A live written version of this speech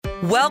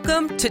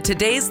Welcome to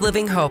Today's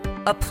Living Hope,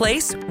 a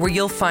place where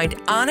you'll find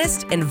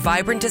honest and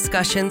vibrant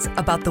discussions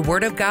about the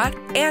Word of God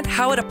and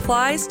how it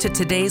applies to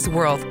today's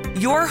world.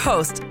 Your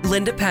host,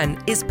 Linda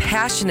Penn, is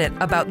passionate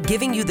about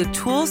giving you the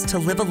tools to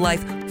live a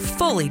life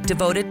fully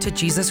devoted to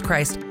Jesus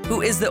Christ,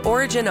 who is the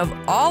origin of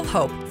all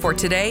hope for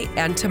today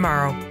and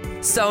tomorrow.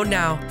 So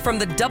now, from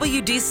the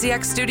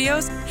WDCX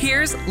studios,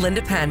 here's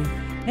Linda Penn.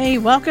 Hey,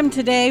 welcome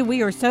today.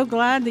 We are so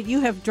glad that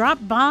you have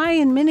dropped by,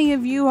 and many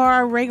of you are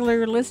our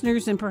regular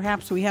listeners, and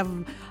perhaps we have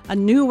a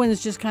new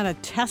one's just kind of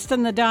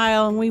testing the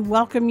dial, and we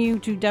welcome you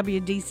to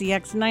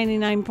WDCX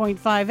 99.5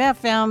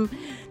 FM,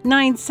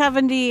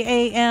 970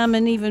 AM,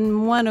 and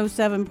even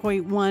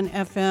 107.1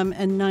 FM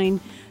and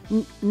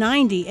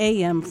 990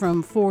 AM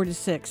from 4 to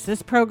 6.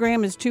 This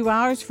program is 2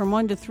 hours from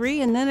 1 to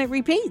 3, and then it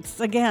repeats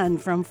again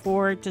from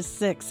 4 to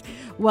 6.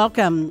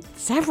 Welcome.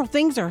 Several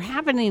things are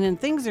happening, and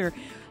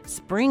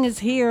spring is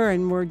here,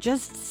 and we're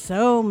just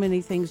so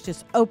many things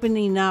just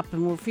opening up,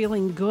 and we're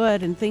feeling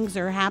good, and things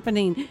are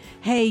happening.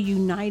 Hey,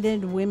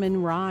 United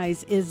Women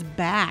Rise is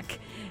back,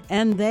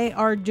 and they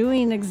are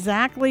doing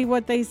exactly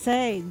what they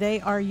say.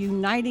 They are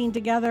uniting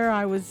together.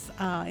 I was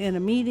in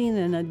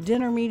a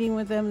dinner meeting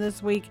with them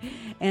this week,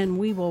 and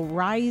we will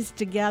rise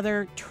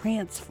together,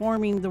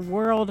 transforming the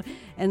world.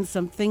 And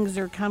some things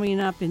are coming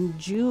up in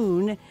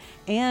June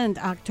and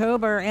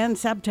October and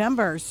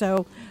September.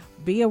 So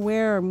be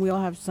aware, and we'll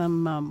have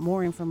some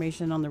more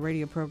information on the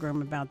radio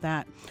program about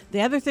that. The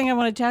other thing I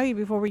want to tell you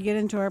before we get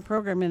into our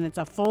program, and it's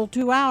a full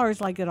 2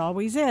 hours like it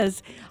always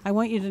is, I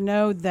want you to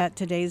know that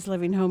today's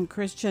Living Home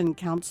Christian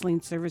Counseling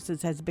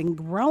Services has been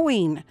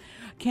growing.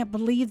 Can't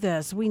believe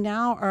this. We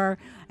now are,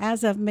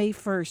 as of May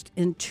 1st,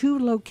 in 2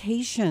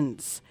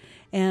 locations.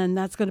 And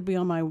that's going to be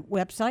on my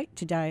website,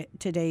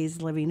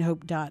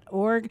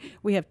 todayslivinghope.org.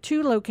 We have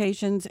 2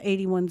 locations,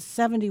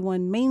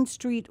 8171 Main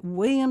Street,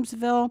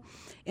 Williamsville,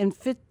 and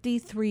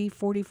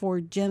 5344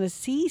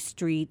 Genesee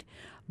Street,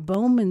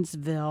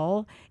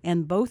 Bowmansville.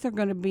 And both are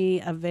going to be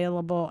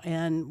available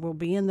and will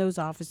be in those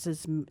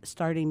offices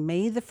starting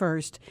May the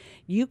 1st.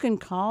 You can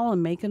call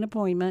and make an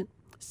appointment,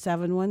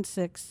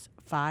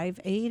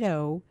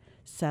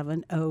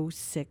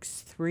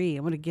 716-580-7063.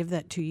 I'm going to give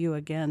that to you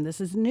again. This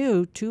is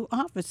new, 2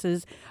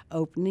 offices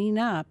opening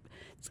up.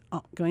 It's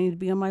going to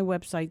be on my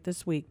website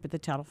this week, but the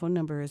telephone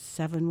number is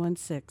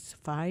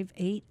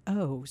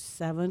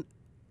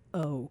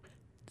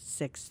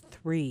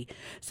 716-580-7063.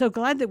 So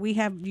glad that we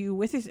have you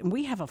with us, and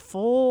we have a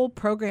full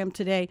program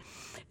today.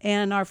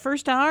 And our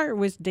first hour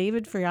was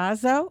David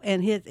Friazzo,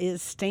 and it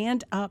is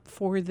Stand Up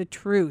for the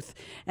Truth.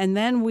 And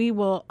then we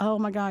will, oh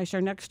my gosh,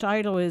 our next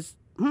title is,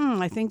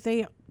 I think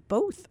they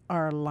both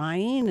are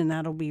lying, and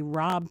that'll be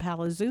Rob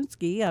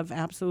Palazuski of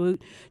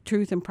Absolute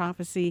Truth and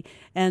Prophecy.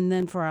 And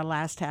then for our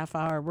last half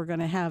hour, we're going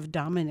to have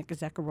Dominic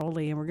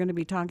Zaccaroli, and we're going to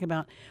be talking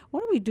about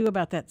what do we do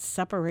about that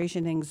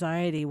separation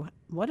anxiety?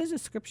 What does the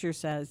Scripture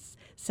says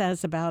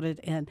about it,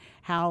 and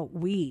how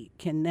we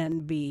can then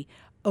be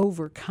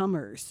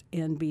overcomers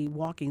and be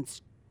walking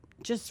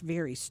just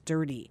very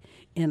sturdy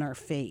in our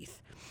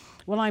faith.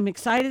 Well, I'm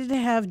excited to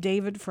have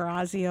David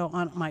Friazzo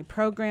on my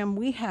program.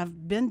 We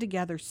have been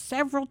together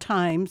several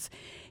times.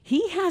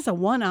 He has a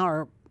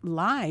 1-hour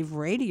live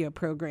radio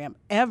program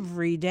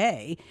every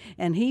day,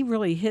 and he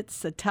really hits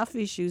the tough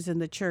issues in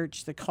the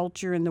church, the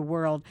culture, and the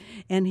world.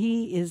 And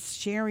he is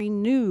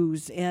sharing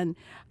news and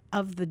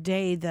of the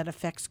day that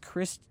affects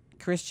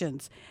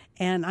Christians.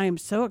 And I am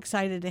so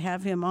excited to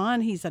have him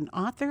on. He's an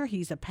author,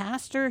 he's a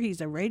pastor, he's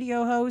a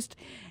radio host,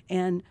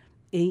 and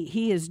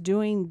he is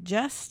doing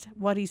just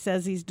what he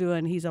says he's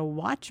doing. He's a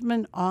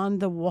watchman on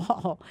the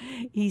wall.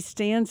 He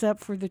stands up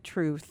for the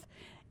truth.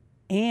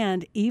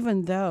 And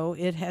even though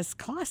it has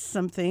cost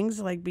some things,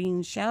 like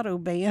being shadow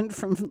banned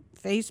from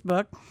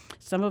Facebook,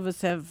 some of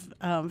us have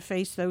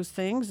faced those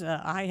things.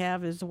 I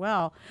have as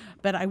well.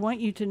 But I want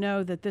you to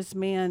know that this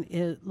man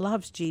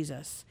loves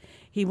Jesus.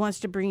 He wants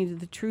to bring you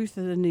the truth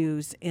of the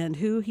news and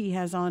who he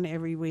has on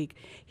every week.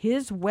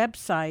 His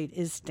website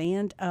is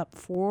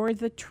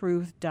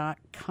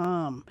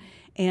standupforthetruth.com.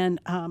 And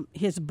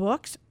his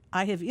books,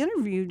 I have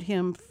interviewed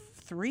him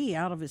 3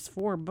 out of his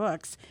 4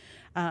 books.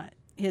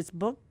 His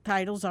book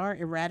titles are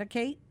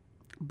Eradicate,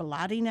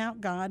 Blotting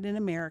Out God in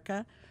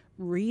America,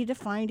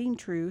 Redefining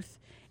Truth,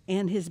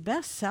 and his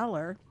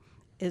bestseller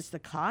is The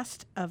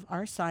Cost of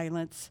Our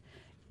Silence.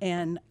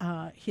 And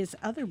his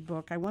other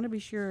book, I want to be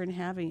sure and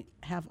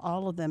have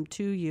all of them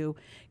to you,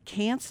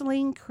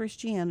 Canceling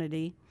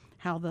Christianity,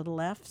 How the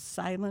Left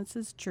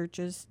Silences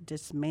Churches,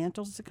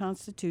 Dismantles the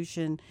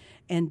Constitution,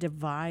 and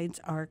Divides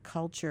Our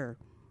Culture.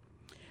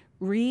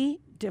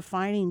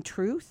 Redefining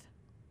Truth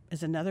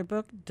is another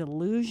book,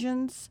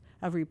 Delusions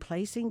of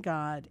Replacing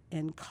God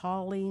and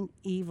Calling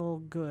Evil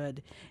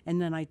Good.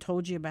 And then I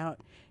told you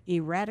about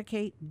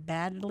Eradicate,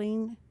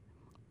 Blotting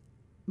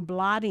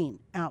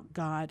Out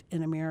God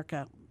in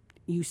America.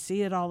 You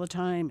see it all the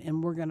time,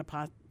 and we're going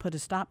to put a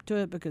stop to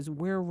it because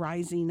we're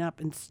rising up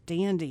and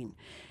standing.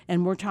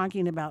 And we're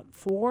talking about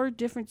 4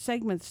 different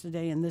segments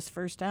today in this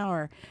first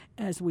hour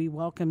as we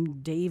welcome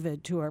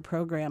David to our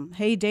program.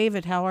 Hey,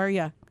 David, how are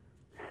you?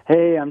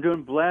 Hey, I'm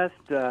doing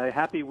blessed.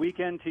 Happy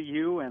weekend to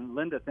you, and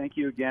Linda, thank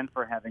you again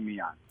for having me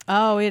on.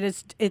 Oh,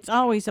 it's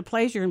always a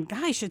pleasure. And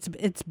gosh,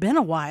 it's been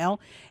a while,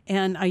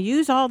 and I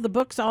use all the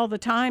books all the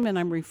time, and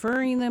I'm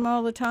referring them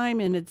all the time,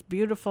 and it's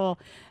beautiful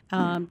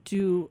and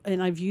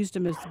I've used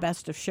them as the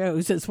best of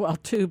shows as well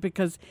too,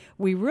 because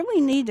we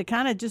really need to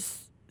kind of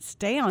just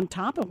stay on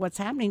top of what's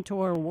happening to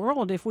our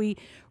world if we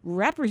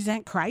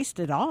represent Christ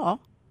at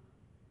all.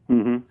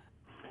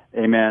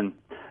 Amen.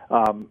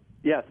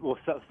 Yes, well,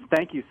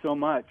 thank you so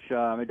much.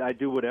 I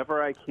do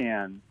whatever I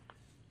can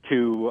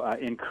to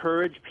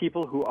encourage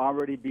people who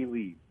already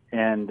believe.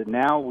 And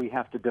now we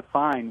have to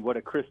define what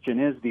a Christian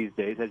is these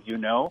days, as you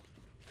know,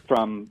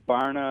 from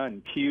Barna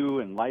and Pew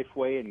and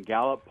Lifeway and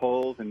Gallup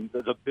polls, and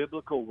there's a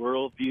biblical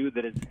worldview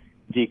that is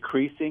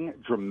decreasing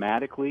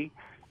dramatically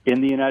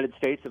in the United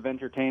States of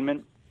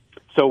entertainment.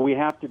 So we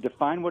have to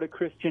define what a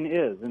Christian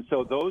is. And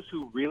so those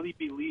who really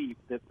believe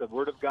that the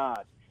Word of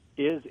God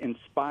is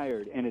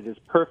inspired and it is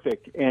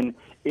perfect and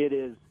it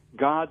is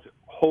God's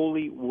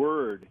holy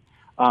word,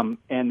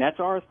 and that's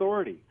our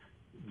authority.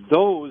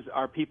 Those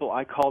are people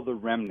I call the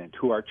remnant,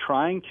 who are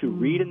trying to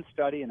read and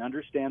study and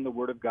understand the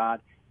Word of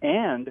God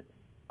and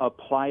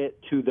apply it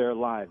to their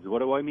lives. What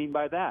do I mean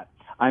by that?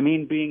 I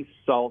mean being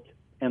salt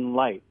and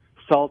light.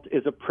 Salt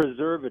is a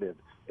preservative.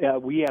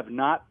 We have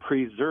not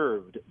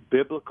preserved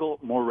biblical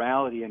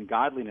morality and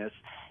godliness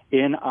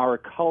in our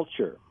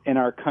culture, in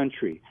our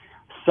country.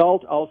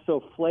 Salt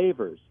also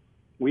flavors.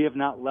 We have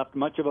not left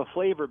much of a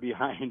flavor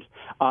behind.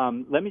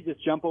 Let me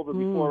just jump over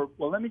before.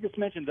 Well, let me just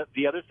mention that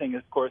the other thing,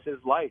 of course, is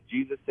light.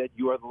 Jesus said,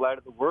 "You are the light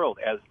of the world."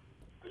 As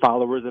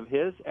followers of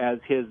His, as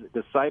His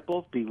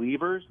disciples,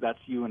 believers, that's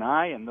you and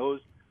I, and those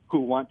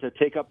who want to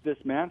take up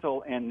this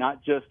mantle and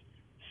not just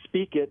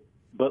speak it,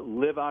 but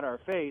live out our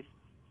faith.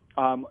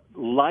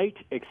 Light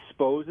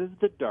exposes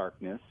the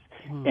darkness,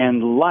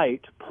 and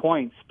light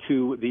points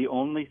to the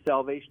only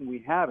salvation we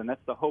have, and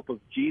that's the hope of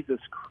Jesus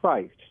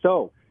Christ.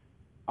 So,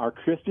 are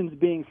Christians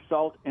being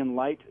salt and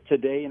light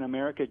today in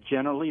America?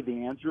 Generally,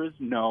 the answer is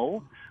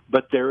no,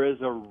 but there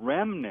is a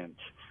remnant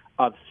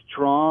of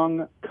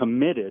strong,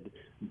 committed,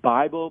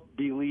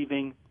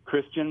 Bible-believing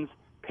Christians,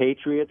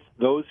 patriots,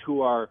 those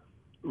who are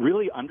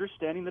really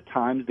understanding the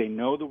times. They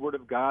know the Word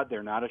of God.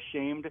 They're not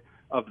ashamed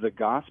of the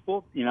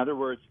gospel. In other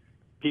words,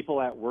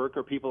 people at work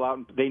or people out,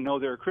 they know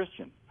they're a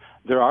Christian.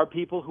 There are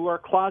people who are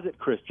closet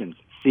Christians,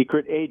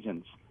 secret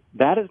agents.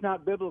 That is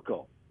not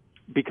biblical,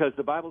 because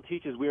the Bible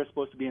teaches we are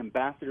supposed to be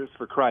ambassadors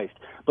for Christ.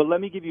 But let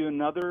me give you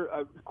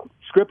another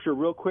scripture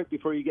real quick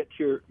before you get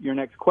to your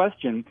next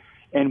question,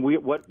 and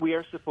what we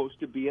are supposed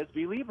to be as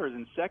believers.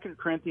 In 2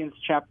 Corinthians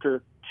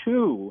chapter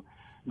 2,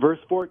 verse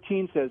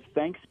 14 says,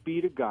 "Thanks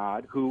be to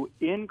God, who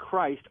in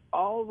Christ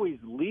always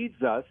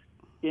leads us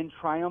in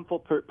triumphal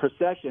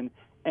procession,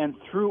 and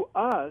through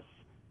us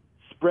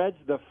spreads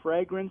the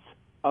fragrance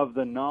of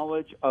the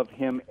knowledge of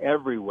Him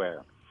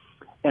everywhere."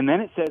 And then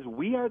it says,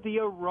 we are the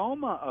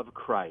aroma of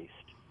Christ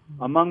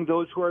among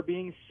those who are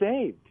being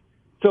saved,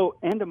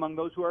 and among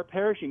those who are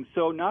perishing.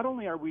 So not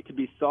only are we to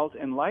be salt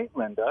and light,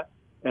 Linda,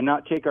 and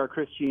not take our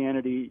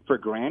Christianity for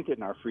granted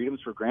and our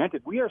freedoms for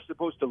granted, we are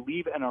supposed to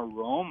leave an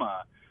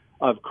aroma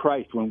of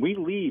Christ. When we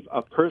leave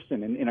a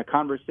person in a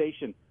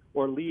conversation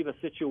or leave a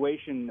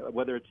situation,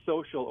 whether it's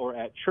social or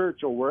at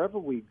church or wherever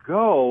we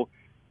go,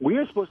 we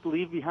are supposed to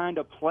leave behind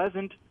a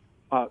pleasant,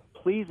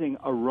 pleasing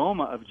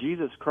aroma of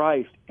Jesus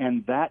Christ,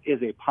 and that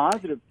is a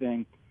positive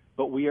thing,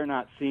 but we are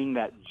not seeing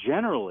that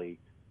generally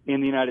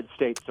in the United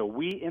States. So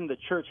we in the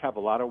church have a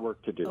lot of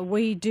work to do.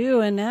 We do,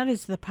 and that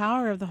is the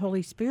power of the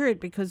Holy Spirit,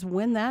 because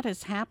when that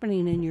is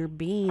happening in your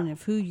being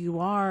of who you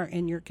are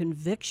and your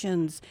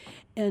convictions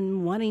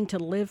and wanting to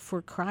live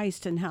for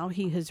Christ and how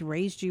He has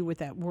raised you with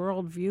that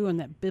worldview and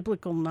that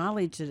biblical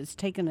knowledge that has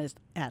taken us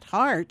at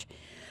heart,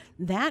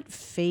 that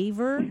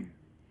favor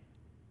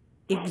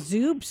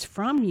exudes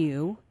from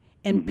you,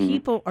 and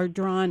people are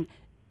drawn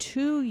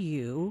to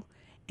you,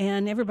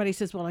 and everybody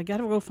says, well, I got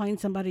to go find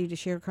somebody to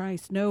share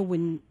Christ. No,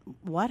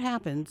 what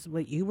happens,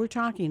 what you were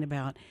talking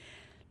about,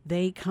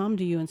 they come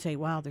to you and say,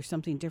 wow, there's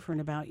something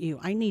different about you.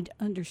 I need to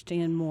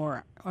understand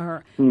more,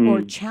 or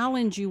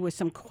challenge you with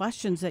some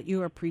questions that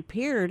you are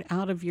prepared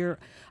out of your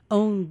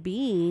own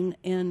being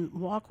and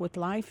walk with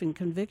life and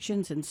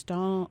convictions and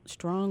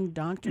strong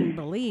doctrine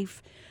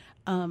belief.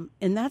 And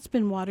that's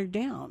been watered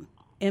down.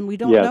 And we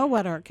don't know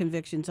what our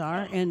convictions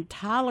are. And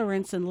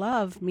tolerance and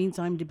love means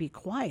I'm to be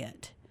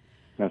quiet.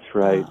 That's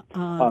right.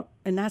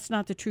 And that's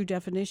not the true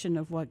definition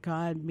of what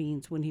God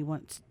means when He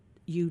wants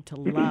you to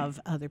love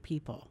other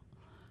people.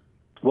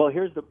 Well,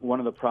 here's one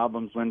of the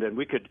problems, Linda, and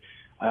we could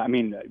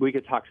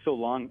talk so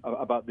long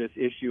about this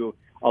issue.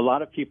 A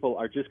lot of people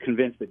are just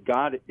convinced that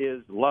God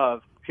is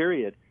love,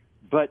 period.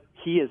 But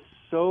He is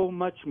so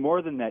much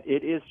more than that.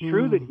 It is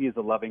true that He is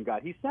a loving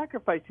God. He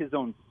sacrificed His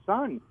own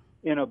Son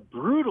in a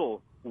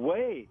brutal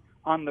way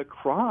on the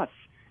cross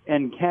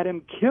and had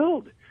Him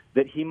killed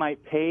that He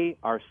might pay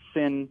our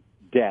sin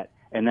debt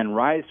and then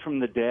rise from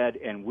the dead,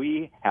 and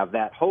we have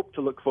that hope to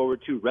look forward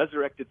to,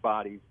 resurrected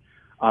bodies.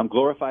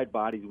 glorified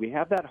bodies. We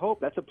have that hope.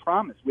 That's a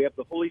promise. We have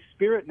the Holy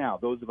Spirit now,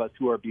 those of us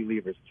who are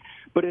believers.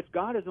 But if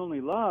God is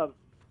only love,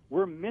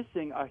 we're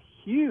missing a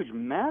huge,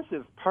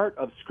 massive part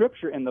of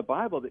Scripture in the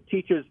Bible that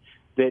teaches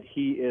that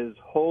He is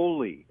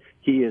holy,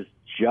 He is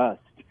just,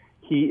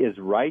 He is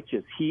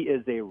righteous, He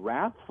is a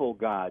wrathful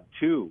God,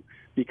 too,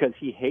 because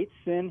He hates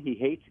sin, He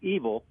hates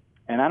evil,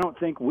 and I don't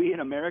think we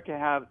in America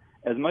have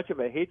as much of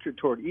a hatred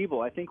toward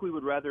evil. I think we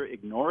would rather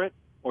ignore it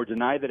or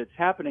deny that it's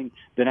happening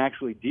than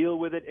actually deal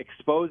with it,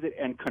 expose it,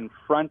 and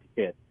confront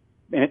it.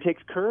 And it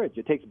takes courage.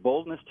 It takes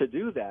boldness to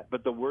do that,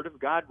 but the Word of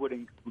God would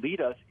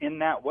lead us in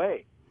that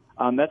way.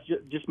 That's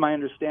just my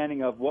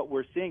understanding of what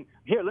we're seeing.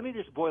 Here, let me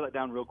just boil it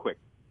down real quick.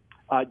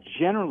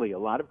 Generally, a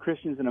lot of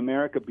Christians in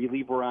America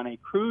believe we're on a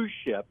cruise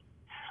ship,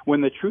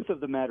 when the truth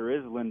of the matter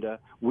is, Linda,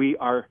 we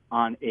are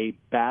on a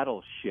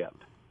battleship.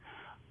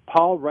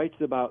 Paul writes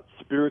about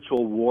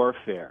spiritual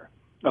warfare,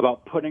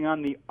 about putting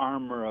on the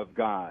armor of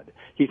God.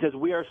 He says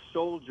we are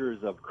soldiers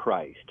of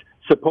Christ.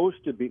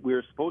 We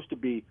are supposed to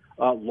be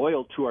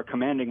loyal to our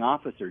commanding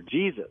officer,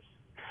 Jesus.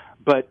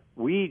 But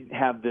we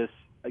have this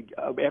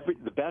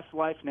the best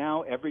life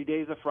now. Every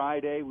day is a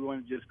Friday. We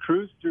want to just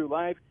cruise through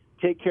life,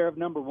 take care of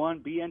number one,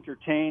 be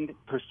entertained,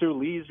 pursue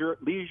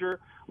leisure,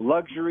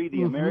 luxury,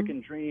 the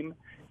American dream.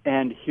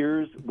 And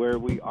here's where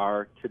we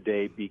are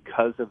today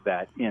because of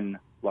that, in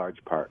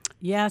large part.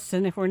 Yes,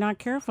 and if we're not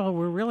careful,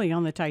 we're really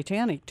on the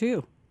Titanic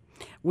too.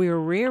 We're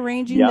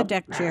rearranging the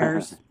deck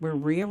chairs. We're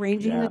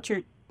rearranging the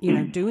church.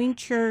 Doing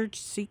church,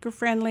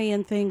 seeker-friendly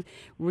and things,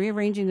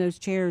 rearranging those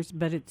chairs,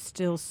 but it's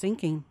still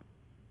sinking.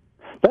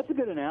 That's a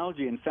good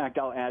analogy. In fact,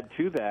 I'll add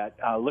to that,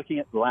 looking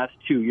at the last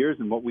 2 years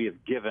and what we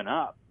have given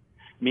up,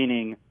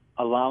 meaning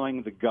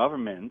allowing the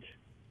government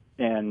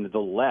and the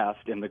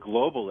left and the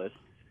globalists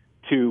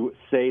to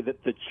say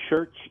that the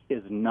church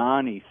is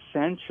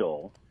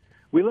non-essential.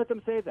 We let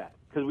them say that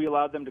because we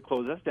allowed them to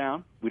close us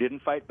down. We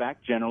didn't fight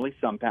back. Generally,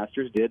 some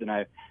pastors did, and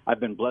I've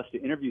been blessed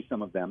to interview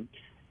some of them.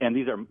 And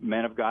these are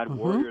men of God,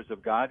 warriors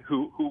of God,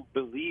 who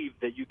believe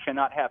that you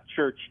cannot have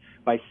church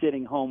by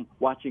sitting home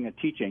watching a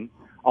teaching,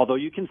 although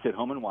you can sit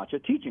home and watch a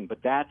teaching, but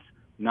that's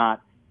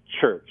not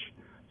church.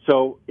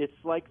 So it's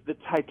like the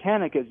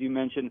Titanic, as you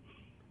mentioned.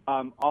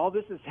 All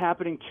this is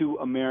happening to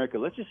America.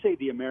 Let's just say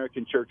the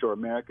American church or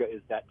America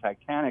is that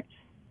Titanic.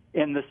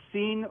 And the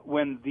scene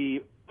when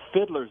the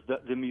fiddlers,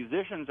 the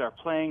musicians are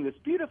playing this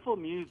beautiful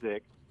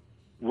music,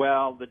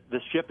 well, the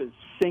ship is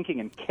sinking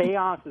and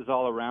chaos is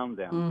all around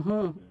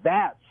them.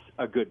 That's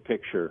a good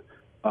picture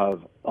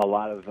of a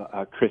lot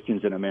of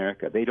Christians in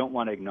America. They don't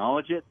want to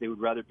acknowledge it. They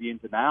would rather be in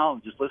denial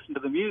and just listen to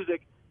the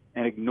music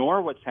and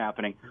ignore what's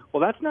happening.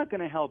 Well, that's not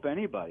going to help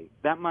anybody.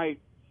 That might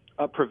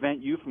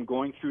prevent you from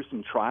going through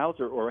some trials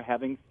or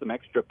having some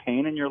extra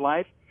pain in your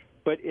life,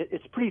 but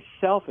it's pretty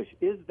selfish.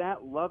 Is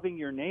that loving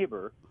your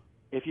neighbor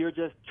if you're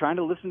just trying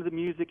to listen to the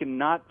music and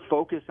not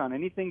focus on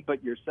anything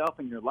but yourself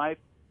and your life?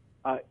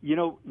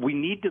 We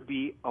need to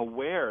be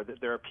aware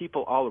that there are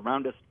people all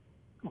around us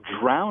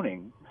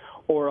drowning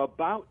or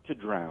about to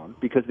drown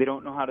because they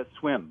don't know how to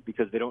swim,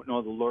 because they don't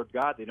know the Lord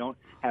God. They don't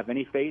have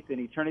any faith in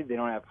eternity. They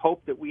don't have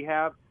hope that we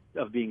have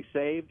of being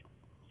saved.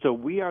 So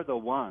we are the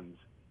ones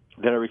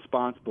that are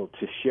responsible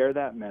to share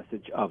that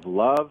message of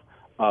love,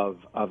 of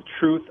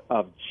truth,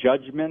 of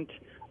judgment,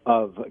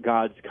 of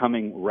God's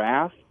coming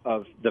wrath,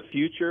 of the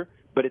future.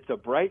 But it's a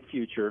bright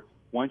future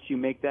once you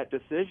make that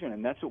decision.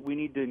 And that's what we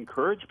need to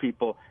encourage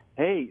people.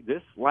 Hey,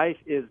 this life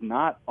is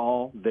not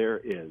all there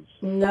is.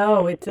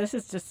 No, this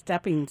is just a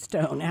stepping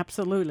stone.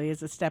 Absolutely,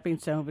 it's a stepping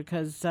stone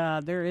because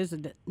there is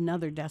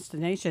another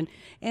destination.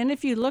 And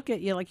if you look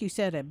at, like you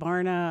said, at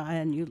Barna,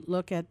 and you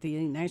look at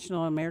the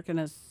National American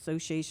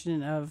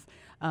Association of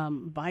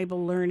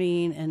Bible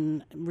Learning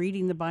and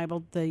reading the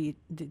Bible, the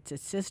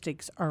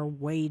statistics are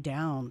way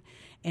down.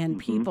 And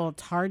people,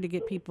 it's hard to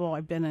get people.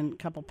 I've been in a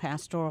couple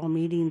pastoral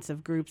meetings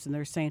of groups, and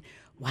they're saying,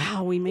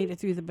 wow, we made it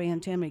through the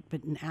pandemic,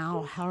 but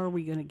now how are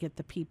we going to get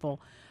the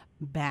people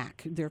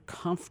back? They're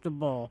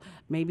comfortable.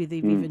 Maybe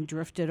they've even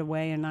drifted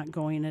away and not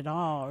going at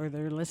all, or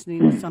they're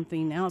listening to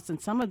something else.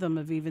 And some of them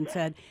have even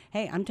said,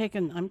 hey, I'm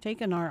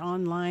taking our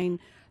online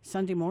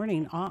Sunday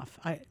morning off.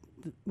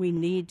 We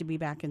need to be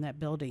back in that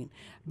building.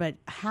 But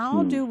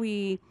how can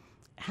we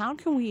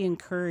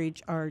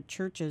encourage our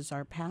churches,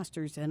 our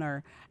pastors, and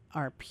our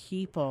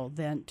people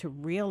then to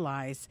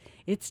realize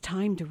it's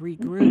time to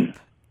regroup?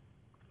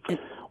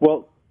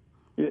 Well,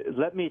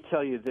 let me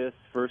tell you this,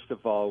 first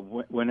of all,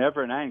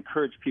 whenever, and I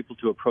encourage people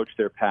to approach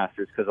their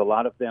pastors, because a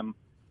lot of them,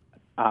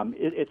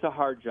 it's a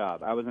hard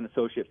job. I was an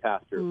associate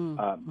pastor,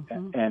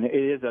 and it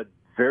is a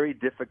very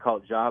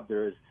difficult job.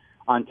 There is,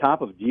 on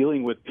top of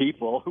dealing with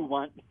people who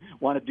want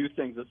to do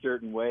things a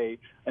certain way,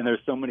 and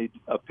there's so many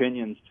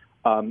opinions,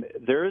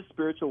 there is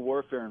spiritual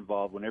warfare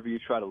involved whenever you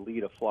try to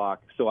lead a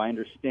flock. So I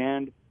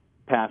understand,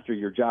 Pastor,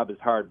 your job is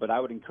hard, but I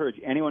would encourage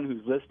anyone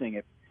who's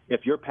listening,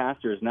 if your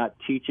pastor is not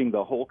teaching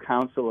the whole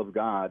counsel of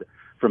God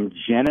from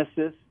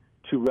Genesis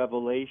to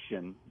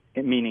Revelation,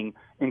 meaning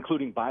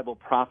including Bible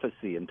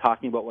prophecy and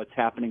talking about what's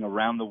happening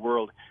around the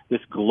world,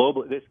 this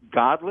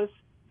godless,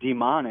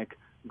 demonic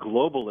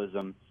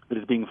globalism that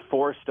is being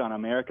forced on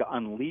America,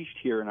 unleashed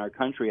here in our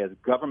country as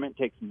government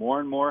takes more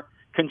and more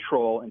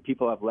control and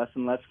people have less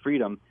and less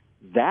freedom,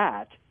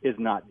 that is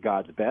not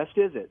God's best,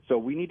 is it? So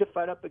we need to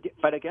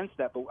fight against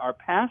that, but our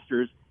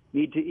pastors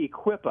need to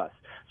equip us.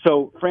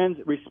 So, friends,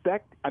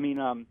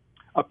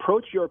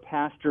 approach your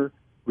pastor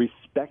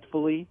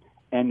respectfully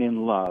and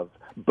in love,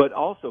 but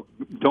also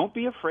don't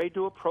be afraid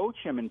to approach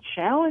him and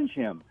challenge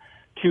him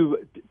to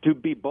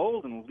be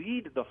bold and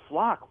lead the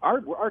flock.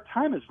 Our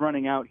time is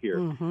running out here.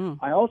 Mm-hmm.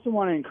 I also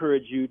want to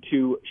encourage you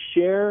to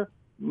share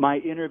my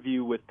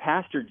interview with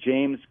Pastor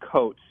James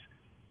Coates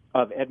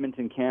of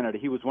Edmonton, Canada.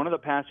 He was one of the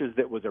pastors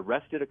that was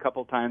arrested a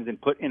couple times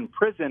and put in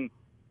prison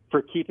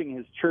for keeping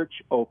his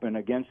church open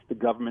against the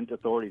government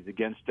authorities,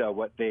 against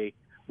what they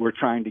were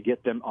trying to get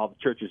all the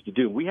churches to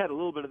do. We had a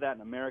little bit of that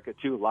in America,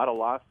 too, a lot of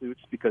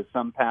lawsuits because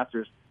some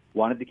pastors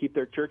wanted to keep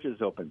their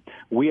churches open.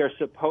 We are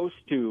supposed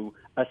to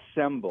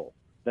assemble.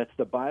 That's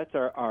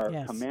our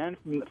yes. command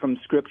from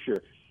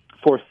Scripture.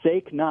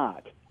 Forsake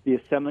not the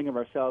assembling of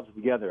ourselves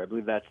together. I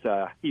believe that's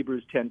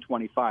Hebrews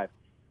 10:25.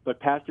 But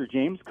Pastor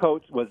James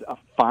Coates was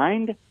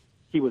fined.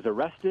 He was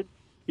arrested.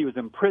 He was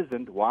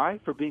imprisoned. Why?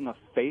 For being a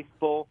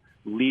faithful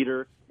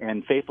leader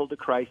and faithful to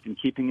Christ and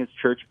keeping his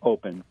church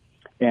open.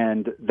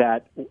 And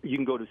that you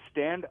can go to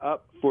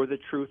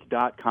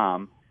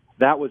standupforthetruth.com.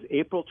 That was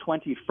April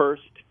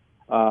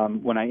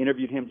 21st when I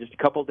interviewed him just a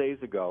couple days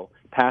ago,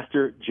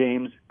 Pastor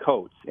James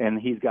Coates.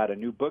 And he's got a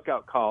new book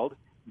out called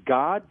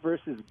God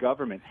versus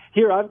Government.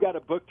 Here, I've got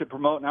a book to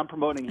promote, and I'm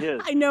promoting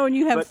his. I know, and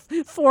you have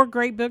 4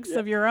 great books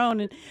of your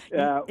own. And,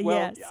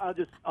 yes.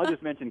 I'll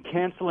just mention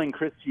Canceling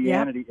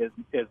Christianity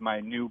is my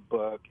new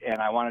book, and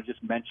I want to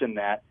just mention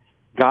that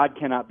God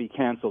cannot be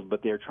canceled,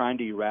 but they're trying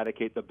to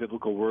eradicate the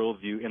biblical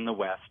worldview in the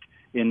West,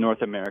 in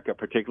North America,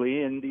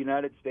 particularly in the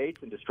United States,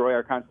 and destroy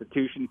our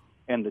Constitution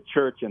and the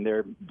church, and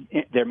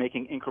they're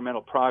making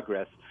incremental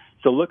progress.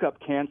 So look up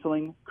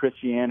Canceling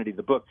Christianity,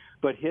 the book.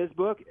 But his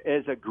book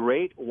is a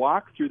great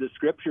walk through the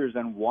Scriptures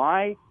and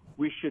why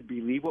we should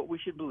believe what we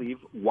should believe,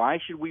 why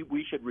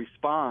we should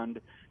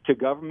respond to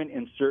government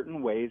in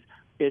certain ways.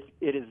 It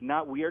is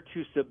not, we are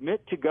to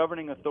submit to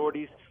governing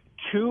authorities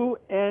to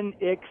an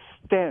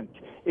extent.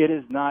 It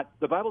is not,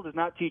 the Bible does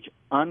not teach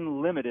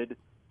unlimited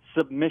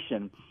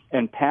submission.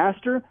 And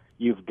Pastor,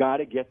 you've got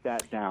to get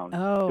that down.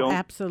 Oh,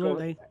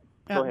 absolutely.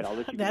 Go ahead. I'll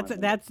let you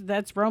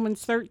that's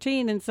Romans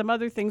 13 and some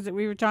other things that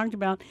we were talking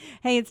about.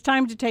 Hey, it's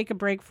time to take a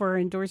break for our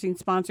endorsing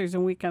sponsors,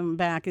 and we come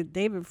back.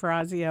 David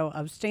Frazio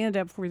of Stand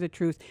Up for the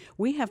Truth.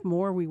 We have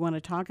more we want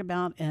to talk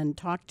about and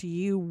talk to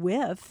you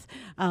with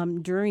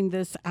during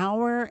this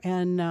hour.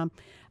 And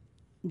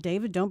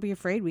David, don't be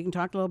afraid. We can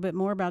talk a little bit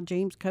more about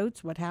James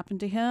Coates, what happened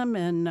to him.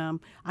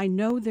 And I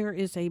know there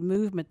is a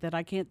movement that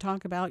I can't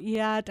talk about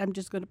yet. I'm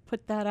just going to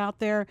put that out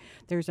there.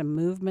 There's a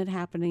movement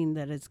happening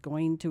that is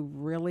going to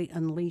really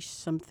unleash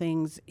some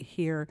things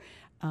here,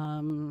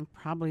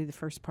 probably the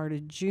first part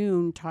of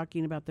June,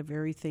 talking about the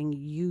very thing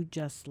you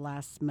just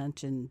last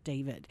mentioned,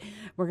 David.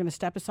 We're going to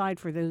step aside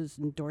for those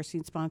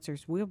endorsing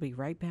sponsors. We'll be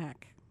right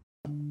back.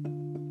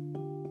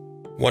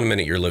 1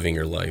 minute you're living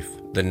your life.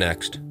 The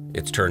next,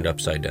 it's turned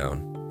upside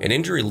down. An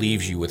injury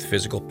leaves you with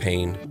physical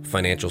pain,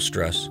 financial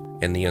stress,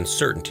 and the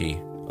uncertainty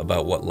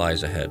about what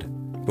lies ahead.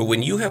 But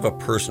when you have a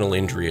personal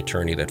injury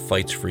attorney that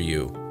fights for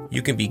you,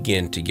 you can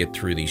begin to get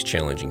through these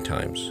challenging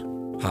times.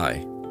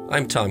 Hi,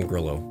 I'm Tom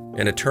Grillo,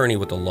 an attorney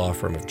with the law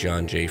firm of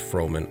John J.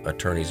 Froman,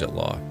 Attorneys at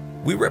Law.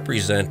 We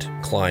represent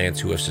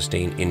clients who have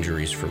sustained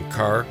injuries from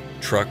car,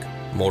 truck,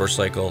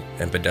 motorcycle,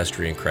 and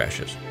pedestrian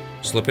crashes,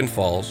 slip and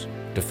falls,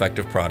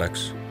 defective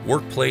products,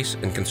 workplace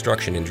and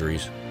construction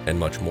injuries, and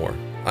much more.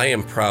 I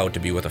am proud to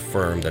be with a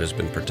firm that has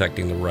been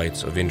protecting the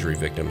rights of injury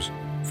victims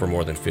for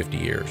more than 50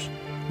 years.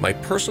 My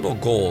personal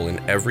goal in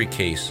every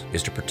case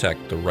is to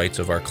protect the rights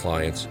of our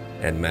clients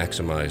and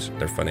maximize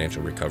their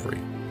financial recovery.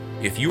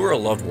 If you or a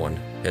loved one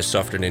has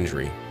suffered an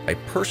injury, I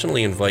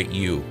personally invite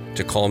you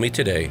to call me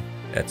today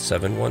at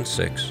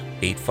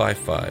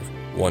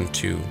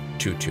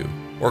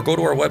 716-855-1222 or go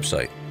to our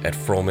website at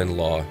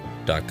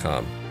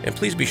fromanlaw.com. And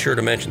please be sure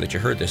to mention that you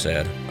heard this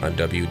ad on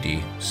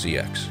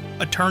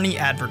WDCX. Attorney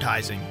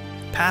advertising.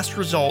 Past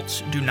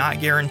results do not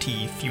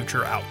guarantee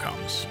future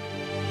outcomes.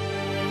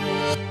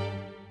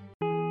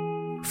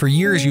 For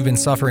years, you've been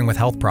suffering with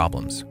health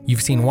problems.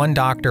 You've seen one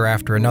doctor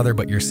after another,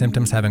 but your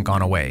symptoms haven't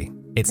gone away.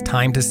 It's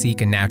time to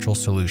seek a natural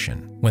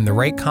solution. When the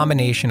right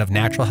combination of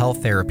natural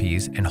health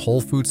therapies and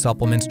whole food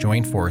supplements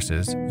join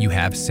forces, you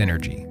have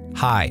Synergy.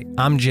 Hi,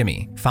 I'm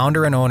Jimmy,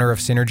 founder and owner of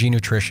Synergy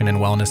Nutrition and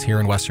Wellness here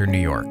in Western New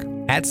York.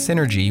 At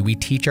Synergy, we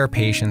teach our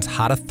patients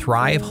how to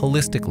thrive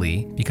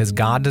holistically because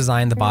God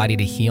designed the body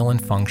to heal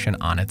and function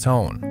on its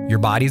own. Your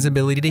body's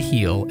ability to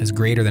heal is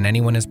greater than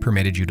anyone has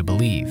permitted you to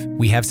believe.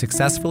 We have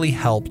successfully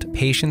helped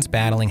patients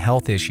battling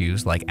health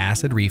issues like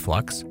acid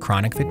reflux,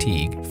 chronic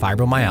fatigue,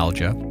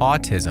 fibromyalgia,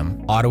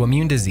 autism,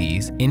 autoimmune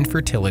disease,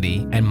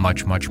 infertility, and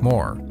much, much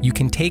more. You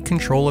can take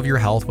control of your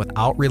health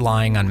without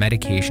relying on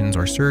medications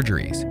or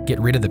surgeries. Get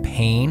rid of the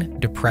pain,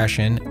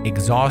 depression,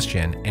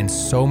 exhaustion, and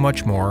so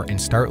much more and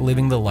start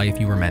living the life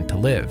you were meant to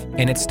live.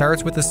 And it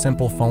starts with a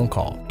simple phone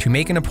call. To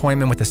make an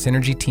appointment with a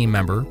Synergy team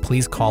member,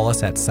 please call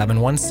us at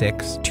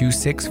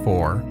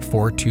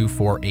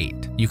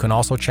 716-264-4248. You can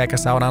also check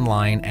us out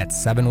online at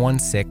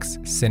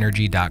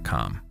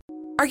 716synergy.com.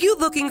 Are you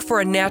looking for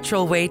a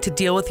natural way to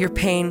deal with your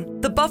pain?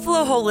 The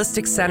Buffalo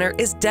Holistic Center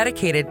is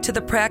dedicated to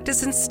the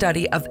practice and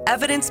study of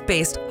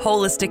evidence-based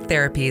holistic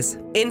therapies.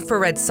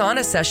 Infrared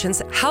sauna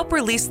sessions help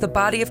release the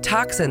body of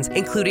toxins,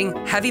 including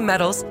heavy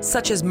metals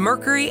such as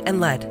mercury and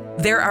lead.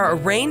 There are a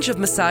range of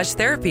massage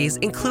therapies,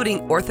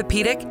 including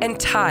orthopedic and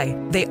Thai.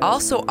 They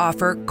also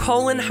offer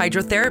colon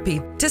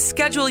hydrotherapy. To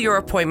schedule your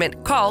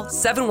appointment, call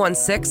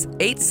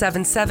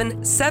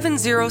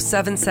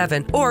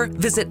 716-877-7077 or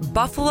visit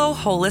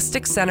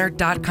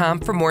buffaloholisticcenter.com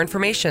for more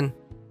information.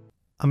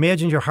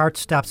 Imagine your heart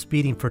stops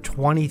beating for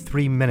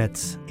 23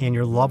 minutes and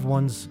your loved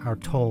ones are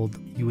told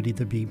you would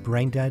either be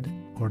brain dead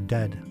or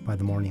dead by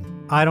the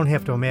morning. I don't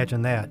have to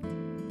imagine that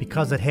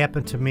because it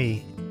happened to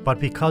me, but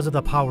because of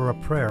the power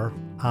of prayer,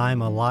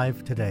 I'm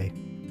alive today.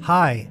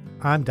 Hi,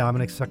 I'm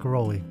Dominic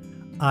Saccaroli.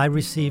 I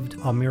received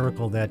a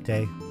miracle that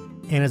day,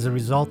 and as a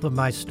result of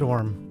my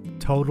storm,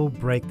 total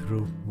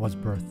breakthrough was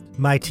birthed.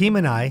 My team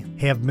and I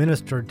have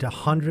ministered to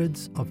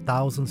hundreds of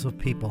thousands of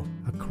people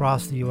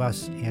across the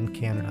U.S. and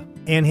Canada,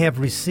 and have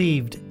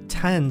received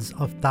tens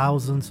of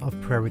thousands of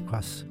prayer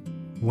requests.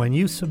 When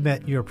you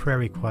submit your prayer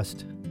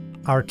request,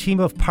 our team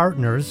of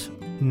partners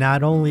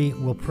not only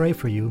will pray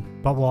for you,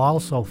 but will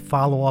also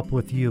follow up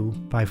with you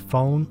by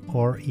phone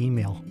or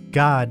email.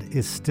 God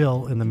is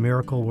still in the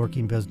miracle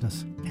working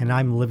business, and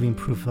I'm living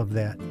proof of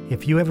that.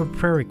 If you have a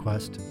prayer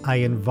request, I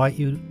invite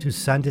you to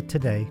send it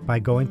today by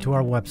going to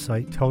our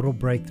website,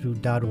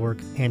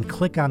 totalbreakthrough.org, and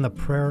click on the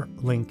prayer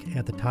link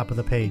at the top of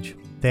the page.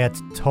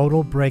 That's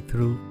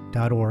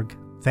totalbreakthrough.org.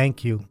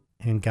 Thank you,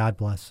 and God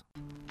bless.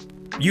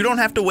 You don't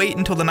have to wait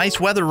until the nice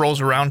weather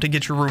rolls around to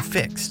get your roof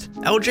fixed.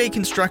 LJ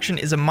Construction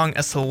is among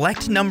a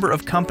select number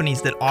of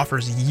companies that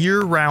offers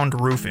year-round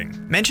roofing.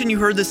 Mention you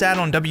heard this ad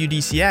on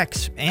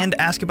WDCX and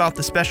ask about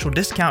the special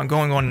discount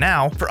going on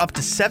now for up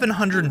to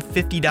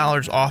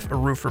 $750 off a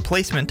roof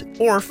replacement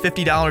or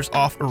 $50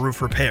 off a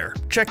roof repair.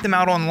 Check them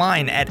out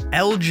online at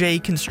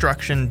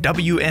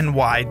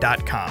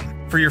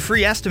ljconstructionwny.com. For your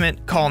free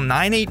estimate, call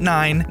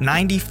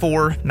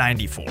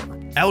 989-9494.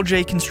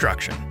 LJ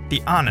Construction,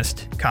 the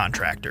honest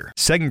contractor.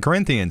 2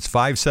 Corinthians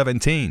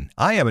 5:17.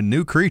 I am a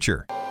new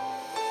creature.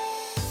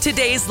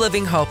 Today's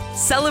Living Hope,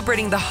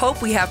 celebrating the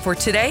hope we have for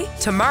today,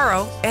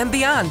 tomorrow, and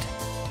beyond.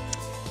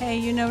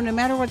 Hey, no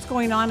matter what's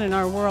going on in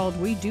our world,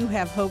 we do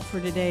have hope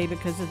for today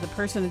because of the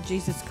person of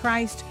Jesus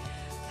Christ,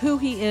 who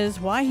he is,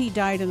 why he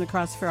died on the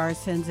cross for our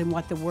sins, and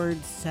what the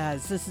word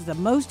says. This is the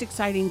most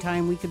exciting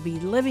time we could be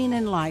living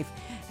in life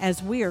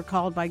as we are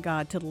called by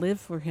God to live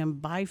for him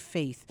by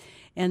faith.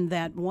 And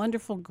that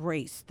wonderful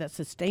grace, that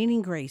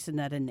sustaining grace and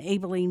that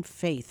enabling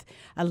faith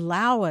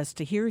allow us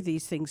to hear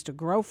these things, to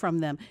grow from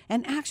them,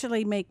 and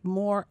actually make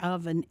more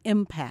of an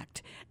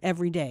impact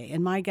every day.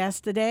 And my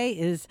guest today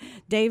is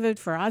David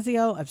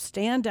Fiorazo of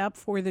Stand Up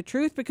for the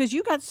Truth, because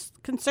you got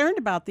concerned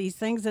about these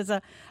things as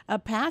a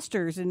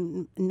pastors,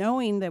 and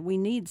knowing that we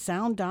need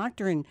sound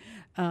doctrine,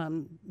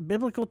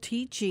 biblical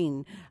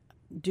teaching,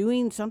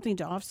 doing something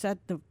to offset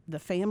the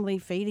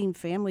fading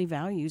family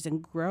values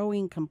and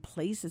growing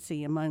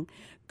complacency among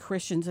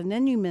Christians. And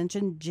then you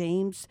mentioned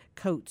James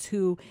Coates,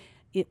 who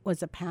it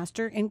was a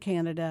pastor in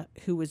Canada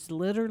who was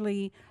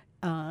literally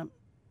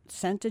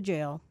sent to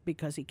jail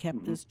because he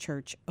kept his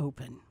church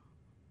open.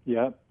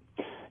 Yep.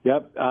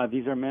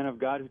 These are men of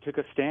God who took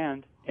a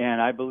stand.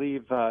 And I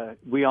believe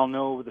we all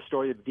know the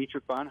story of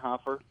Dietrich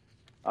Bonhoeffer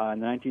in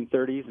the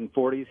 1930s and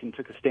 40s. He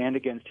took a stand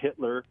against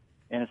Hitler,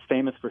 and is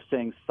famous for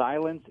saying,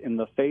 "Silence in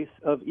the face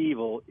of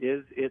evil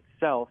is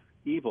itself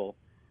evil.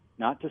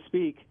 Not to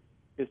speak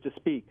is to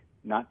speak.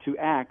 Not to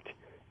act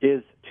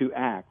is to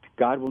act.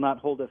 God will not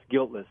hold us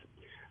guiltless."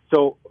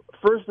 So,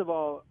 first of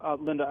all,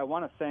 Linda, I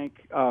want to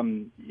thank,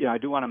 I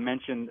do want to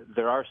mention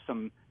there are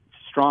some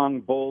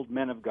strong, bold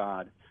men of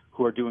God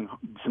who are doing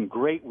some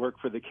great work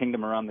for the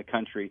kingdom around the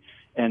country.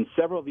 And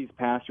several of these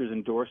pastors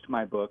endorsed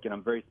my book, and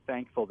I'm very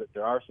thankful that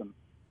there are some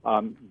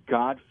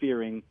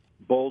God-fearing,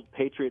 bold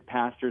patriot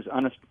pastors,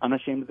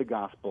 unashamed of the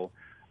gospel,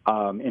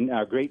 and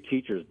great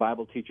teachers,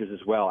 Bible teachers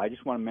as well. I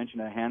just want to mention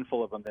a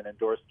handful of them that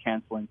endorsed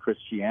canceling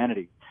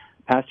Christianity.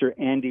 Pastor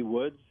Andy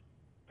Woods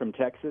from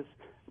Texas,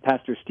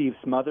 Pastor Steve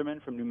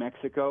Smotherman from New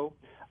Mexico,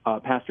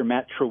 Pastor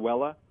Matt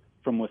Truella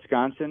from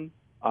Wisconsin,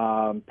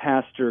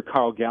 Pastor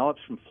Carl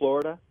Gallups from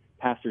Florida,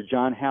 Pastor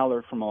John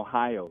Haller from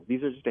Ohio.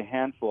 These are just a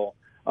handful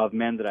of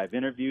men that I've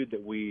interviewed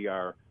that we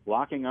are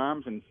locking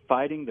arms and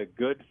fighting the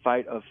good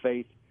fight of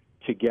faith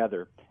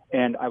together.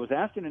 And I was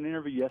asked in an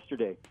interview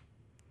yesterday,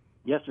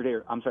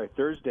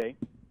 Thursday.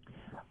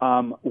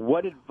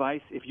 What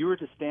advice, if you were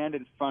to stand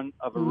in front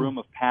of a room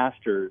of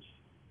pastors,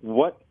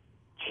 what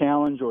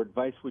challenge or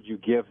advice would you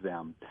give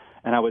them?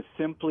 And I would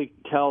simply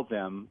tell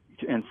them,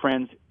 and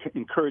friends,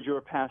 encourage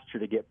your pastor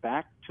to get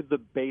back to the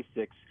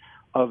basics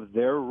of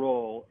their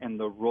role and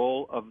the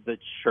role of the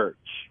church.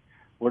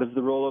 What is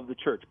the role of the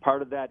church?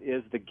 Part of that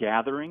is the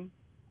gathering,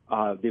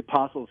 the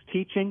apostles'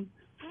 teaching,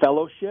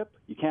 fellowship.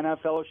 You can't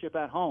have fellowship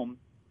at home,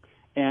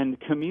 and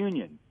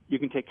communion. You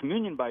can take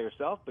communion by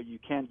yourself, but you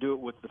can't do it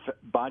with the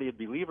body of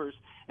believers,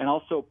 and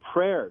also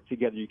prayer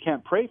together. You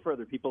can't pray for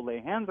other people,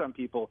 lay hands on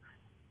people,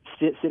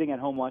 sitting at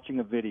home watching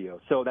a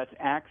video. So that's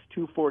Acts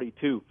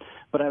 2:42.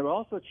 But I would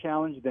also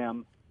challenge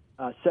them,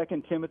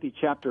 2 Timothy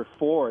chapter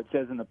 4, it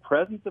says, in the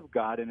presence of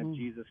God and of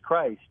Jesus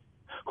Christ,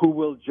 who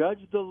will judge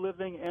the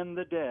living and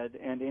the dead,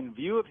 and in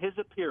view of his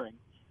appearing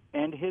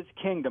and his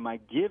kingdom, I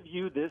give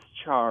you this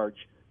charge: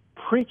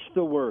 preach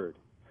the word,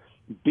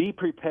 be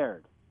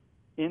prepared,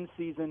 in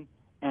season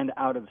and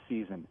out of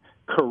season.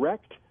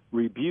 Correct,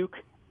 rebuke,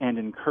 and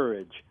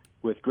encourage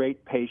with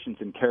great patience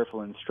and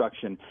careful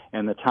instruction.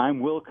 And the time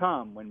will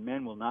come when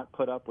men will not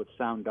put up with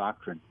sound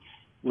doctrine.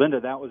 Linda,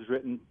 that was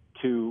written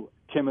to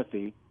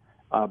Timothy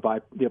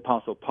by the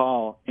Apostle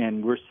Paul,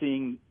 and we're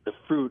seeing the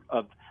fruit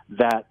of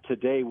that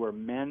today, where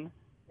men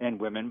and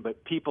women,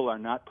 but people are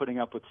not putting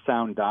up with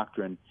sound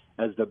doctrine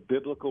as the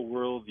biblical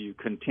worldview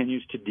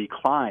continues to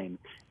decline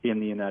in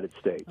the United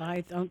States.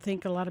 I don't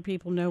think a lot of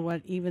people know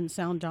what even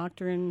sound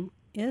doctrine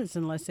is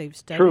unless they've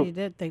studied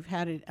it. They've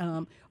had it,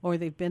 or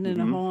they've been in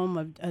a home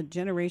of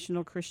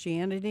generational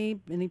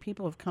Christianity. Many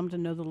people have come to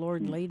know the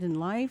Lord late in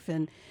life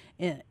and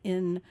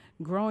in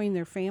growing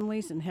their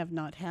families and have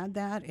not had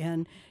that.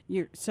 And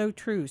you're so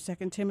true.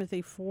 2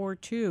 Timothy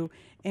 4:2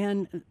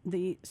 and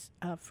the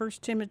 1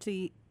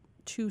 Timothy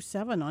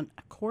 2:7 on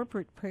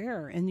corporate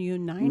prayer and the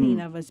uniting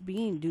of us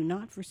being. Do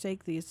not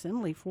forsake the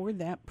assembly for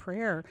that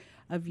prayer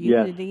of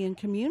unity and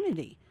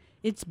community.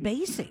 It's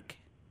basic.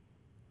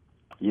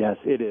 Yes,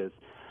 it is.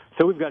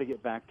 So we've got to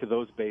get back to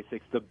those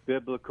basics, the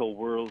biblical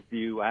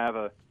worldview. I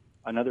have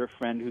another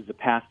friend who's a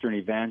pastor and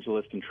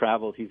evangelist and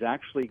travels. He's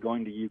actually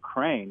going to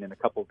Ukraine in a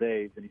couple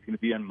days, and he's going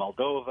to be in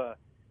Moldova.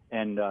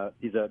 And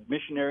he's a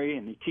missionary,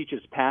 and he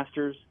teaches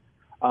pastors.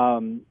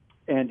 And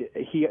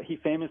he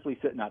famously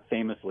said, not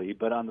famously,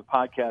 but on the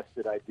podcast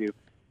that I do,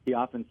 he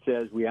often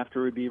says we have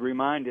to be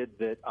reminded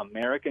that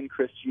American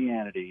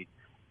Christianity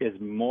is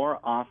more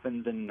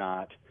often than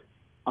not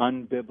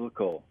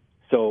unbiblical.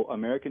 So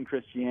American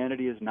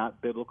Christianity is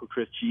not biblical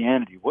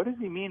Christianity. What does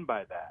he mean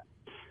by that?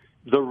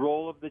 The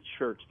role of the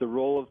church, the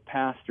role of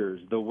pastors,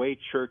 the way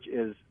church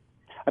is.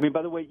 I mean,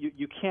 by the way,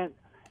 you can't,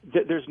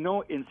 there's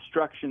no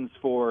instructions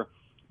for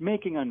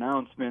making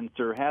announcements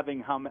or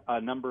having a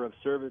number of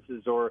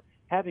services or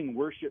having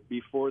worship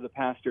before the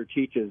pastor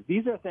teaches.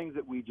 These are things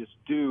that we just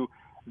do.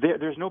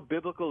 There's no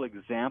biblical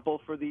example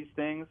for these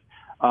things.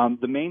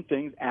 The main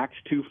things, Acts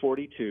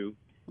 2:42,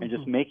 and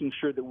just making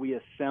sure that we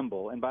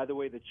assemble. And by the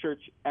way, the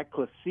church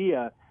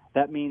ecclesia,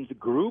 that means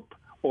group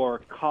or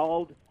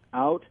called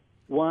out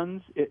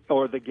ones,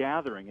 or the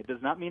gathering. It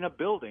does not mean a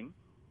building.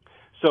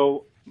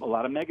 So a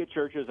lot of mega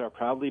churches are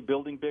probably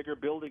building bigger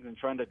buildings and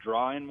trying to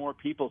draw in more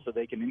people so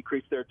they can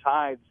increase their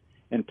tithes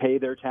and pay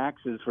their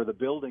taxes for the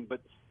building.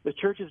 But the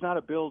church is not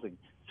a building.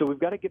 So we've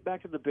got to get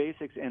back to the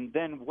basics. And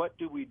then what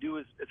do we do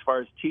as far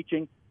as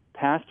teaching?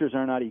 Pastors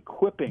are not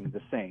equipping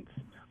the saints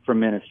for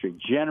ministry.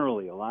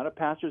 Generally, a lot of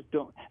pastors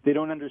don't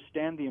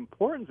understand the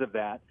importance of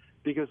that,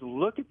 because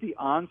look at the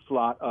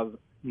onslaught of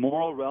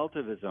moral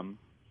relativism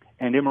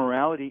and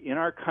immorality in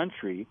our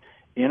country,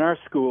 in our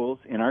schools,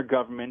 in our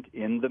government,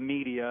 in the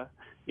media,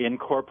 in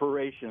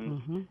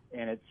corporations,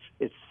 and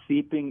it's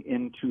seeping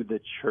into the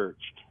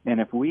church.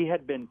 And if we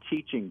had been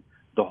teaching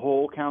the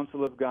whole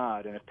counsel of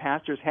God, and if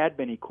pastors had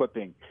been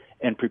equipping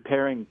and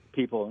preparing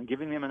people and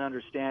giving them an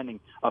understanding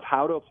of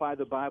how to apply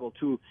the Bible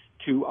to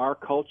our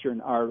culture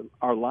and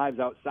our lives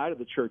outside of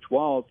the church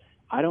walls,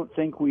 I don't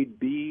think we'd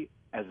be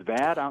as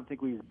bad. I don't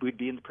think we'd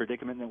be in the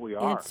predicament that we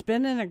are. It's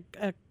been in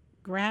a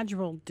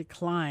gradual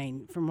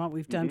decline from what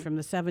we've done from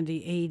the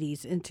 70s,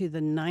 80s into the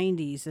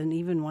 90s, and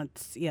even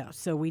once,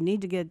 so we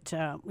need to get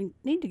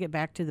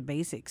back to the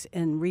basics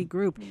and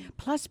regroup.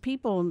 Plus,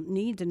 people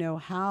need to know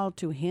how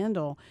to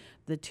handle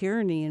the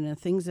tyranny and the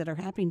things that are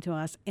happening to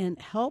us, and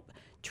help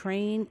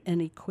train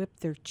and equip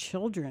their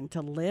children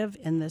to live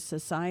in this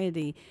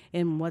society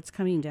and what's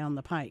coming down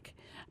the pike,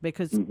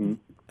 because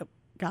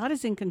God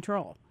is in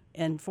control.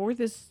 And for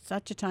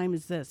such a time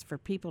as this, for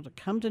people to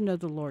come to know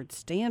the Lord,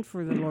 stand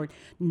for the Lord,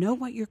 know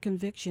what your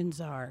convictions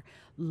are,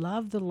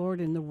 love the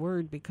Lord in the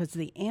Word, because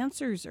the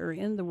answers are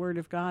in the Word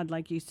of God.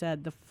 Like you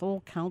said, the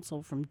full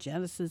counsel from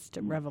Genesis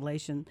to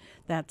Revelation.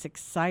 That's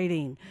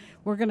exciting.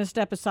 We're going to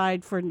step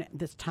aside for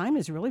this. Time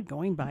is really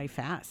going by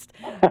fast.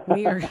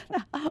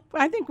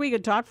 I think we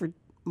could talk for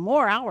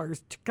more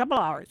hours, a couple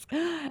hours.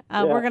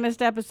 We're going to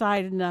step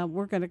aside and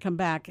we're going to come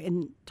back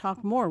and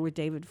talk more with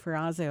David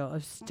Ferrazzo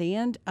of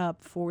Stand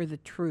Up for the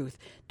Truth.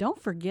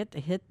 Don't forget to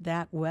hit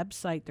that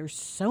website. There's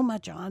so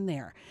much on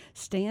there.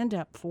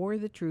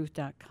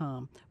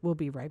 StandUpForTheTruth.com. We'll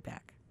be right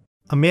back.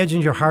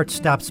 Imagine your heart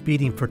stops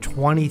beating for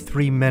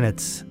 23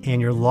 minutes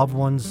and your loved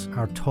ones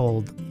are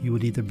told you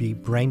would either be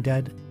brain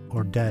dead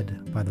or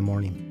dead by the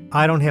morning.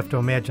 I don't have to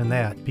imagine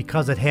that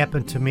because it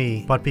happened to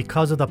me, but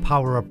because of the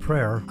power of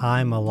prayer,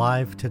 I'm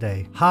alive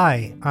today.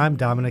 Hi, I'm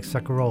Dominic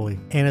Saccaroli,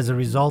 and as a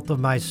result of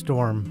my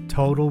storm,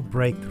 total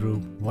breakthrough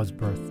was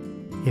birthed.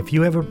 If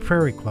you have a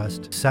prayer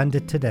request, send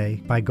it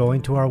today by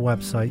going to our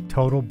website,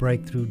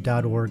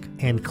 totalbreakthrough.org,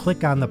 and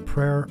click on the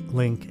prayer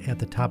link at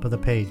the top of the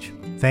page.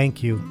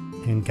 Thank you,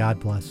 and God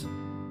bless.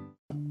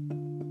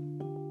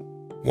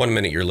 1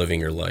 minute you're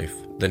living your life,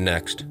 the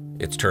next,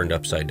 it's turned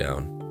upside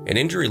down. An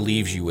injury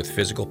leaves you with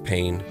physical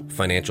pain,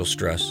 financial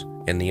stress,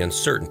 and the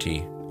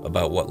uncertainty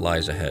about what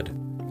lies ahead.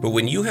 But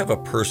when you have a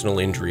personal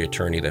injury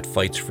attorney that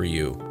fights for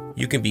you,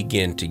 you can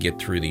begin to get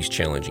through these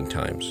challenging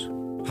times.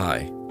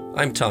 Hi,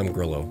 I'm Tom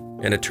Grillo,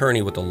 an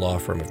attorney with the law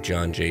firm of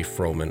John J.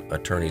 Froman,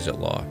 Attorneys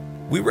at Law.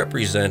 We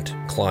represent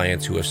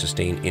clients who have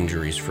sustained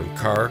injuries from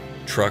car,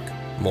 truck,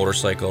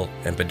 motorcycle,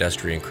 and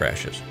pedestrian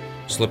crashes,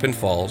 slip and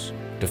falls,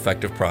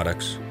 defective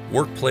products,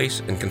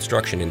 workplace and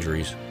construction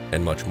injuries,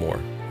 and much more.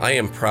 I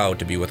am proud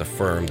to be with a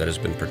firm that has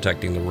been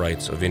protecting the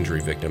rights of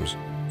injury victims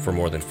for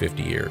more than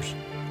 50 years.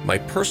 My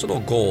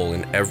personal goal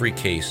in every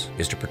case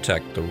is to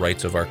protect the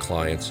rights of our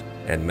clients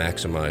and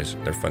maximize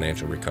their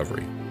financial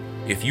recovery.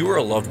 If you or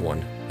a loved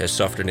one has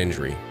suffered an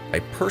injury, I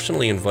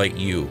personally invite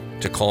you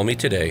to call me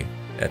today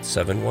at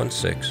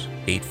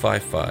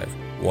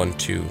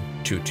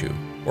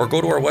 716-855-1222 or go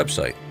to our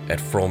website at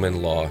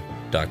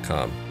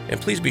fromanlaw.com.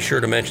 And please be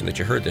sure to mention that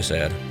you heard this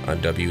ad on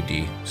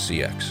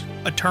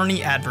WDCX.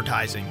 Attorney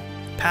advertising.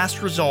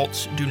 Past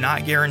results do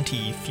not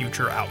guarantee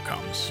future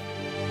outcomes.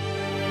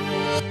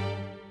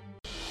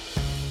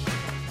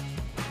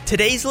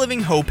 Today's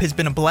Living Hope has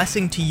been a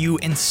blessing to you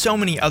and so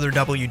many other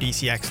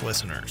WDCX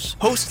listeners.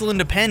 Host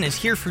Linda Penn is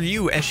here for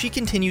you as she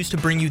continues to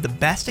bring you the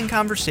best in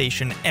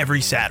conversation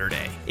every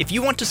Saturday. If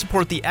you want to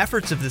support the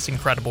efforts of this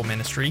incredible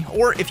ministry,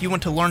 or if you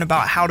want to learn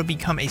about how to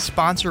become a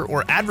sponsor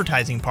or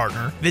advertising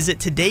partner, visit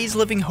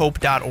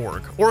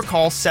todayslivinghope.org or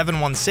call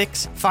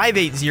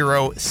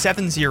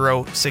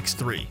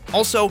 716-580-7063.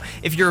 Also,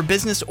 if you're a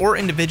business or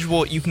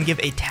individual, you can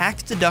give a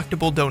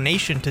tax-deductible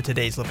donation to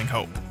Today's Living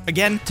Hope.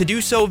 Again, to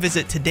do so,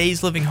 visit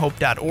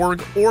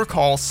todayslivinghope.org or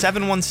call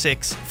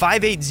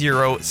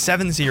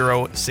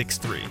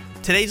 716-580-7063.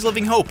 Today's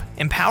Living Hope,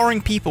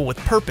 empowering people with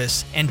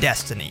purpose and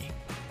destiny.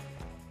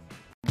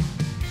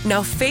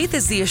 Now, faith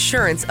is the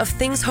assurance of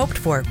things hoped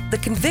for, the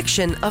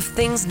conviction of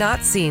things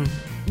not seen.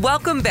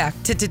 Welcome back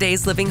to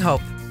Today's Living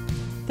Hope.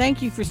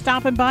 Thank you for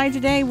stopping by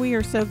today. We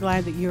are so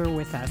glad that you're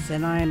with us.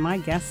 And my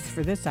guest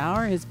for this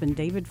hour has been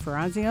David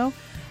Ferrazzo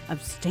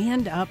of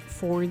Stand Up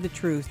for the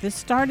Truth. This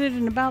started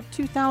in about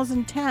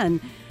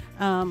 2010,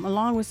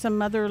 along with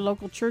some other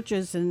local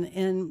churches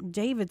and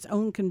David's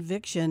own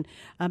conviction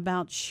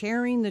about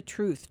sharing the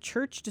truth,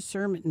 church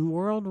discernment, and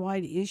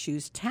worldwide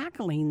issues,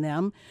 tackling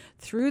them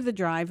through the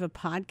drive of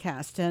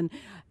podcast. And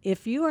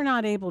if you are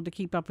not able to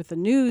keep up with the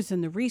news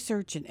and the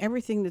research and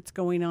everything that's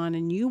going on,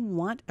 and you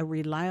want a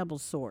reliable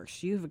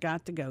source, you've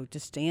got to go to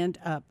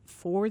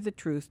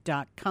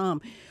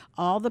StandUpForTheTruth.com.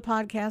 All the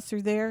podcasts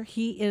are there.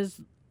 He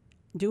is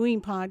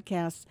doing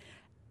podcasts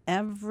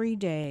every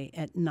day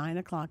at 9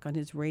 o'clock on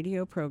his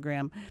radio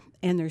program.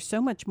 And there's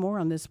so much more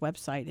on this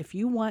website. If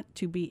you want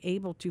to be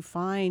able to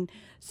find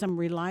some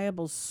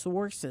reliable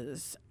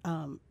sources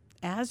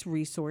as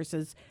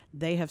resources,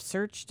 they have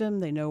searched them.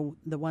 They know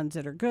the ones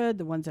that are good,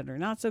 the ones that are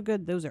not so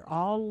good. Those are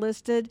all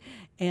listed,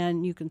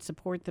 and you can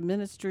support the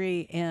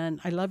ministry. And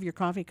I love your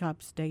coffee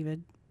cups,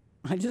 David.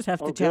 I just have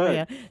to tell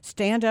you,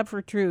 Stand Up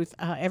for Truth.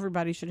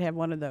 Everybody should have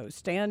one of those.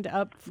 Stand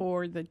Up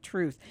for the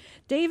Truth.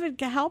 David,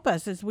 help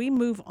us as we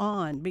move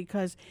on,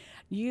 because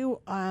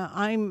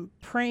I'm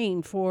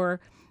praying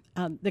for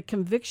the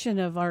conviction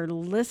of our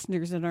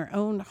listeners in our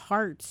own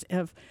hearts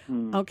of,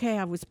 okay,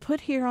 I was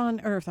put here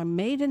on earth. I'm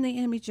made in the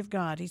image of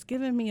God. He's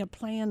given me a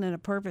plan and a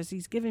purpose.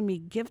 He's given me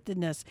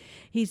giftedness.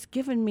 He's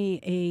given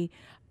me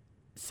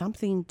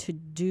something to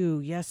do.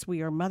 Yes,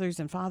 we are mothers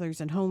and fathers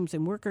and homes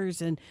and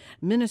workers and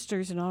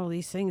ministers and all of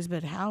these things,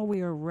 but how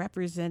we are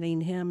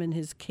representing him and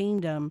his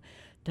kingdom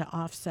to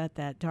offset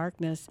that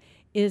darkness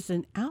is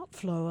an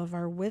outflow of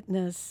our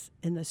witness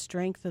in the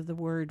strength of the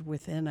word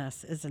within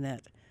us, isn't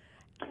it?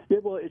 Yeah,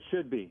 well, it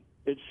should be.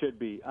 It should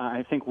be.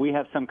 I think we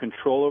have some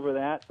control over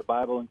that. The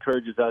Bible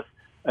encourages us.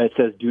 It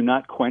says, do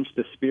not quench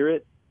the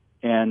spirit.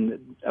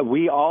 And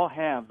we all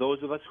have,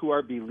 those of us who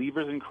are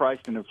believers in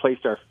Christ and have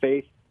placed our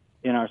faith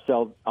in our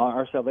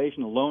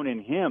salvation alone in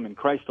him, in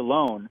Christ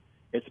alone.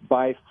 It's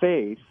by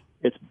faith.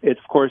 It's of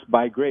course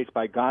by grace,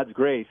 by God's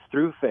grace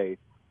through faith.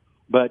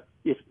 But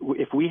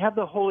if we have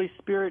the Holy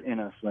Spirit in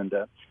us,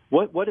 Linda,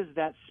 what is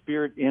that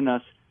Spirit in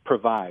us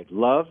provide.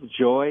 Love,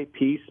 joy,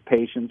 peace,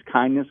 patience,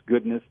 kindness,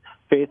 goodness,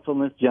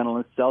 faithfulness,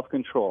 gentleness,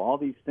 self-control. All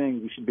these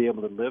things we should be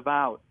able to live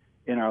out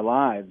in our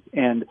lives.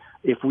 And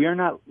if we are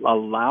not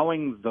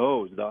allowing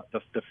those,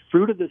 the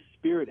fruit of the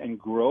Spirit, and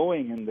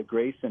growing in the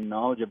grace and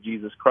knowledge of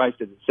Jesus Christ,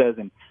 as it says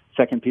in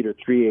 2 Peter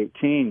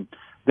 3:18,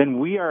 then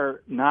we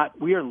are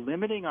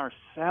limiting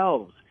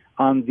ourselves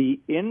on the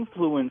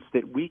influence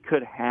that we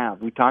could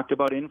have. We talked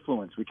about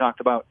influence. We talked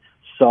about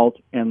salt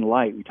and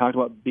light. We talked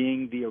about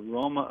being the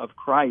aroma of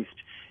Christ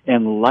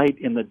and light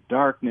in the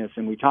darkness.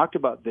 And we talked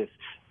about this.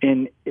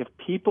 And if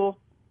people,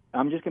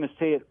 I'm just going to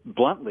say it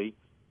bluntly,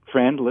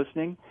 friend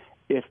listening,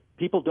 if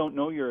people don't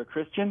know you're a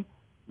Christian,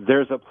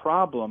 there's a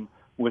problem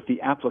with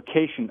the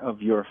application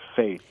of your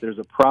faith. There's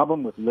a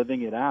problem with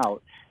living it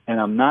out. And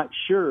I'm not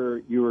sure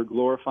you are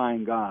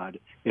glorifying God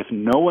if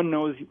no one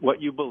knows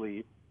what you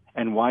believe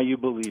and why you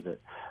believe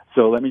it.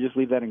 So let me just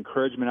leave that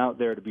encouragement out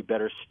there to be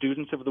better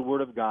students of the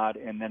Word of God,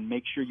 and then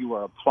make sure you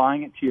are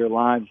applying it to your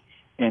lives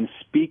and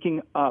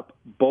speaking up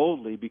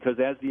boldly, because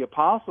as the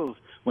apostles,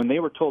 when they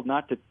were told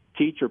not to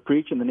teach or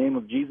preach in the name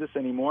of Jesus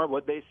anymore,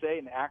 what they say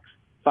in Acts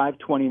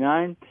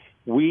 5:29,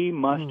 we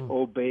must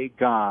obey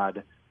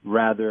God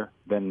rather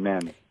than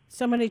men.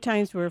 So many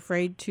times we're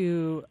afraid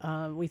to,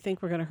 we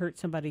think we're going to hurt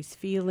somebody's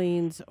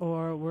feelings,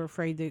 or we're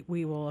afraid that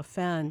we will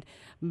offend.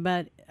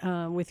 But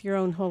with your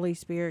own Holy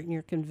Spirit and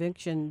your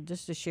conviction,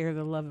 just to share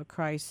the love of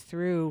Christ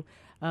through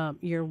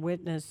your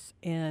witness,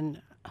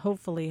 and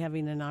hopefully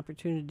having an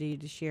opportunity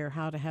to share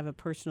how to have a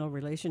personal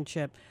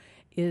relationship,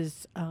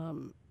 is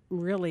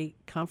really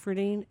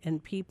comforting,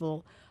 and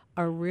people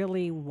are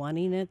really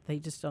wanting it. They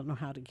just don't know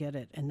how to get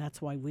it, and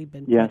that's why we've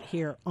been put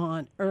here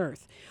on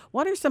earth.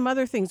 What are some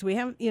other things we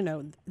have,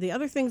 the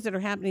other things that are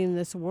happening in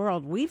this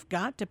world? We've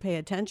got to pay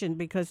attention,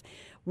 because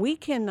we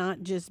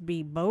cannot just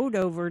be bowed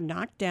over,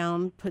 knocked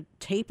down, put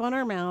tape on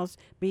our mouths,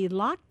 be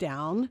locked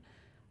down,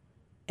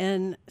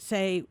 and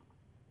say,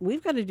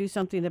 we've got to do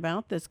something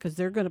about this, because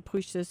they're going to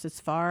push this as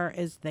far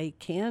as they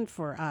can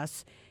for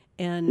us.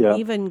 And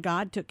even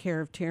God took care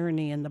of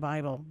tyranny in the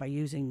Bible by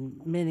using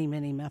many,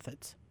 many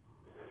methods.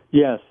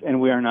 Yes, and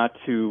we are not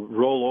to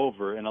roll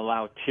over and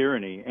allow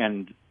tyranny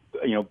and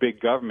big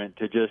government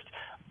to just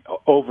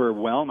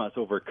overwhelm us,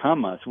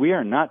 overcome us. We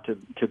are not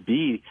to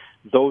be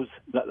those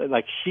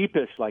like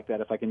sheepish like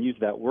that, if I can use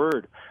that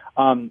word.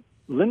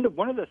 Linda,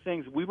 one of the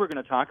things we were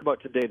going to talk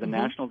about today, the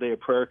National Day of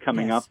Prayer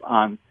coming up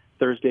on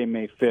Thursday,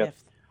 May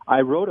 5th.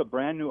 I wrote a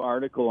brand new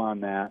article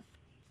on that.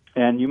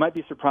 And you might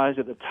be surprised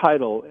at the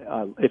title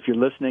if you're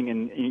listening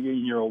and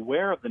you're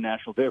aware of the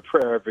National Day of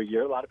Prayer every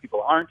year. A lot of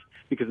people aren't,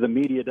 because the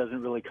media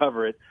doesn't really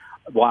cover it.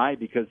 Why?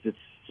 Because it's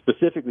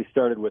specifically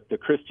started with the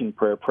Christian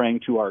prayer,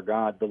 praying to our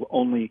God, the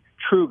only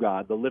true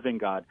God, the living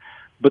God.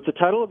 But the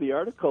title of the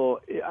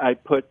article I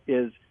put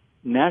is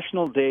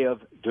National Day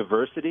of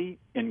Diversity,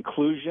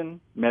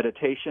 Inclusion,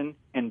 Meditation,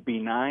 and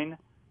Benign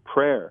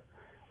Prayer.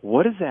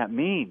 What does that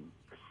mean?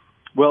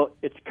 Well,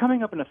 it's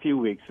coming up in a few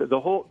weeks. The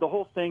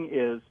whole thing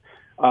is,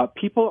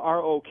 people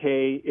are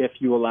okay if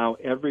you allow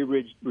every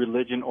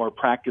religion or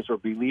practice or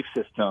belief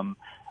system,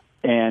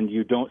 and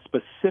you don't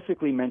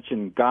specifically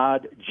mention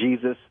God,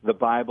 Jesus, the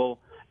Bible,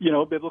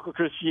 biblical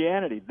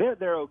Christianity.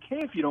 They're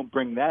okay if you don't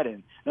bring that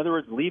in. In other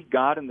words, leave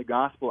God and the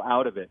gospel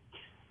out of it.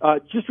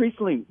 Just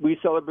recently, we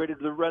celebrated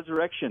the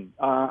resurrection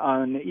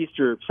on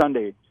Easter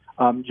Sunday.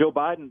 Joe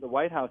Biden, the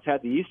White House,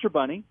 had the Easter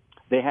Bunny.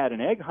 They had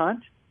an egg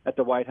hunt at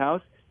the White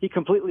House. He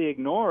completely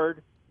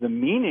ignored the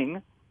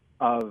meaning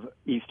of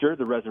Easter,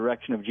 the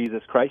resurrection of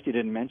Jesus Christ. He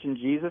didn't mention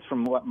Jesus,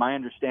 from what my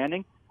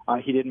understanding.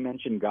 He didn't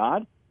mention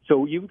God.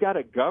 So you've got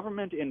a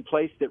government in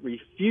place that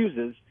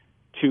refuses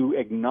to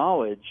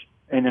acknowledge,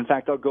 and in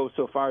fact, I'll go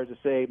so far as to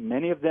say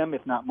many of them,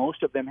 if not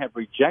most of them, have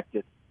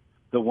rejected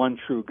the one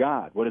true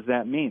God. What does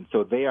that mean?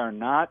 So they are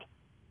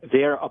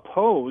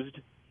opposed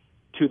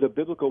to the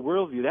biblical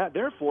worldview.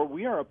 Therefore,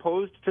 we are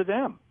opposed to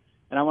them.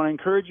 And I want to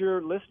encourage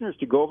your listeners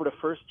to go over to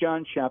 1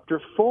 John chapter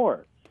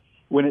 4,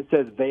 when it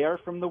says they are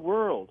from the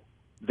world.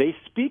 They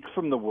speak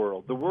from the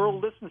world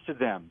listens to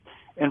them.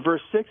 In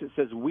verse 6, it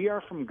says, we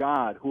are from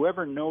God.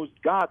 Whoever knows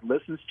God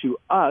listens to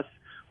us.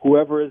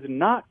 Whoever is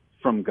not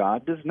from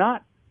God does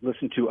not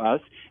listen to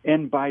us.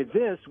 And by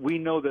this, we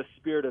know the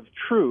spirit of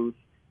truth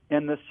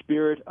and the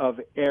spirit of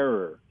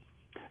error.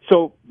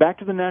 So back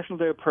to the National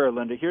Day of Prayer,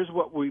 Linda. Here's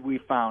what we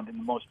found in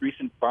the most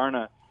recent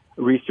Barna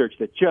research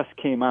that just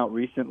came out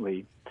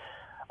recently.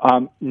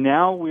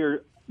 Now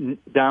we're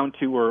down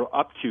to, or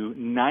up to,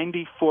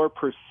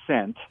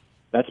 94%.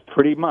 That's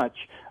pretty much.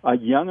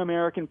 Young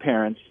American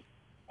parents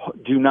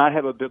do not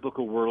have a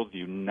biblical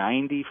worldview.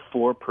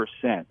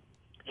 94%.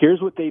 Here's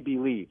what they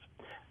believe: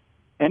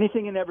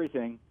 anything and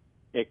everything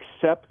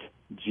except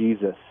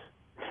Jesus.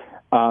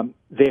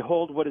 They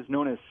hold what is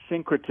known as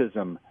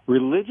syncretism,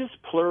 religious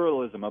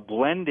pluralism, a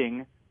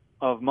blending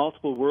of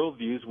multiple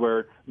worldviews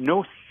where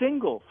no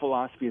single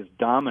philosophy is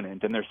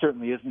dominant, and there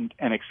certainly isn't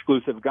an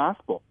exclusive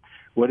gospel.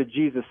 What did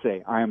Jesus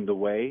say? I am the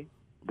way,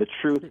 the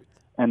truth,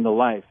 and the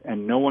life,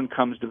 and no one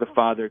comes to the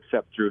Father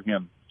except through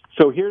him.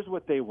 So here's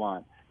what they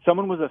want.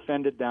 Someone was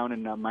offended down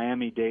in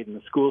Miami-Dade in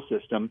the school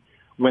system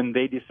when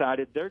they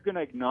decided they're going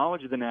to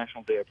acknowledge the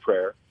National Day of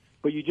Prayer,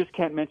 but you just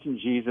can't mention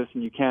Jesus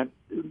and you can't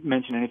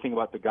mention anything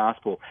about the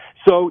gospel.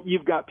 So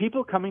you've got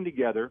people coming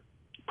together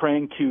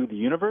praying to the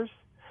universe.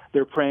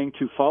 They're praying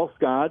to false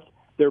gods.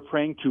 They're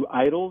praying to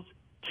idols,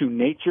 to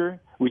nature.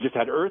 We just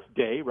had Earth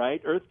Day,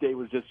 right? Earth Day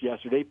was just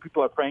yesterday.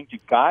 People are praying to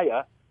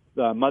Gaia,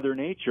 Mother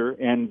Nature,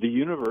 and the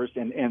universe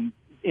and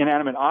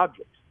inanimate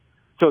objects.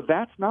 So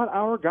that's not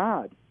our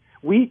God.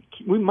 We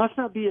must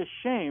not be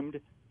ashamed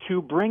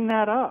to bring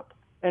that up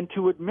and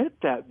to admit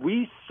that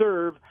we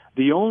serve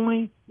the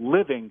only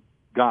living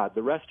God.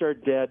 The rest are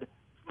dead,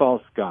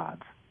 false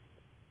gods.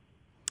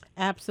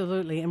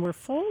 Absolutely, and we're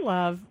full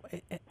of,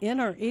 in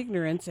our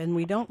ignorance, and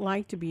we don't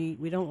like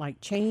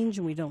change,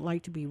 and we don't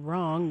like to be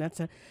wrong.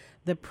 That's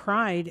the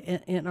pride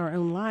in our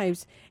own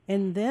lives,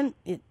 and then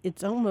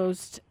it's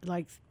almost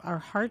like our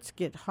hearts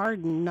get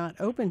hardened, not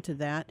open to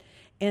that,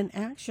 and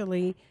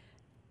actually,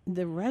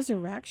 the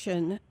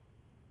resurrection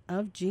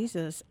of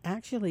Jesus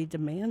actually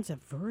demands a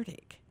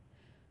verdict.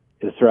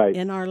 That's right.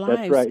 In our lives.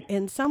 That's right.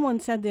 And someone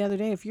said the other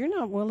day, if you're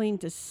not willing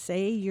to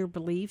say your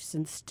beliefs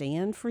and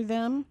stand for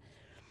them,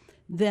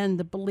 then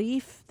the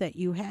belief that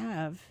you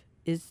have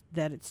is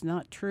that it's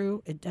not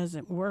true, it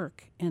doesn't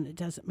work, and it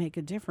doesn't make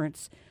a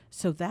difference.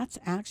 So that's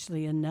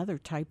actually another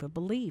type of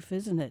belief,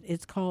 isn't it?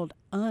 It's called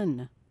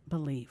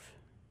unbelief.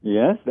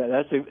 Yes,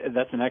 that's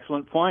an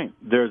excellent point.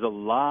 There's a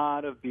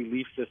lot of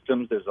belief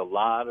systems. There's a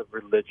lot of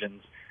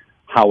religions.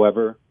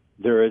 However,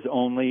 there is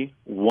only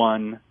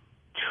one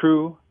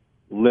true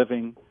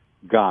living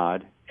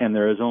God, and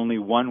there is only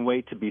one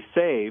way to be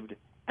saved.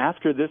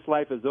 After this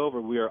life is over,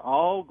 we are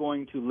all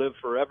going to live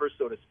forever,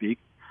 so to speak.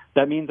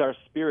 That means our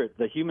spirit,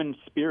 the human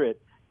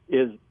spirit,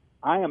 is,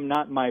 I am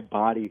not my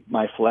body,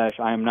 my flesh.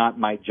 I am not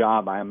my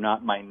job. I am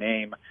not my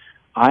name.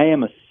 I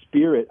am a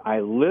spirit. I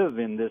live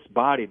in this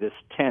body, this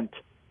tent,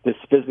 this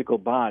physical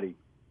body.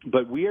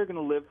 But we are going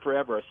to live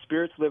forever. Our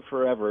spirits live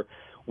forever.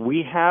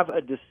 We have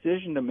a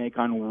decision to make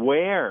on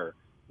where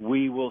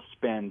we will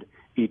spend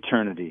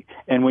eternity.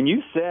 And when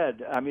you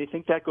said, I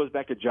think that goes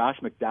back to Josh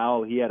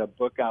McDowell. He had a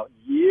book out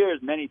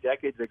many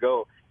decades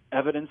ago,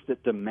 Evidence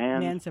That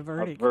Demands a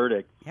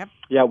Verdict. Yep.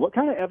 Yeah, what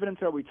kind of evidence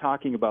are we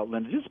talking about,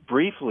 Linda? Just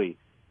briefly,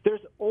 there's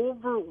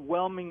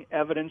overwhelming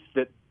evidence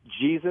that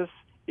Jesus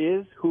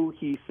is who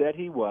he said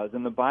he was,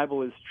 and the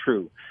Bible is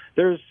true.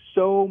 There's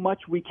so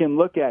much we can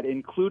look at,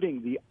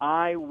 including the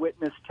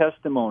eyewitness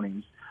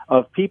testimonies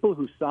of people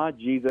who saw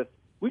Jesus.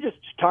 We just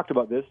talked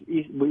about this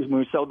when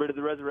we celebrated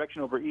the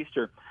resurrection over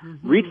Easter.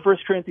 Mm-hmm. Read 1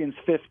 Corinthians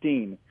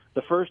 15.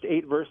 The first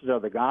 8 verses are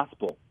the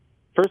gospel.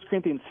 1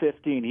 Corinthians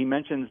 15, he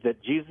mentions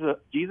that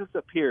Jesus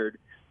appeared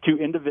to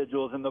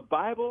individuals, and the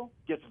Bible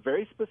gets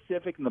very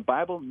specific, and the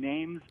Bible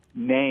names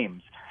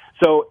names.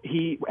 So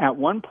at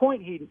one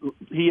point,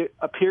 he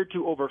appeared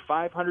to over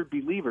 500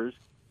 believers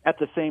at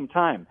the same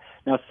time.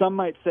 Now, some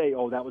might say,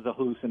 oh, that was a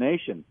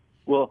hallucination.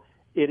 Well,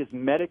 it is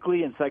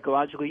medically and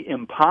psychologically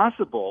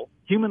impossible,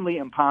 humanly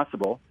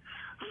impossible,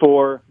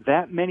 for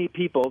that many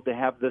people to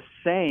have the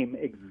same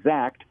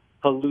exact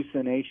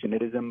hallucination.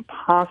 It is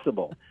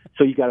impossible.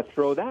 So you got to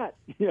throw that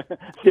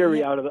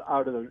theory out of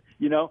the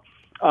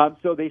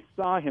So they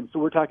saw him. So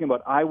we're talking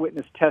about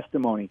eyewitness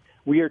testimony.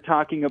 We are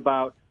talking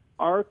about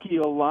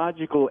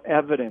archaeological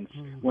evidence.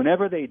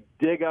 Whenever they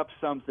dig up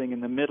something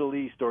in the Middle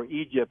East or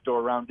Egypt or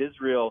around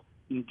Israel,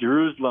 in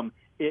Jerusalem,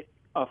 it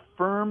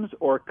affirms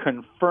or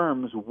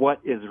confirms what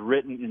is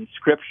written in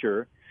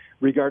Scripture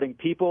regarding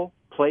people,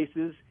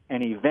 places,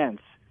 and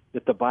events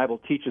that the Bible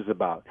teaches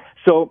about.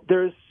 So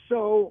there's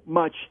so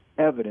much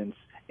evidence,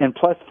 and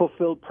plus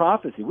fulfilled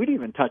prophecy. We didn't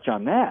even touch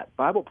on that.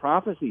 Bible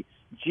prophecy.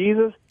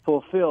 Jesus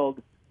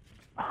fulfilled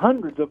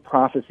hundreds of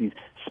prophecies,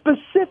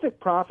 specific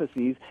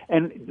prophecies,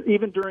 and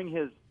even during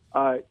his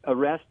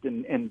arrest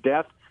and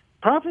death,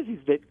 prophecies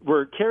that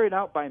were carried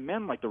out by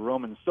men like the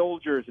Roman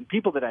soldiers and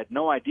people that had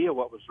no idea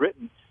what was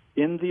written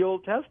in the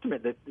Old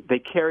Testament that they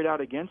carried out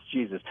against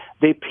Jesus.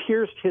 They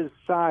pierced his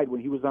side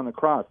when he was on the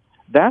cross.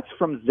 That's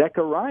from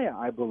Zechariah,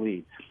 I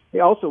believe.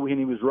 Also, when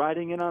he was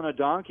riding in on a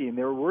donkey and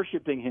they were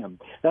worshiping him.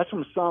 That's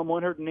from Psalm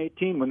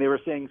 118 when they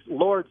were saying,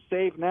 Lord,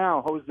 save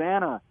now,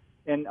 Hosanna,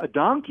 and a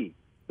donkey.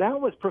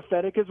 That was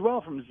prophetic as well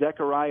from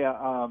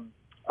Zechariah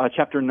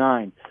chapter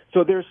 9.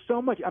 So there's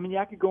so much.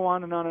 I could go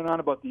on and on and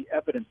on about the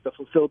evidence, the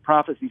fulfilled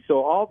prophecy.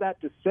 So all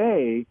that to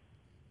say,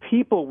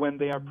 people, when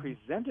they are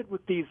presented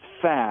with these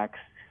facts,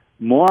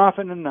 more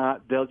often than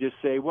not, they'll just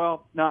say,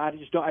 well, no, I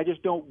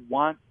just don't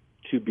want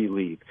to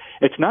believe.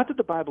 It's not that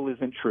the Bible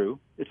isn't true.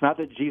 It's not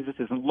that Jesus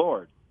isn't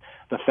Lord.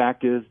 The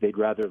fact is they'd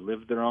rather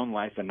live their own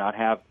life and not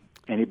have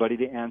anybody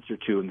to answer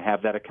to and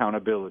have that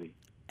accountability.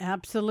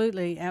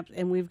 Absolutely.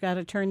 And we've got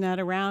to turn that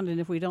around. And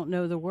if we don't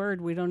know the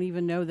word, we don't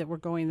even know that we're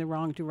going the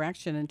wrong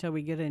direction until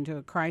we get into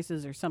a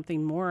crisis or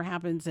something more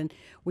happens and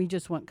we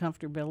just want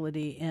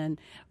comfortability. And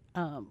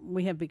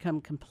we have become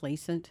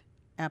complacent,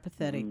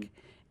 apathetic,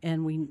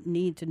 and we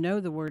need to know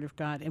the Word of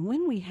God. And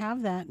when we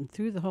have that and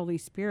through the Holy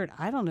Spirit,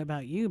 I don't know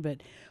about you,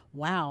 but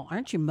Wow,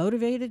 aren't you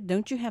motivated?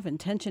 Don't you have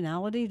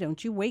intentionality?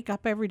 Don't you wake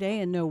up every day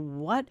and know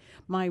what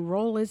my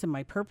role is and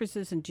my purpose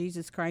is in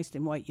Jesus Christ,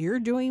 and what you're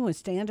doing was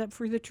stand up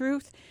for the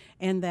truth?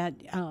 And that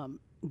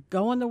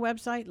go on the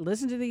website,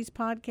 listen to these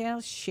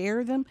podcasts,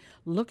 share them,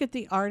 look at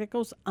the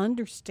articles,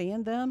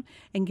 understand them,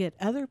 and get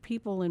other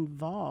people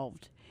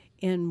involved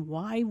in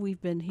why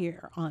we've been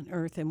here on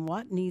earth and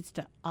what needs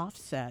to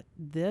offset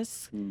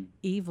this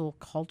evil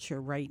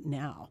culture right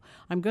now.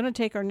 I'm going to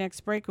take our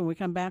next break. When we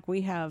come back,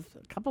 we have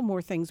a couple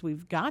more things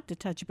we've got to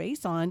touch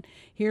base on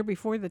here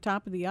before the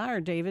top of the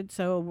hour, David.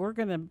 So we're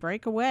going to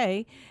break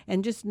away,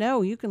 and just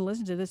know you can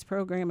listen to this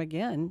program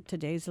again,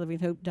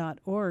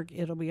 todayslivinghope.org.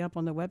 It'll be up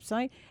on the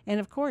website.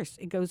 And of course,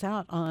 it goes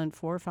out on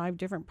 4 or 5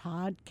 different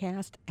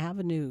podcast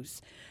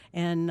avenues.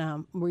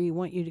 And we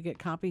want you to get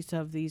copies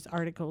of these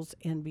articles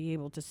and be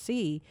able to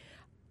see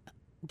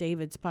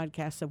David's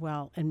podcast as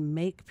well and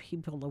make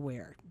people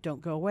aware.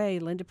 Don't go away.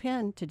 Linda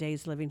Penn,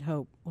 Today's Living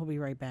Hope. We'll be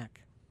right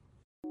back.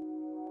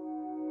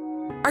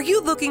 Are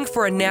you looking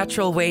for a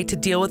natural way to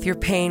deal with your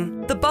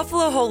pain? The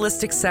Buffalo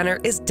Holistic Center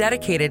is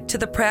dedicated to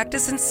the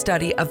practice and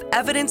study of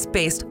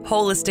evidence-based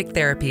holistic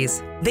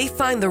therapies. They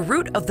find the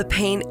root of the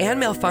pain and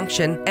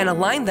malfunction and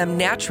align them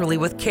naturally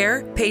with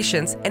care,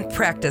 patience, and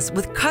practice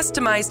with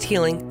customized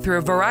healing through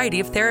a variety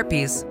of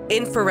therapies.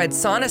 Infrared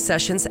sauna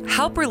sessions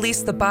help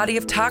release the body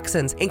of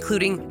toxins,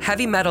 including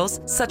heavy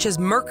metals such as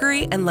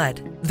mercury and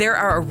lead. There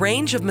are a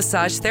range of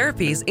massage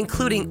therapies,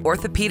 including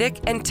orthopedic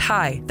and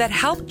Thai, that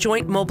help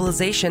joint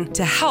mobilization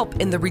to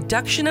help in the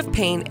reduction of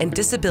pain and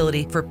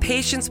disability for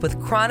patients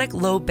with chronic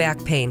low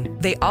back pain.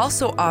 They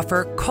also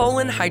offer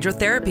colon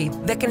hydrotherapy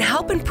that can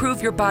help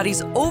improve your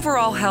body's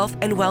overall health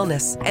and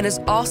wellness, and is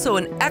also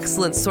an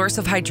excellent source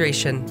of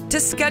hydration. To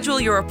schedule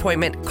your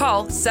appointment,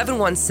 call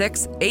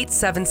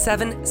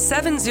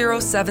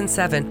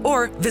 716-877-7077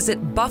 or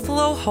visit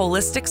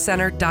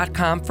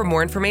buffaloholisticcenter.com for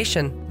more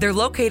information. They're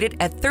located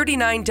at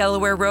 39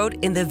 Delaware Road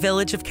in the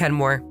village of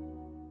Kenmore.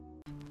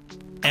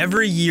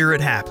 Every year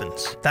it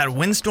happens. That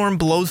windstorm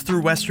blows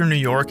through western New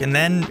York, and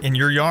then in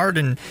your yard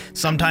and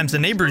sometimes the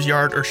neighbor's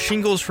yard are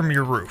shingles from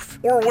your roof.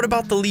 Or what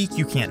about the leak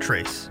you can't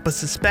trace, but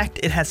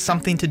suspect it has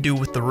something to do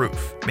with the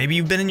roof? Maybe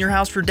you've been in your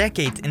house for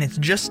decades and it's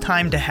just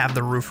time to have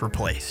the roof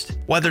replaced.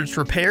 Whether it's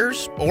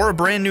repairs or a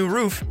brand new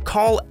roof,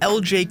 call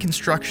LJ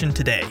Construction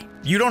today.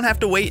 You don't have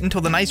to wait until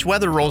the nice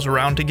weather rolls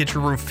around to get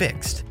your roof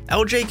fixed.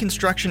 LJ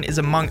Construction is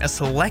among a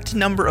select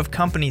number of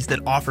companies that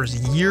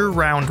offers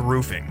year-round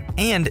roofing,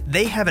 and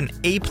they have an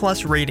A+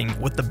 rating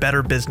with the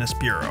Better Business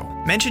Bureau.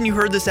 Mention you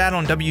heard this ad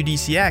on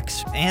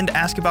WDCX and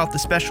ask about the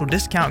special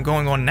discount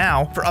going on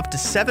now for up to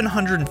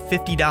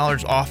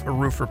 $750 off a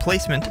roof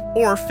replacement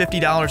or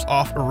 $50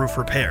 off a roof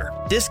repair.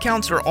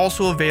 Discounts are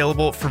also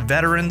available for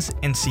veterans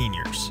and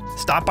seniors.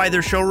 Stop by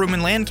their showroom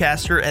in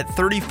Lancaster at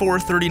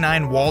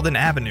 3439 Walden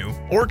Avenue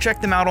or check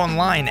them out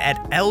online at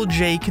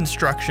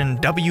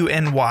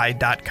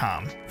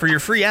ljconstructionwny.com. For your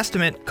free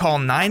estimate, call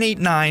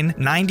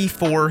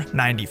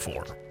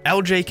 989-9494.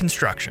 LJ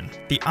Construction,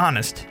 the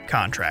honest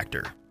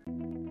contractor.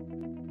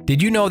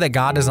 Did you know that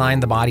God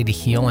designed the body to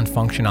heal and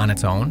function on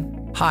its own?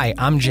 Hi,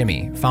 I'm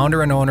Jimmy,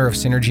 founder and owner of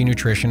Synergy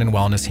Nutrition and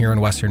Wellness here in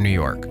Western New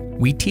York.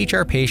 We teach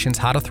our patients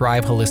how to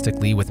thrive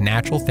holistically with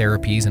natural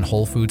therapies and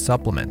whole food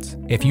supplements.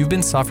 If you've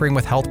been suffering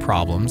with health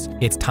problems,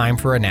 it's time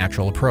for a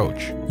natural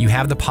approach. You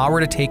have the power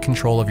to take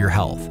control of your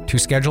health. To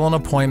schedule an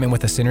appointment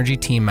with a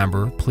Synergy team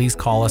member, please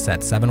call us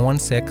at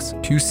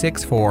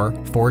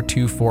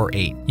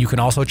 716-264-4248. You can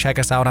also check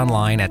us out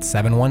online at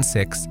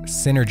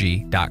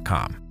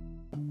 716synergy.com.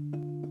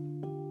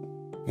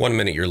 1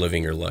 minute you're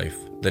living your life,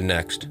 the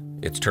next,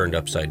 it's turned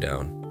upside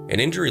down. An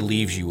injury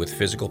leaves you with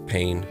physical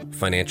pain,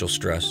 financial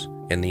stress,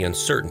 and the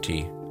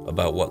uncertainty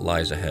about what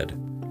lies ahead.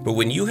 But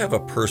when you have a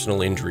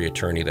personal injury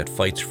attorney that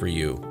fights for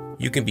you,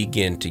 you can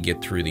begin to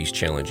get through these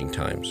challenging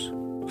times.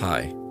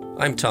 Hi,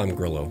 I'm Tom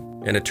Grillo,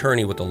 an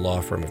attorney with the law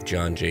firm of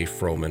John J.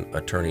 Froman,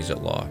 Attorneys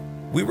at Law.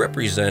 We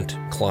represent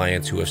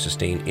clients who have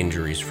sustained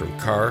injuries from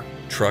car,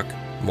 truck,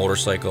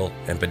 motorcycle,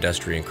 and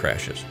pedestrian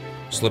crashes,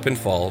 slip and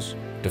falls,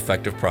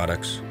 defective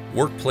products,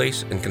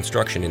 workplace and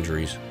construction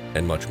injuries,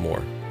 and much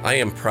more. I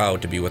am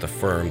proud to be with a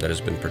firm that has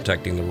been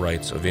protecting the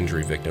rights of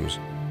injury victims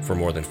for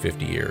more than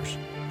 50 years.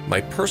 My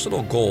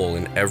personal goal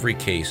in every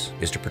case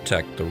is to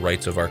protect the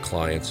rights of our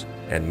clients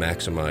and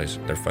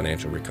maximize their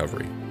financial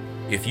recovery.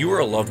 If you or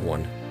a loved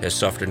one has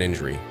suffered an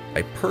injury,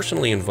 I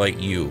personally invite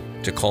you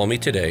to call me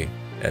today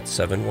at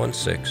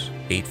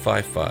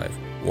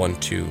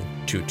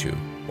 716-855-1222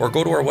 or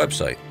go to our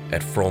website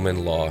at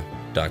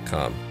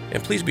fromanlaw.com.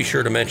 And please be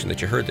sure to mention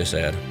that you heard this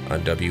ad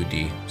on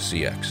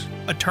WDCX.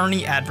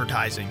 Attorney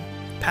advertising.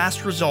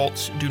 Past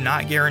results do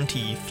not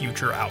guarantee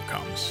future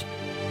outcomes.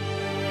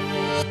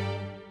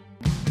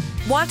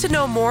 Want to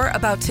know more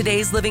about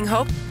Today's Living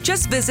Hope?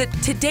 Just visit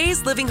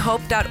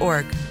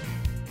todayslivinghope.org.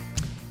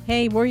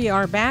 Hey, we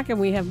are back, and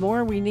we have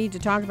more we need to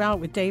talk about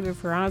with David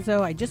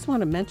Ferrazzo. I just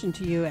want to mention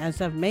to you, as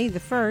of May the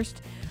 1st,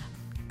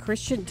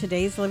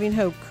 Today's Living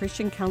Hope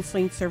Christian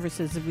Counseling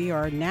Services. We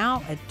are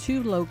now at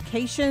 2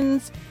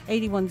 locations,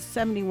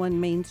 8171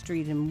 Main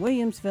Street in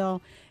Williamsville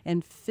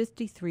and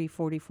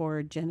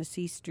 5344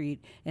 Genesee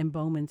Street in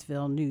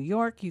Bowmansville, New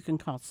York. You can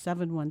call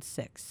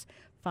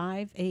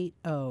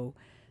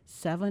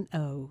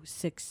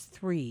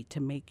 716-580-7063 to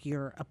make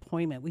your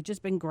appointment. We've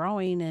just been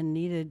growing and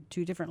needed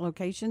 2 different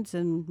locations,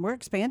 and we're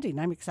expanding.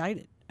 I'm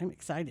excited.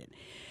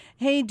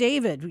 Hey,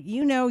 David,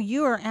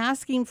 you are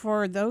asking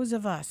for those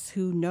of us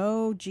who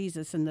know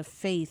Jesus and the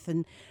faith,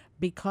 and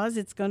because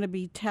it's going to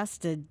be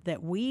tested,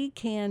 that we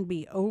can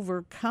be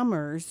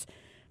overcomers,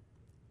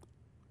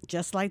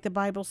 just like the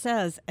Bible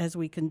says, as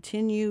we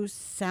continue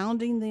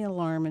sounding the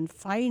alarm and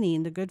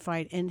fighting the good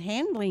fight and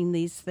handling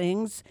these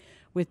things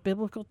with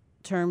biblical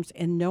terms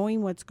and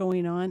knowing what's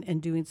going on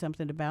and doing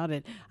something about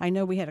it. I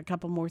know we had a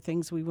couple more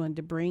things we wanted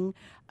to bring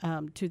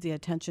to the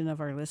attention of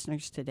our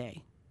listeners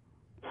today.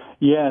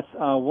 Yes,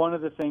 one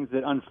of the things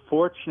that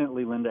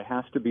unfortunately, Linda,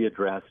 has to be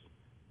addressed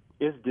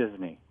is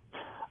Disney.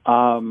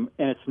 And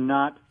it's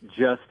not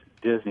just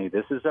Disney.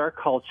 This is our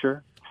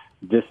culture.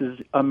 This is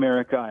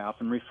America. I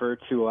often refer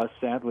to us,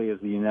 sadly, as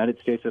the United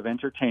States of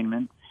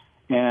entertainment.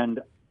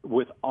 And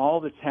with all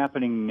that's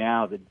happening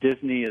now, that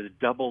Disney has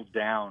doubled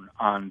down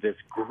on this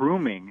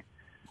grooming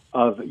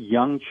of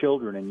young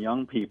children and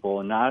young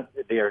people, and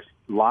they're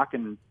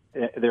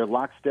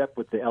lockstep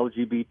with the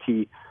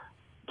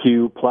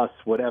LGBTQ plus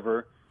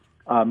whatever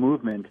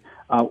movement.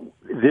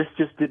 This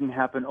just didn't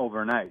happen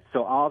overnight.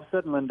 So all of a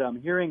sudden, Linda,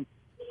 I'm hearing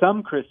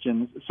some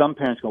Christians, some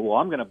parents go, well,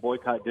 I'm going to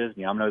boycott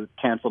Disney. I'm going to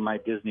cancel my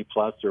Disney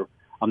Plus, or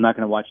I'm not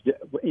going to watch,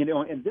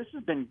 and this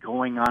has been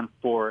going on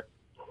for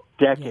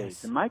decades.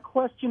 Yes. And my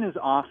question is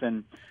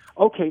often,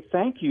 okay,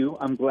 thank you.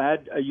 I'm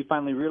glad you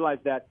finally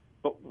realized that,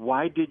 but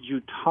why did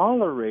you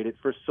tolerate it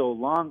for so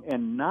long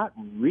and not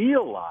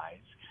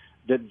realize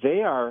that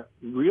they are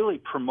really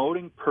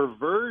promoting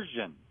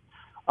perversion?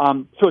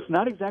 So it's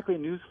not exactly a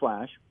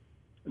newsflash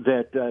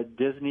that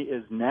Disney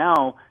is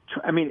now.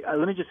 Let me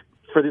just,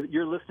 for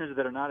your listeners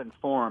that are not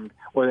informed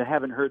or that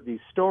haven't heard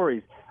these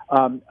stories,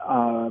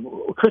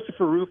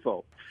 Christopher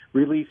Rufo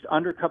released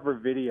undercover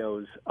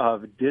videos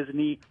of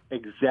Disney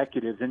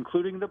executives,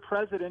 including the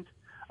president,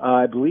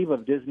 I believe,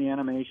 of Disney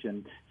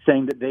Animation,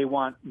 saying that they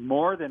want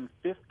more than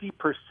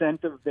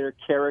 50% of their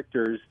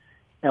characters,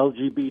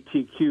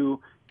 LGBTQ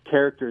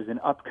characters, in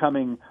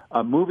upcoming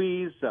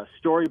movies,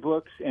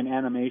 storybooks, and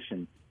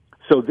animation.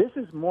 So this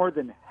is more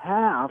than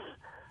half.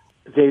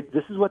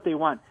 This is what they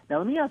want. Now,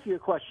 let me ask you a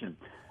question.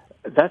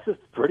 That's a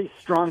pretty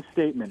strong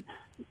statement.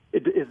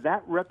 Is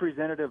that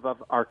representative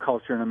of our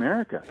culture in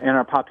America and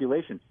our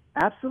population?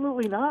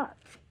 Absolutely not.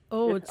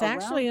 Oh, it's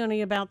actually only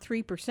about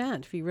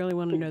 3%, if you really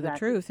want to know the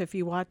truth, if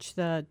you watch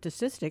the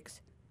statistics.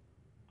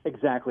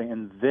 Exactly,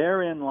 and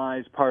therein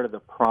lies part of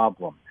the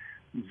problem.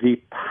 The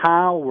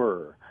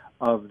power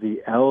of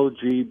the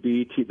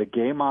LGBT, the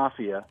gay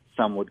mafia,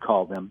 some would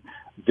call them.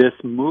 This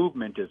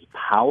movement is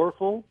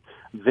powerful.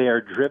 They are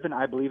driven,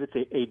 I believe it's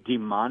a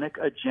demonic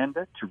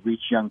agenda to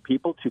reach young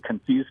people, to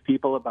confuse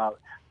people about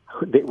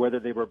whether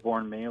they were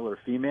born male or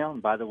female.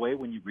 And by the way,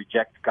 when you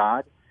reject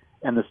God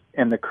and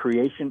the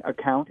creation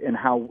account and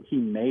how he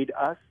made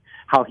us,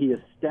 how he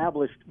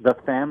established the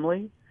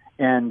family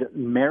and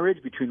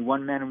marriage between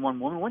one man and one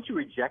woman, once you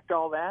reject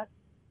all that,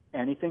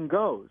 anything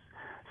goes.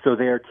 So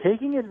they are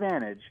taking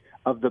advantage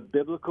of the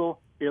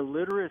biblical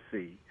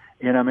illiteracy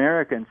in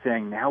America and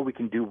saying now we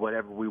can do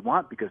whatever we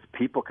want because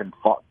people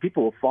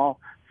will fall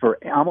for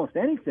almost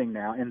anything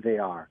now, and they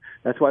are.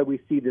 That's why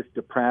we see this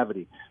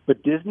depravity.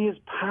 But Disney is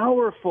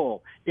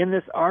powerful. In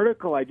this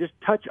article, I just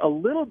touch a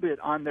little bit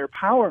on their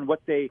power and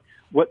what they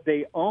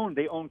own.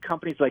 They own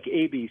companies like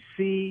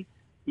ABC,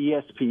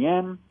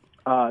 ESPN,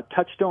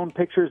 Touchstone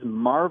Pictures,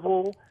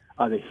 Marvel,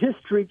 the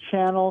History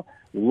Channel,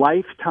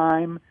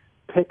 Lifetime,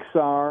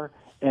 Pixar,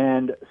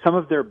 and some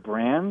of their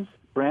brand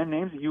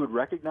names that you would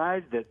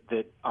recognize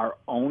that are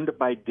owned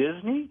by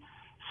Disney: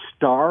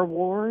 Star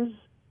Wars,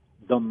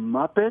 The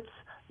Muppets,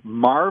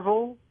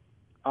 Marvel,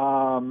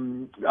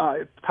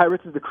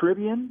 Pirates of the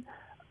Caribbean,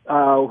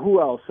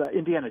 who else?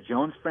 Indiana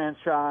Jones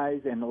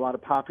franchise, and a lot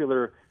of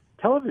popular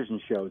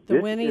television shows. The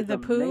Winnie the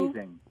Pooh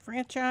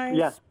franchise?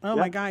 Yes. Oh,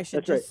 my gosh,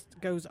 it just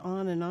goes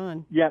on and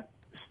on. Yeah.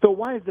 So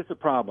why is this a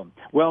problem?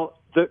 Well,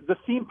 the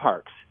theme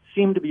parks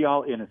seem to be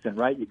all innocent,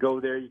 right? You go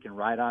there, you can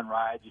ride on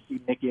rides, you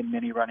see Mickey and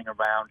Minnie running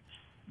around.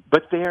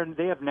 But they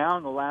have now,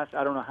 in the last,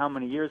 I don't know how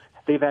many years,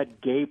 they've had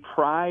gay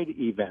pride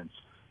events,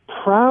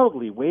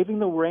 proudly waving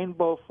the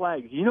rainbow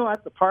flags. You know,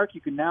 at the park,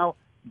 you can now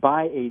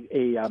buy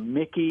a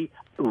Mickey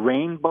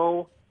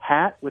rainbow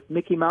hat with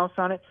Mickey Mouse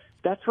on it.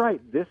 That's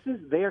right.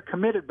 They are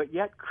committed, but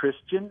yet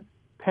Christian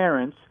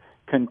parents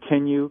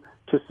continue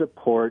to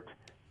support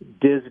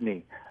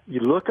Disney. You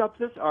look up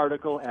this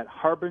article at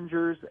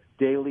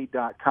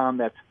harbingersdaily.com.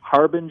 That's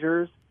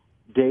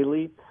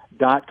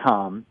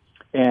harbingersdaily.com.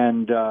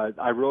 And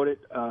I wrote it,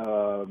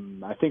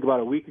 I think about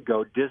a week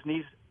ago.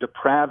 Disney's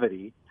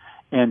depravity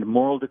and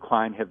moral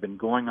decline have been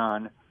going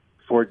on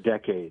for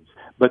decades.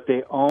 But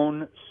they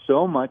own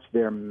so much.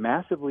 They're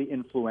massively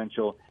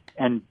influential.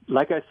 And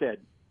like I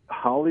said,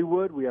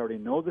 Hollywood. We already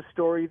know the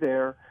story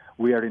there.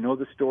 We already know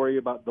the story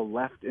about the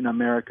left in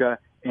America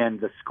and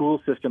the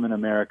school system in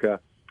America.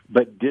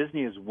 But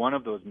Disney is one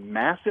of those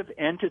massive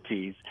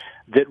entities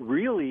that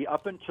really,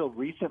 up until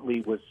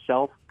recently, was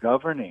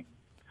self-governing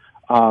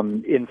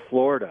in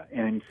Florida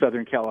and in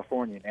Southern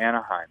California, in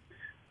Anaheim.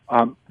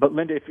 But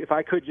Linda, if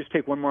I could just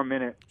take one more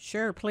minute.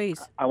 Sure,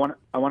 please. I want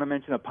to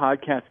mention a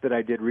podcast that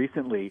I did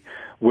recently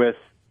with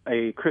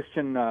a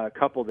Christian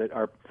couple that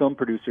are film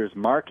producers,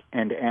 Mark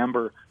and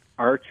Amber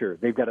Archer.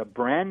 They've got a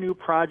brand new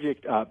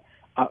project up.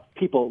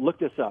 People, look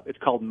this up. It's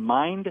called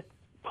Mind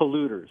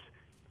Polluters.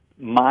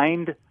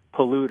 Mind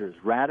Polluters,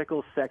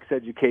 Radical Sex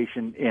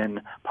Education in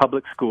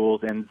Public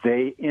Schools. And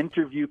they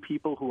interview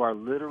people who are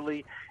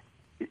literally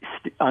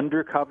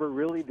undercover,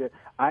 really.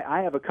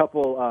 I have a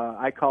couple,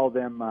 I call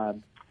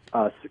them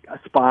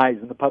spies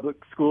in the public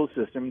school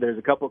system. There's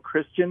a couple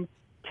Christian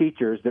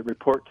teachers that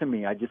report to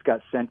me. I just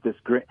got sent this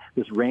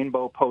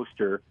rainbow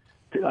poster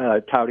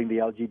touting the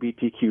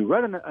LGBTQ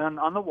right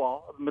on the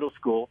wall of middle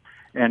school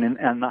and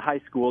in the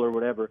high school or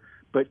whatever.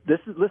 But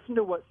listen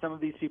to what some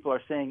of these people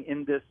are saying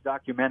in this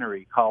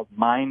documentary called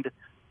Mind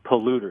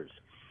Polluters.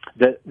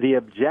 The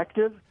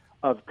objective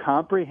of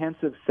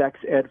comprehensive sex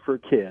ed for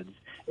kids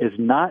is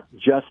not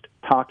just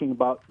talking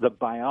about the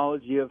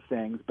biology of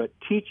things, but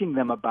teaching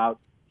them about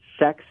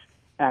sex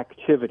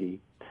activity,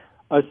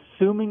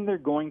 assuming they're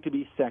going to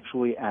be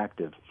sexually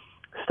active.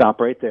 Stop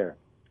right there.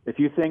 If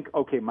you think,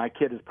 okay, my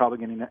kid is probably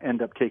going to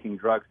end up taking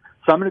drugs,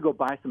 so I'm going to go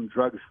buy some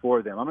drugs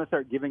for them. I'm going to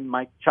start giving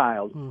my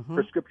child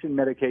prescription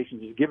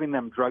medications, just giving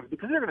them drugs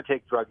because they're going to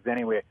take drugs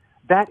anyway.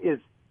 That is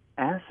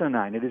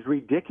asinine. It is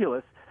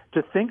ridiculous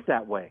to think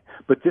that way.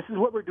 But this is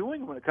what we're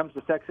doing when it comes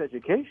to sex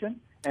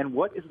education. And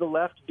what is the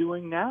left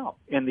doing now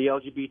in the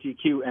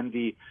LGBTQ and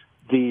the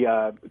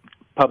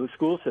public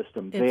school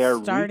system? They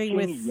are starting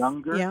reaching with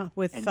younger,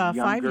 with and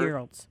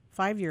 5-year-olds.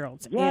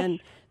 Yes, And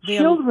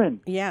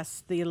children.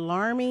 Yes, the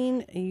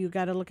alarming, you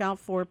got to look out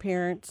for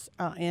parents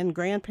and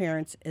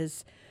grandparents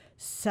is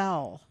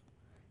SEL,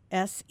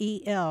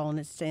 SEL, and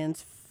it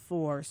stands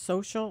for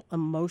Social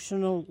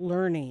Emotional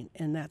Learning,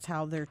 and that's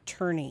how they're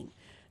turning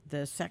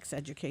the sex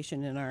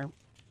education in our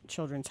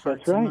children's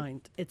hearts and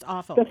minds. It's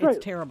awful.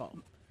 It's terrible.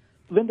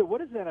 Linda, what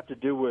does that have to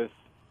do with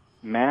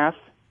math,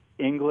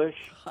 English,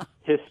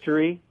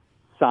 history,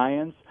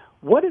 science?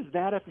 What does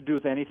that have to do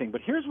with anything?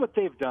 But here's what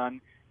they've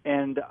done.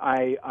 And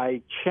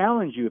I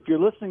challenge you, if you're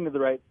listening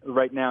to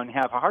right now and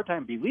have a hard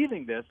time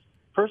believing this,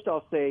 first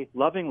I'll say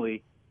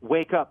lovingly,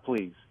 wake up,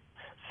 please.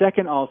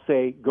 Second, I'll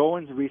say, go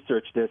and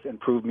research this and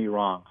prove me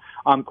wrong.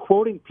 I'm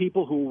quoting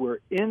people who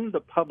were in the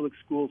public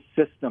school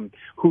system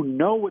who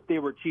know what they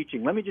were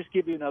teaching. Let me just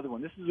give you another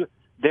one.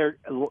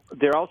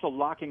 They're also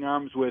locking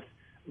arms with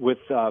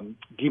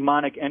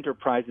demonic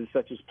enterprises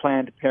such as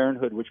Planned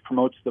Parenthood, which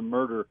promotes the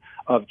murder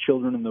of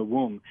children in the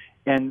womb.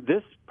 And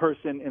this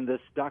person in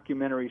this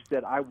documentary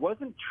said, I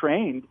wasn't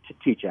trained to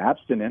teach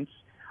abstinence.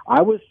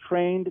 I was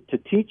trained to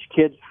teach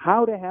kids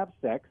how to have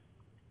sex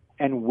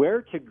and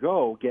where to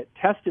go get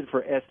tested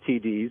for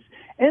STDs,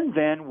 and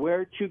then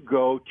where to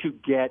go to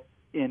get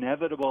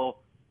inevitable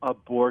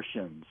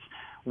abortions.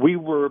 We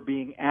were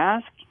being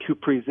asked to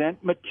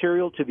present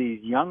material to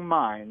these young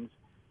minds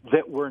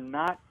that were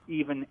not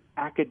even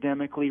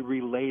academically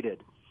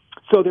related.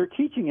 So they're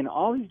teaching in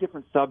all these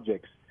different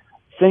subjects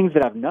things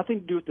that have nothing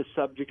to do with the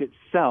subject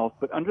itself,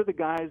 but under the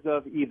guise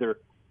of either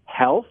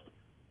health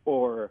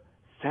or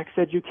sex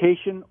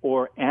education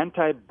or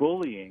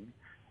anti-bullying,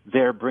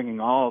 they're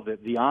bringing all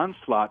the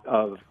onslaught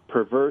of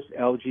perverse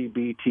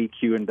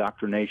LGBTQ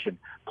indoctrination.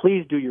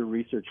 Please do your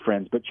research,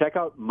 friends, but check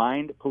out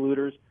Mind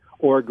Polluters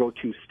or go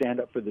to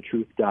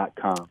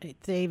standupforthetruth.com.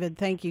 David,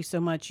 thank you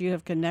so much. You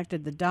have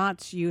connected the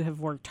dots. You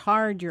have worked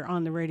hard. You're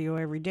on the radio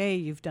every day.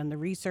 You've done the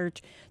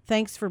research.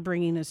 Thanks for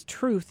bringing us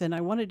truth. And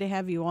I wanted to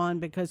have you on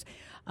because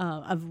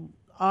of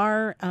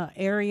our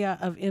area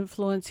of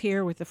influence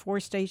here with the 4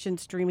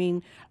 stations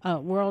streaming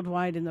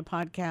worldwide in the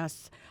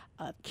podcasts.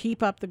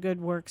 Keep up the good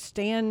work.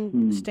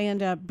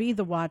 Stand up. Be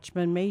the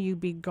watchman. May you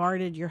be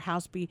guarded. Your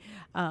house be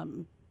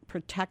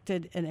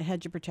protected and a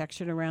hedge of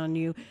protection around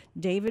you.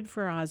 David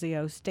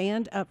Ferrazio,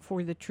 Stand Up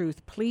for the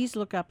Truth. Please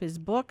look up his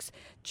books.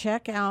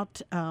 Check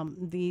out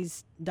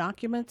these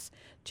documents.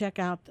 Check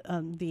out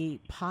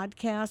the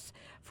podcasts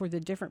for the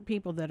different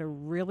people that are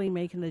really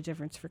making the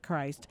difference for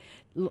Christ.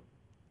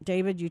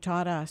 David, you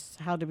taught us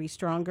how to be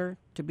stronger,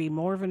 to be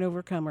more of an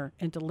overcomer,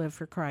 and to live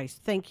for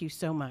Christ. Thank you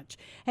so much.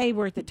 Hey,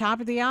 we're at the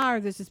top of the hour.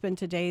 This has been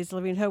Today's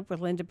Living Hope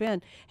with Linda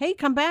Penn. Hey,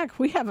 come back.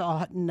 We have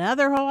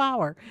another whole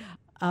hour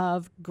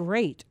of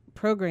great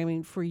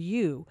programming for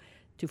you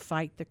to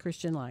fight the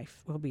Christian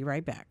life. We'll be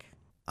right back.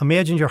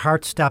 Imagine your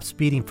heart stops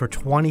beating for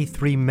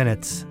 23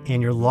 minutes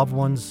and your loved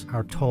ones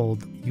are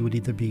told you would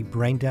either be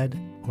brain dead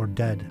or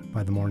dead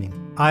by the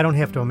morning. I don't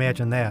have to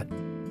imagine that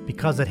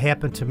because it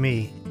happened to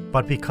me.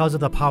 But because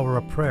of the power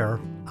of prayer,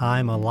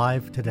 I'm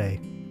alive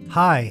today.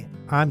 Hi,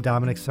 I'm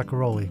Dominic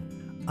Saccaroli.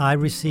 I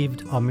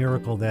received a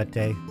miracle that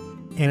day,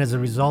 and as a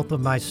result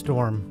of my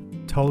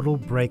storm, Total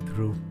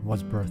Breakthrough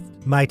was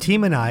birthed. My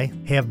team and I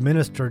have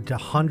ministered to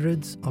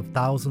hundreds of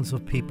thousands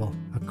of people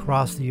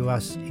across the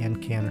U.S. and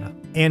Canada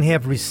and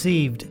have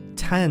received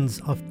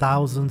tens of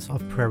thousands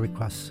of prayer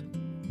requests.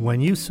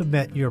 When you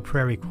submit your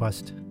prayer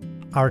request,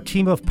 our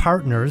team of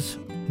partners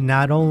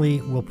not only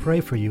will pray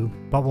for you,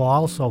 but will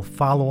also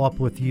follow up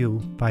with you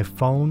by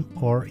phone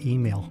or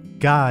email.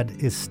 God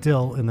is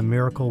still in the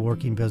miracle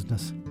working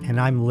business, and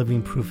I'm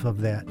living proof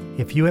of that.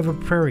 If you have a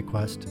prayer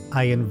request,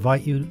 I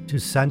invite you to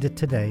send it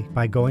today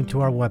by going to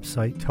our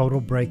website,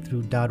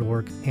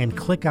 totalbreakthrough.org, and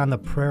click on the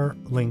prayer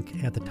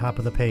link at the top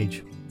of the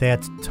page.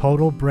 That's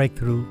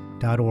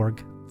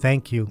totalbreakthrough.org.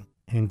 Thank you,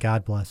 and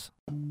God bless.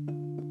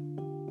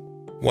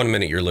 1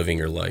 minute you're living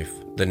your life,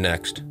 the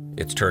next,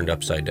 it's turned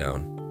upside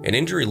down. An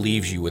injury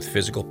leaves you with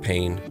physical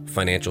pain,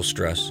 financial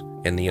stress,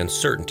 and the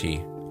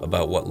uncertainty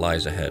about what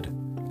lies ahead.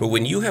 But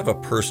when you have a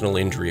personal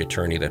injury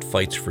attorney that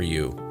fights for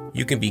you,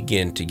 you can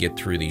begin to get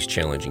through these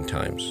challenging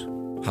times.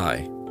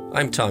 Hi,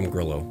 I'm Tom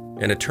Grillo,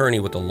 an attorney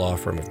with the law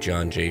firm of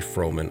John J.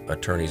 Froman,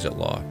 Attorneys at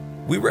Law.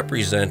 We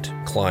represent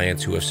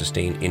clients who have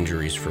sustained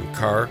injuries from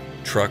car,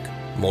 truck,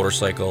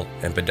 motorcycle,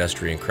 and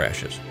pedestrian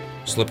crashes,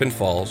 slip and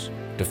falls,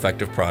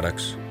 defective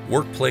products,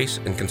 workplace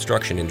and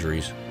construction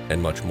injuries, and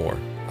much more.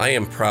 I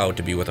am proud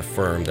to be with a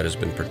firm that has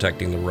been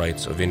protecting the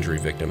rights of injury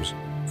victims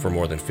for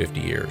more than 50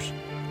 years.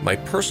 My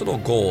personal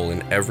goal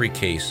in every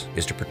case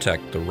is to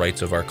protect the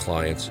rights of our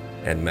clients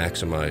and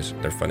maximize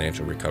their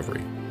financial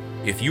recovery.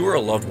 If you or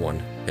a loved one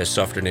has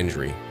suffered an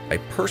injury, I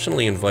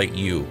personally invite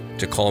you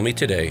to call me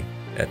today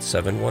at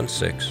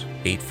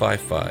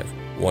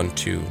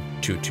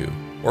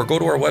 716-855-1222 or go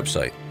to our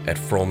website at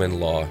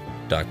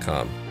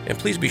fromanlaw.com. And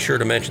please be sure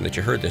to mention that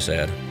you heard this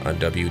ad on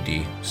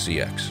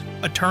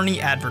WDCX.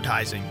 Attorney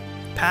advertising.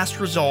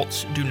 Past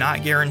results do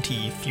not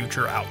guarantee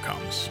future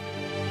outcomes.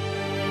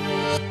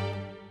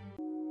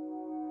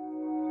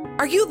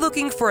 Are you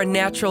looking for a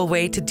natural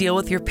way to deal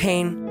with your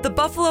pain? The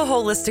Buffalo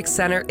Holistic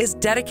Center is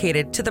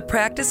dedicated to the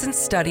practice and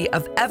study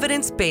of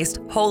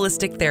evidence-based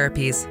holistic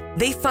therapies.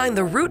 They find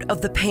the root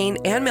of the pain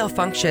and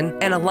malfunction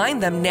and align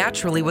them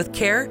naturally with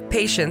care,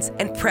 patience,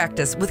 and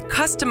practice with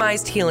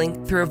customized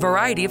healing through a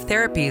variety of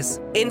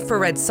therapies.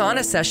 Infrared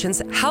sauna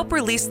sessions help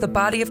release the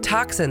body of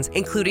toxins,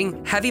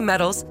 including heavy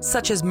metals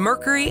such as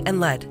mercury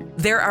and lead.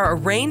 There are a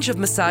range of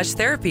massage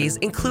therapies,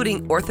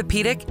 including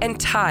orthopedic and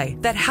Thai,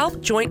 that help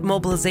joint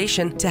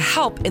mobilization to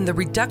help in the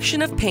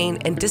reduction of pain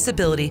and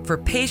disability for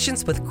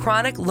patients with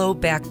chronic low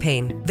back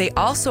pain. They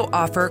also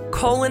offer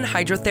colon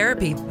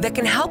hydrotherapy that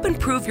can help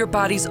improve your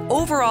body's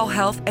overall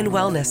health and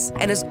wellness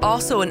and is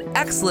also an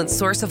excellent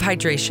source of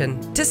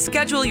hydration. To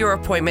schedule your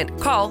appointment,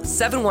 call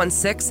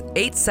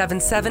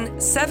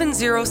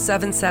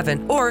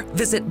 716-877-7077 or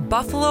visit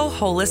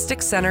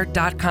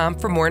buffaloholisticcenter.com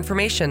for more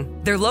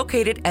information. They're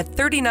located at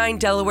 39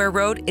 Delaware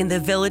Road in the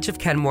Village of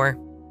Kenmore.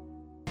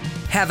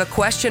 Have a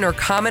question or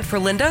comment for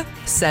Linda?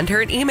 Send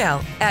her an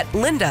email at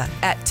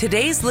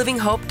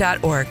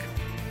linda@todayslivinghope.org.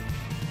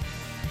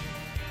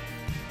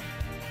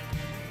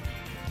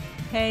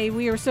 Hey,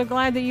 we are so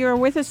glad that you are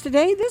with us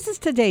today. This is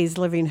Today's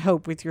Living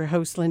Hope with your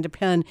host, Linda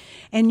Penn.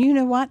 And you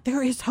know what?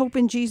 There is hope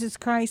in Jesus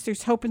Christ.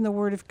 There's hope in the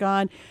Word of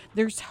God.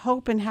 There's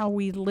hope in how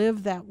we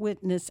live that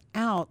witness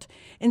out.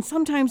 And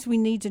sometimes we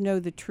need to know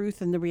the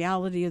truth and the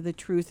reality of the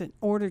truth in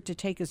order to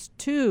take us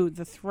to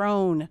the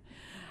throne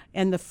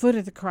and the foot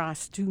of the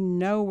cross, to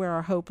know where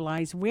our hope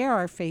lies, where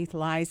our faith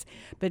lies.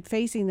 But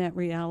facing that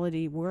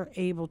reality, we're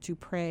able to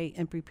pray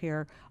and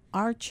prepare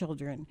our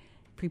children,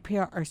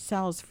 prepare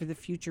ourselves for the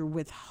future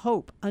with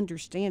hope,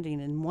 understanding,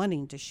 and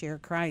wanting to share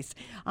Christ.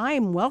 I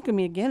am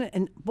welcoming again,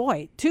 and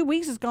boy, 2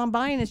 weeks has gone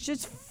by and it's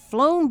just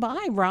flown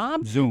by,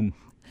 Rob. Zoom.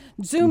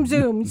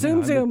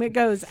 It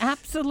goes.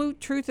 Absolute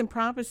Truth and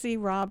Prophecy,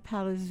 Rob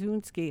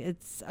Palazunski.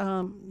 It's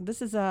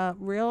this is a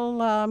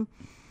real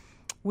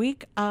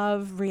week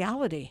of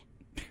reality,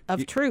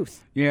 of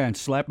truth. Yeah, and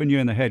slapping you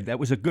in the head. That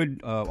was a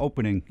good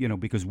opening,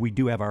 because we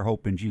do have our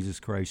hope in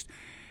Jesus Christ.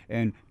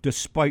 And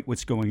despite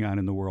what's going on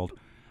in the world,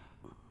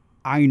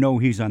 I know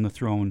he's on the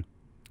throne.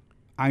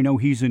 I know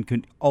he's in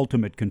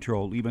ultimate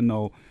control, even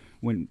though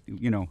when,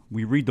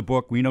 we read the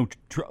book, we know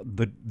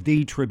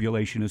the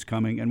tribulation is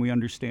coming, and we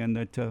understand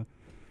that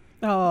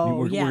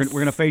we're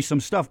going to face some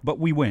stuff, but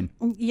we win.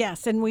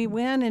 Yes, and we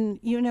win, and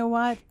you know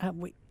what?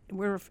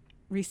 We're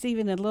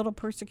receiving a little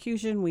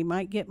persecution. We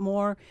might get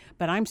more,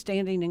 but I'm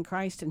standing in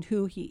Christ and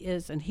who he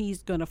is, and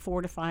he's going to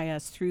fortify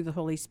us through the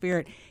Holy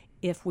Spirit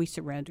if we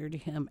surrender to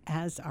him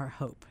as our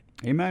hope.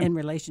 Amen. In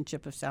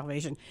relationship of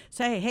salvation.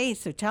 Say, hey,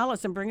 so tell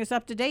us and bring us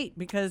up to date,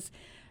 because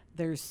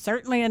there's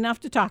certainly enough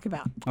to talk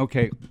about.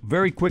 Okay,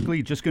 very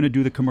quickly, just going to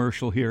do the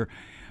commercial here.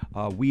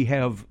 We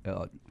have,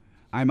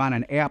 I'm on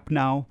an app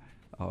now.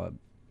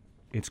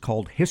 It's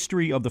called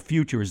History of the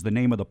Future is the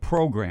name of the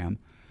program.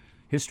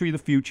 History of the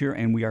Future,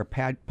 and we are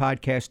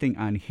podcasting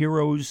on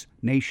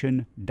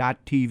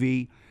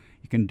heroesnation.tv.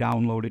 You can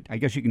download it. I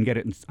guess you can get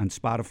it on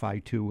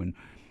Spotify too, and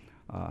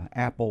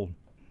Apple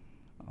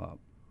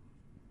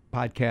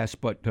podcasts.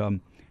 But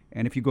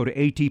and if you go to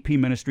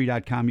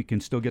atpministry.com, you can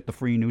still get the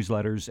free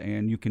newsletters,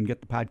 and you can get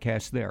the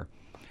podcast there.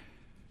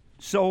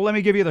 So let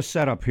me give you the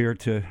setup here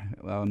to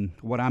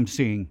what I'm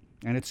seeing.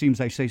 And it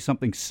seems I say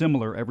something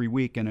similar every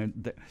week,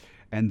 and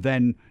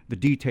then the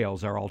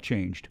details are all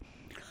changed.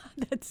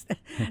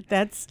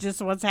 That's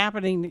just what's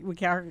happening. We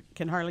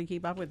can hardly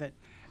keep up with it.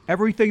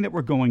 Everything that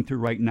we're going through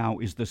right now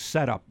is the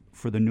setup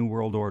for the New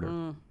World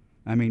Order.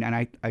 I mean,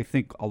 and I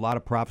think a lot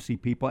of prophecy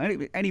people,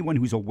 anyone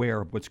who's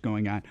aware of what's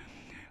going on,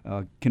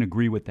 can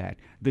agree with that.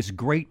 This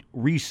great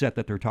reset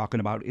that they're talking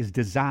about is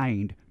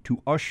designed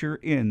to usher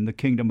in the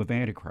kingdom of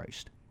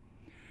Antichrist.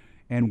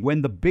 And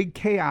when the big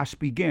chaos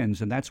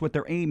begins, and that's what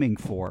they're aiming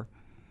for,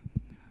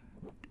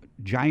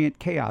 giant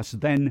chaos,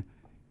 then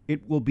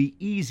it will be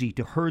easy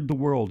to herd the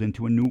world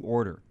into a new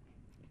order.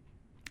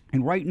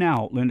 And right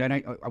now, Linda, and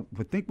I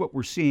think what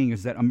we're seeing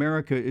is that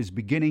America is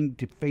beginning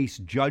to face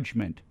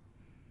judgment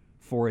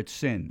for its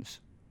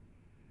sins.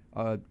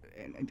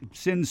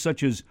 Sins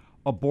such as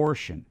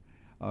abortion.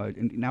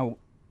 Now,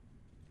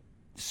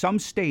 some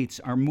states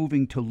are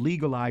moving to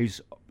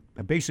legalize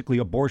basically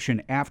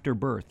abortion after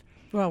birth.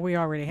 Well, we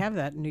already have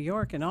that in New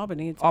York and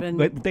Albany.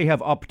 They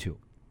have up to.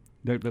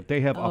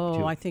 They have up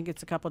to. Oh, I think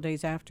it's a couple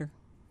days after.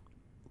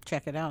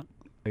 Check it out.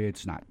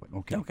 It's not.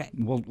 Okay. Okay.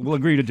 We'll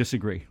agree to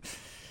disagree.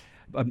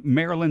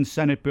 Maryland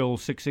Senate Bill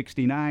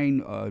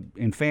 669,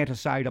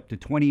 infanticide up to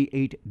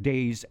 28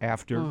 days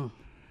after.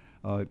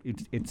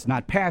 It's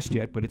not passed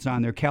yet, but it's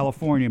on there.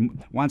 California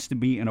wants to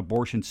be an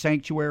abortion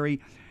sanctuary,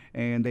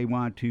 and they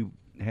want to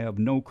have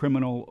no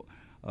criminal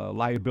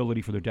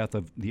liability for the death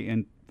of the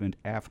infant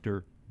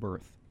after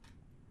birth.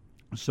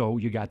 So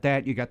you got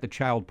that, you got the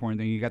child porn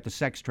thing, you got the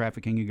sex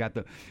trafficking, you got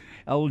the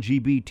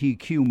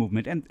LGBTQ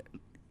movement. And,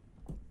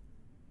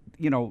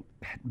 you know,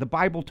 the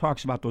Bible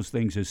talks about those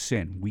things as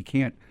sin. We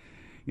can't,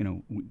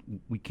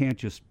 we can't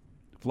just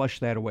flush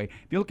that away.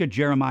 If you look at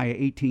Jeremiah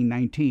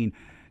 18:19,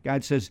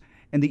 God says,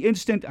 and the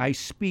instant I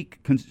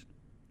speak,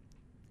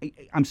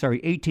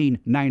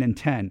 18:9 and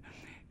 10,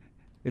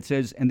 it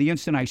says, and the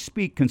instant I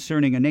speak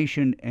concerning a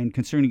nation and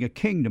concerning a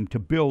kingdom to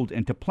build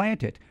and to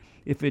plant it,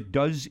 if it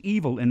does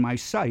evil in my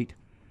sight,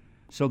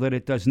 so that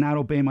it does not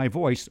obey my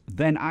voice,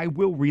 then I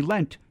will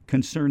relent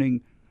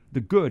concerning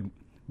the good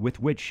with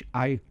which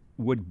I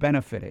would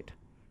benefit it.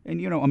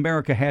 And,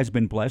 America has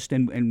been blessed,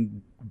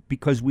 and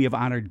because we have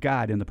honored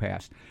God in the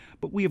past.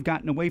 But we have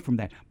gotten away from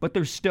that. But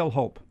there's still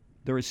hope.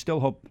 There is still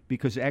hope,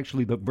 because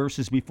actually the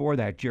verses before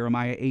that,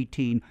 Jeremiah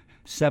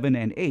 18:7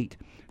 and 8,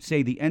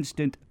 say, the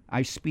instant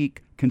I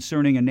speak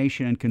concerning a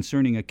nation and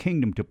concerning a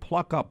kingdom to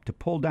pluck up, to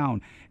pull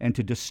down, and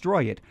to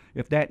destroy it,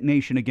 if that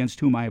nation against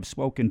whom I have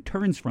spoken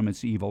turns from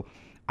its evil,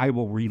 I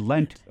will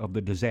relent of the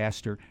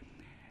disaster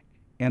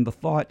and the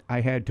thought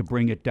I had to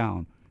bring it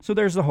down. So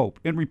there's the hope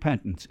in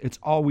repentance. It's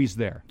always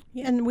there.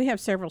 Yeah, and we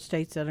have several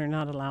states that are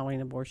not allowing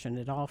abortion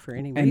at all for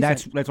any reason. And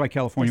that's why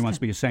California wants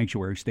to be a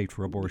sanctuary state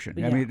for abortion.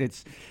 Yeah. I mean,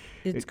 it's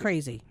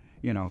crazy.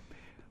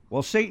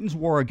 Well, Satan's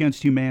war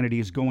against humanity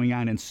is going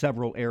on in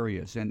several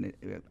areas. And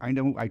I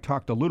know I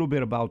talked a little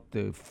bit about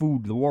the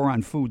war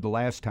on food the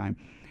last time.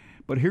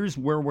 But here's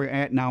where we're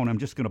at now, and I'm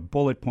just going to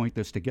bullet point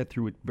this to get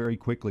through it very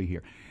quickly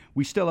here.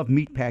 We still have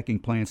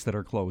meatpacking plants that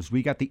are closed.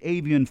 We got the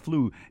avian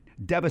flu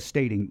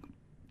devastating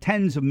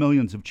tens of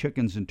millions of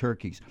chickens and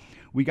turkeys.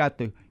 We got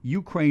the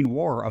Ukraine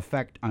war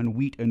effect on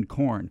wheat and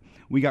corn.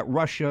 We got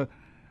Russia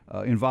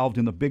involved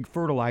in the big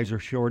fertilizer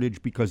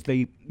shortage because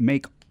they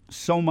make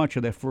so much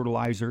of that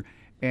fertilizer,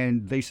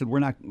 and they said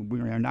we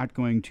are not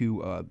going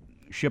to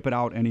ship it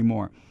out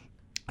anymore.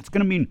 It's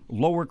going to mean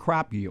lower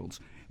crop yields.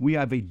 We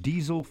have a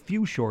diesel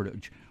fuel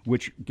shortage,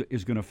 which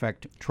is going to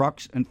affect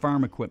trucks and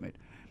farm equipment.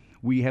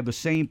 We have the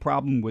same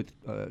problem with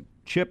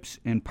chips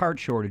and part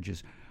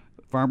shortages.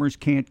 Farmers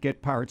can't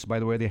get parts. By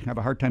the way, they have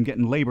a hard time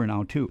getting labor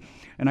now, too.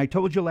 And I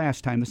told you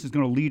last time, this is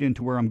going to lead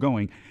into where I'm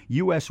going,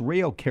 U.S.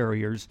 rail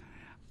carriers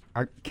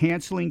are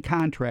canceling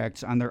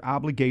contracts on their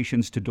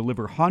obligations to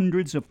deliver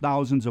hundreds of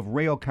thousands of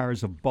rail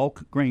cars of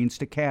bulk grains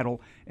to cattle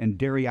and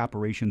dairy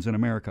operations in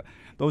America.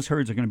 Those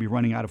herds are going to be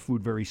running out of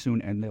food very soon,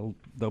 and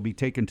they'll be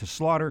taken to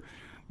slaughter.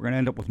 We're going to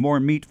end up with more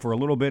meat for a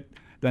little bit.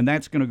 Then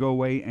that's going to go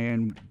away,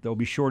 and there'll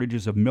be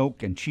shortages of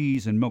milk and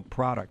cheese and milk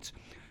products.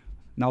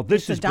 Now,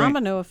 this is a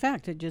domino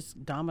effect. It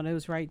just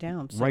dominoes right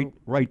down. So.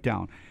 Right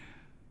down.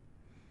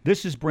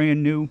 This is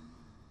brand new.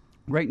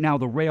 Right now,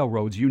 the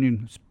railroads,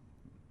 Union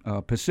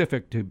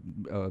Pacific to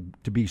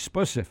be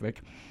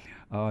specific,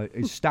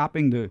 is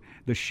stopping the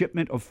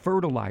shipment of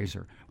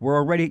fertilizer. We're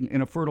already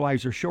in a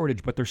fertilizer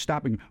shortage, but they're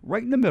stopping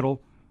right in the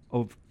middle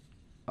of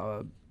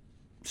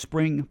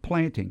spring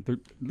planting.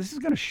 This is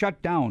going to shut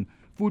down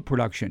food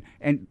production,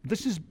 and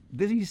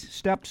these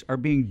steps are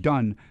being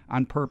done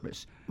on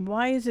purpose.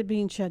 Why is it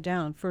being shut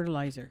down?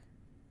 Fertilizer.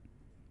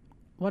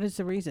 What is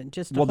the reason?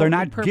 Just they're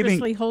not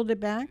purposely hold it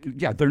back?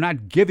 Yeah, they're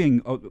not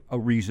giving a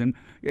reason.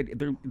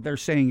 They're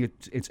saying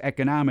it's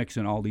economics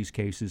in all these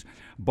cases,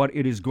 but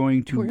it is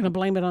going to. We're going to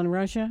blame it on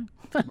Russia.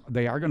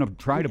 They are going to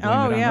try to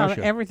blame it on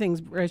Russia.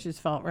 Everything's Russia's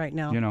fault right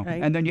now.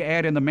 Right? And then you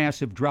add in the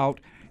massive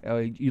drought.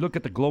 You look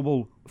at the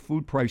global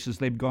food prices;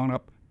 they've gone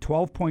up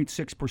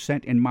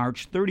 12.6% in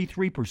March,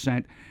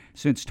 33%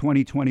 since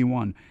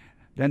 2021.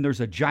 Then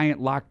there's a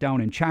giant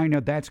lockdown in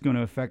China. That's going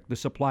to affect the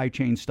supply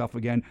chain stuff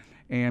again.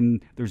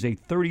 And there's a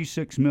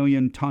 36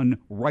 million ton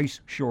rice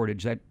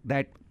shortage.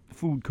 That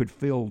food could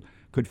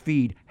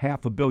feed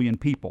 500 million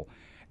people.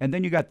 And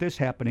then you got this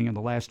happening in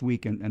the last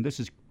week, and this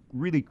is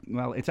really,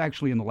 well, it's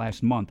actually in the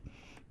last month.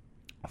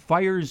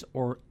 Fires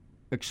or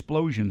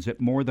explosions at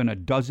more than a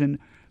dozen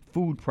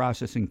food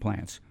processing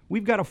plants.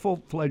 We've got a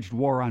full-fledged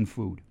war on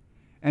food.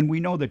 And we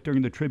know that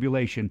during the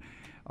tribulation,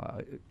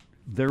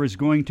 there is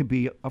going to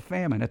be a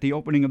famine. At the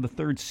opening of the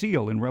third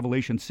seal in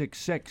Revelation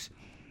 6:6,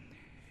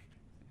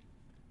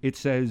 it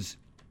says,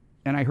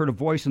 "And I heard a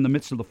voice in the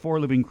midst of the four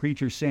living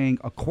creatures saying,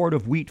 a quart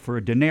of wheat for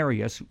a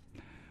denarius,"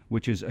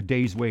 which is a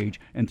day's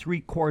wage, "and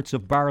 3 quarts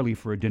of barley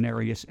for a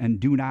denarius, and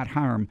do not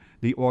harm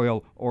the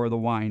oil or the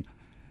wine."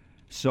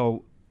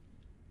 So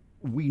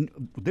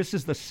this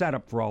is the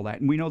setup for all that.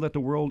 And we know that the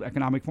World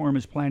Economic Forum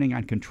is planning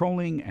on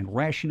controlling and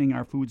rationing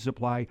our food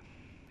supply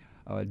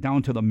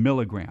down to the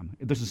milligram.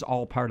 This is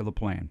all part of the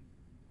plan.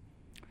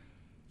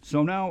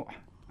 So now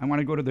I want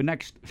to go to the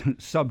next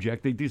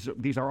subject.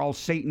 These are all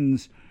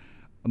Satan's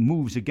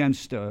moves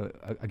against the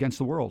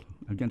world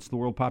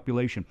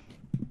population.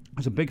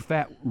 There's a big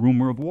fat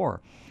rumor of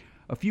war.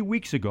 A few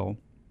weeks ago,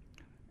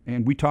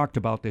 and we talked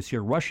about this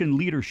here, Russian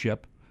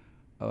leadership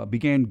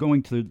began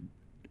going to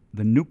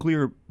the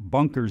nuclear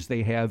bunkers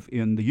they have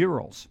in the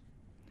Urals.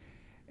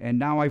 And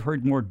now I've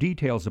heard more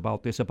details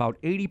about this. About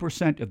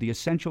 80% of the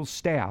essential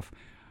staff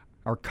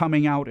are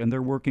coming out, and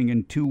they're working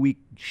in 2-week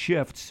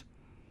shifts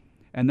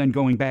and then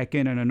going back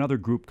in, and another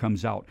group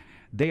comes out.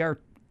 They are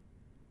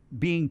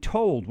being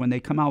told when they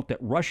come out that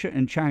Russia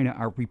and China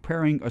are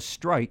preparing a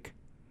strike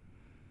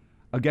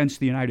against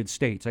the United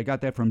States. I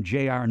got that from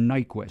J.R.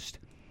 Nyquist.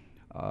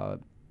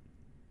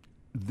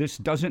 This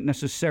doesn't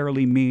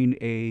necessarily mean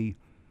a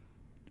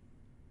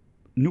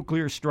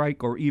nuclear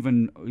strike or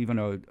even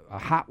a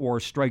hot war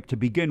strike to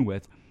begin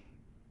with.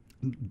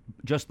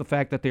 Just the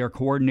fact that they are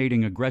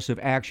coordinating aggressive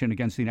action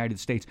against the United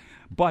States.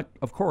 But,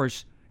 of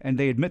course, and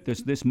they admit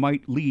this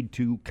might lead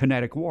to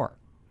kinetic war.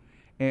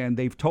 And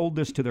they've told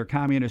this to their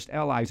communist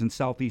allies in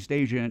Southeast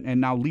Asia, and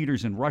now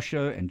leaders in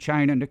Russia and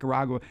China,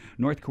 Nicaragua,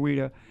 North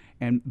Korea,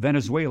 and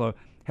Venezuela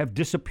have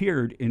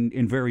disappeared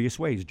in various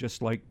ways,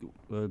 just like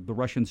the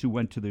Russians who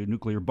went to the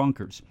nuclear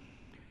bunkers.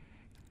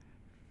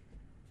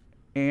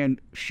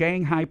 And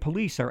Shanghai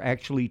police are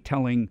actually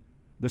telling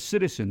the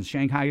citizens,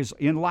 Shanghai is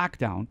in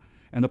lockdown,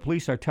 and the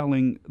police are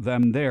telling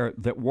them there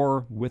that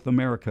war with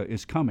America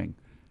is coming.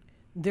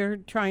 They're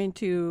trying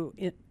to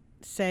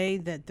say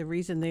that the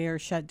reason they are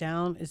shut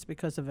down is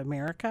because of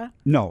America?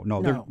 No.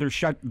 They're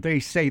shut. They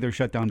say they're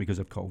shut down because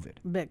of COVID.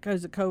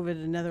 Because of COVID,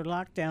 another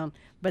lockdown.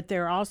 But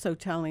they're also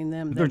telling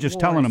them that they're just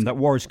telling them that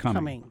war is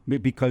coming.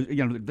 Because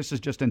this is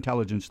just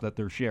intelligence that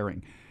they're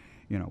sharing.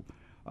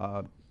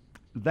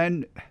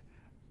 Then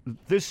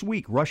this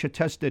week, Russia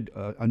tested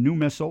a new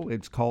missile.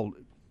 It's called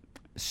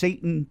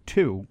Satan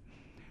II.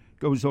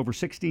 Goes over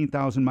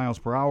 16,000 miles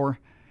per hour.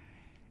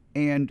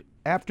 And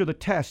after the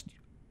test,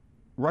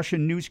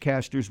 Russian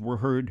newscasters were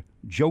heard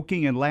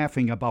joking and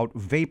laughing about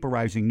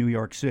vaporizing New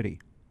York City.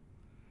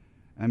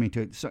 I mean,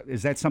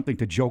 is that something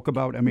to joke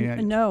about? I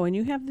mean, no, and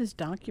you have this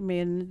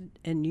documented,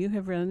 and you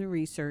have run the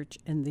research,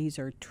 and these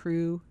are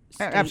true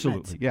statements.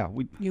 Absolutely, yeah.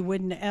 You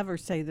wouldn't ever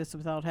say this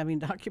without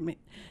having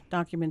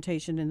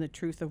documentation and the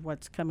truth of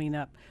what's coming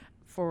up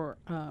for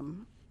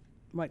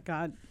what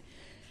God...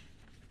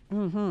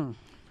 Mm-hmm.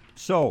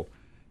 So,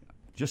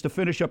 just to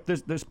finish up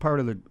this part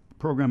of the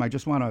program, I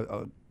just want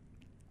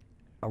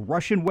a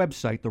Russian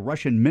website, the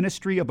Russian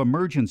Ministry of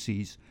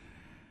Emergencies,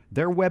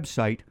 their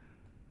website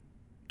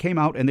came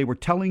out and they were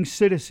telling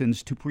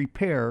citizens to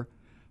prepare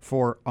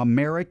for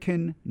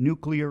American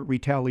nuclear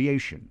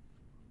retaliation.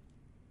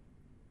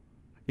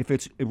 If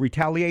it's a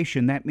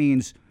retaliation, that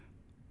means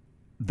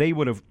they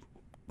would have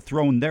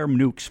thrown their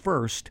nukes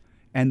first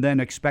and then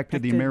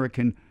expected the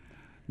American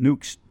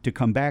nukes to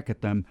come back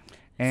at them.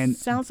 And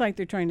sounds like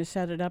they're trying to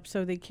set it up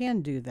so they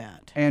can do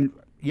that. And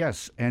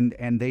yes, and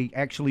they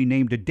actually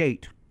named a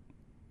date,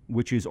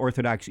 which is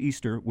Orthodox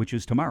Easter, which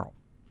is tomorrow.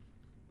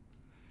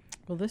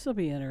 Well, this will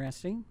be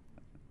interesting.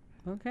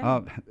 Okay.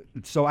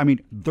 So, I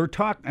mean,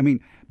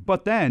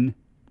 but then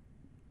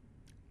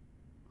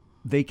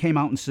they came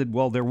out and said,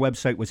 well, their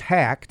website was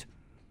hacked.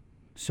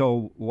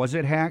 So was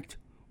it hacked?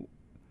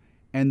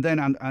 And then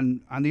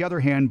on the other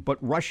hand, but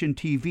Russian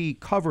TV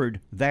covered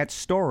that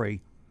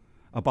story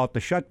about the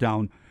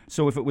shutdown.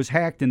 So if it was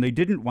hacked and they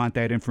didn't want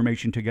that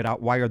information to get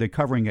out, why are they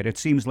covering it? It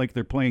seems like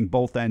they're playing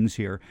both ends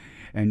here.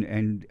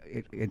 And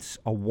it's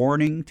a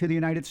warning to the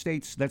United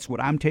States. That's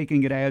what I'm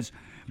taking it as.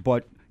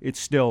 But it's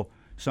still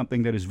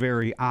something that is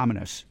very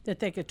ominous. That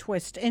they could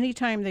twist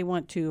anytime they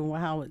want to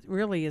how it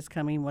really is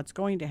coming, what's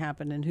going to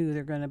happen, and who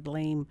they're going to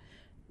blame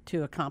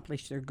to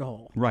accomplish their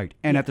goal. Right.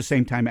 And at the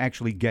same time,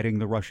 actually getting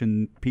the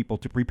Russian people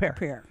to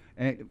prepare.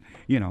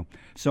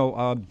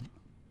 So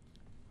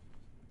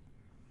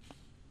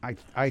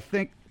I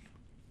think...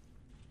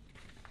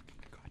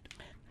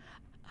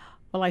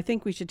 Well, I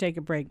think we should take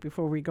a break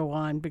before we go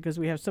on because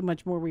we have so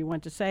much more we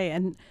want to say.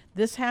 And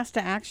this has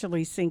to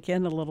actually sink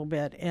in a little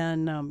bit.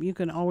 And you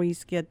can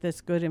always get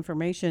this good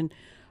information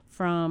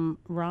from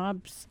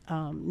Rob's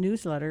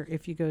newsletter.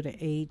 If you go to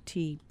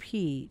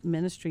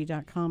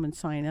atpministry.com and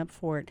sign up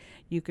for it,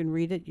 you can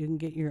read it. You can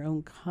get your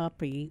own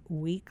copy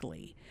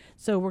weekly.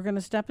 So we're going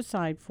to step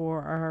aside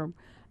for our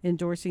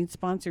endorsing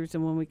sponsors.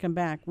 And when we come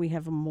back, we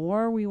have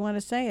more we want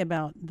to say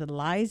about the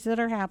lies that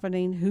are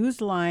happening,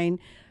 who's lying,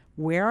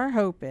 where our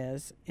hope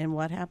is, and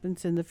what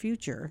happens in the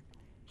future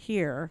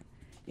here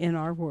in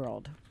our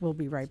world. We'll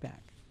be right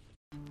back.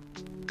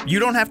 You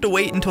don't have to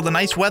wait until the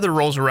nice weather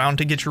rolls around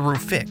to get your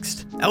roof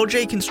fixed.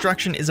 LJ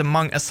Construction is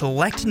among a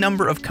select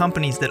number of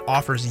companies that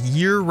offers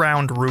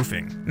year-round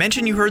roofing.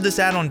 Mention you heard this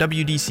ad on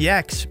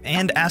WDCX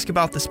and ask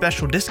about the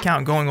special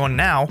discount going on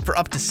now for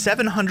up to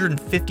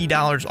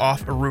 $750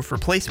 off a roof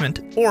replacement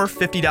or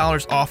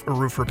 $50 off a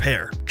roof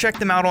repair. Check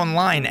them out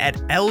online at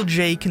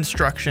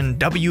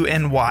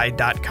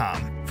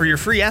ljconstructionwny.com. For your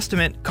free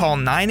estimate, call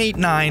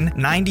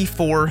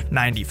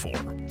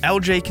 989-9494.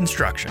 LJ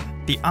Construction,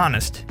 the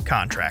honest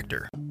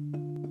contractor.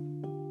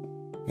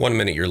 1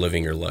 minute you're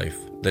living your life,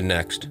 the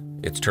next,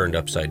 it's turned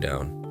upside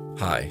down.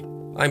 Hi,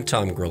 I'm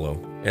Tom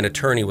Grillo, an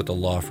attorney with the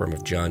law firm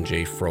of John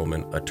J.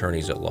 Froman,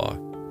 Attorneys at Law.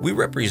 We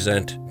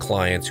represent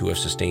clients who have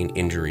sustained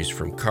injuries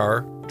from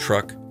car,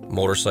 truck,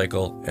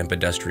 motorcycle, and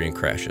pedestrian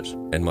crashes,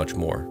 and much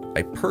more.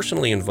 I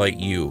personally invite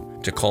you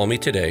to call me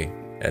today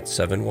at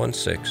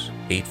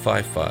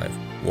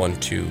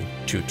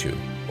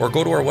 716-855-1222 or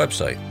go to our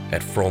website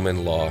at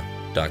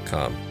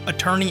fromanlaw.com.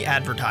 Attorney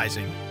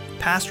advertising.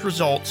 Past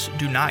results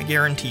do not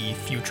guarantee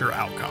future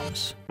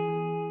outcomes.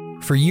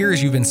 For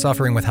years, you've been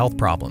suffering with health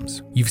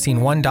problems. You've seen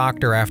one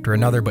doctor after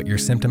another, but your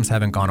symptoms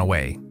haven't gone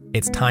away.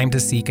 It's time to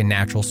seek a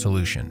natural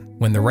solution.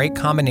 When the right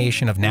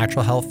combination of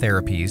natural health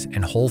therapies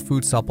and whole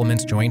food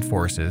supplements join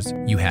forces,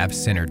 you have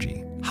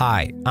Synergy.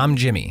 Hi, I'm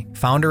Jimmy,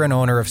 founder and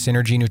owner of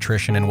Synergy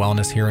Nutrition and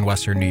Wellness here in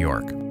Western New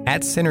York.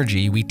 At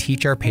Synergy, we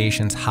teach our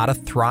patients how to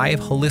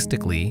thrive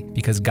holistically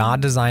because God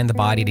designed the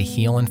body to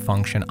heal and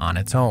function on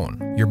its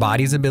own. Your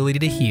body's ability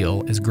to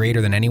heal is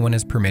greater than anyone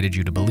has permitted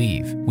you to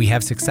believe. We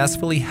have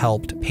successfully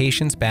helped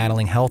patients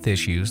battling health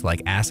issues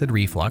like acid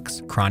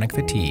reflux, chronic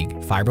fatigue,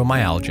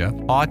 fibromyalgia,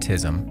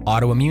 autism,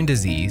 autoimmune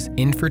disease,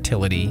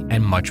 infertility,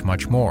 and much,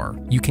 much more.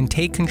 You can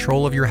take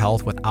control of your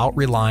health without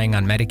relying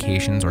on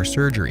medications or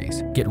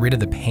surgeries. Get rid of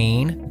the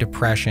pain,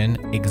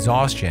 depression,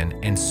 exhaustion,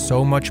 and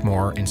so much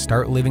more and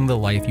start living the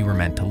life you were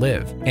meant to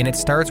live. And it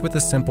starts with a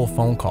simple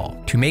phone call.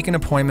 To make an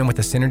appointment with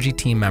a Synergy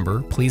team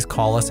member, please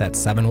call us at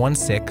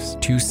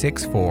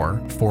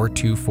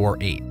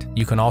 716-264-4248.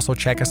 You can also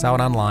check us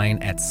out online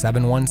at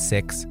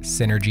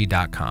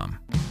 716synergy.com.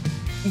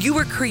 You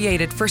were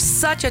created for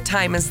such a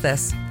time as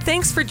this.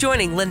 Thanks for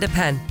joining Linda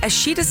Penn as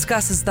she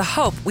discusses the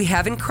hope we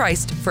have in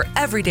Christ for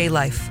everyday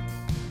life.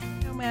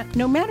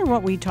 No matter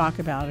what we talk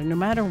about and no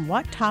matter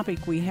what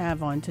topic we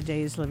have on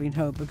today's Living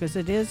Hope, because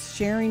it is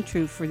sharing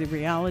truth for the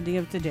reality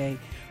of today,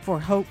 for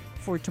hope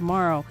for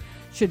tomorrow,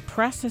 should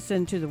press us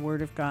into the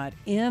Word of God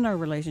in our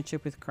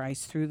relationship with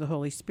Christ through the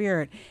Holy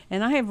Spirit.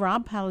 And I have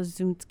Rob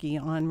Palazunski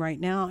on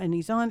right now, and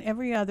he's on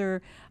every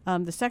other,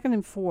 the second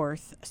and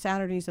fourth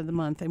Saturdays of the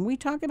month. And we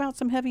talk about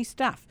some heavy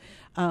stuff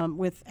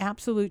with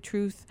absolute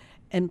truth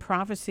and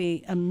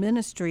prophecy, a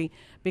ministry,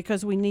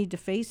 because we need to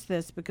face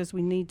this, because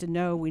we need to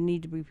know, we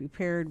need to be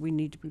prepared, we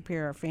need to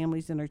prepare our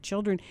families and our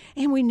children,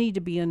 and we need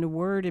to be in the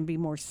Word and be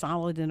more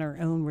solid in our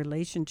own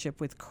relationship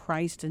with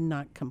Christ and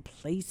not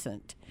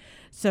complacent.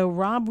 So,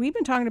 Rob, we've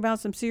been talking about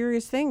some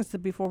serious things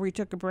before we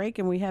took a break,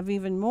 and we have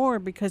even more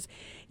because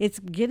it's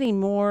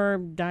getting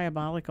more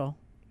diabolical.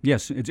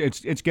 Yes,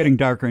 it's getting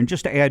darker. And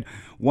just to add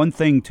one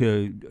thing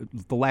to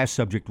the last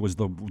subject was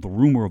the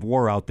rumor of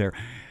war out there.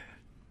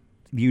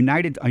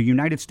 A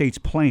United States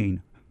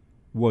plane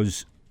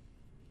was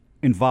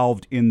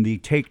involved in the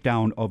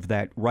takedown of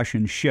that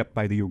Russian ship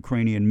by the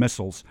Ukrainian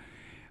missiles.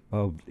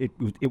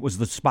 It was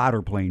the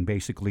spotter plane,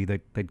 basically,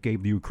 that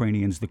gave the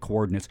Ukrainians the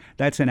coordinates.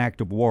 That's an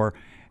act of war,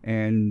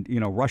 and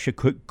Russia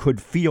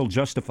could feel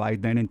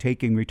justified then in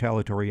taking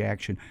retaliatory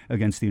action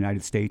against the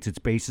United States, its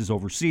bases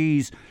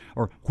overseas,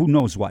 or who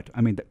knows what. I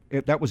mean,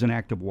 that was an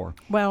act of war.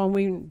 Well,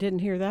 we didn't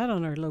hear that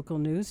on our local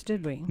news,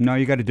 did we? No,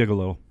 you got to dig a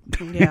little.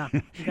 Yeah,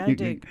 you got to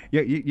dig.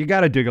 You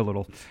got to dig a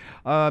little.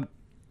 All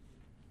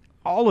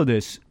of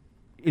this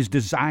is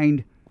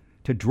designed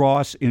to draw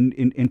us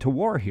into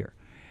war here,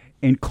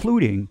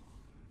 including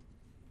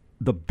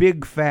the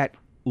big fat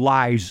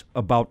lies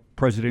about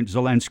President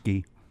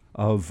Zelensky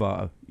of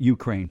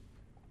Ukraine.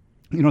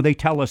 They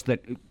tell us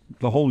that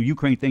the whole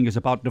Ukraine thing is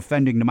about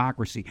defending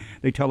democracy.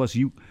 They tell us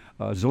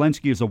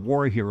Zelensky is a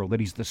war hero, that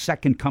he's the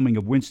second coming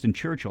of Winston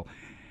Churchill.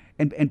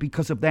 And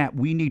because of that,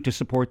 we need to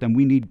support them.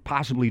 We need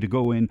possibly to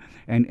go in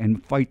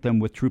and fight them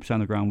with troops on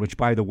the ground, which,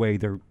 by the way,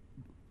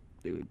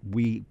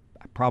 we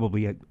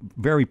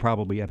very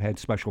probably have had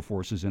special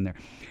forces in there.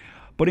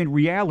 But in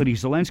reality,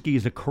 Zelensky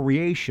is a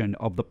creation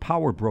of the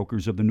power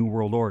brokers of the New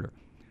World Order.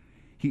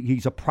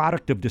 He's a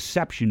product of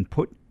deception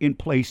put in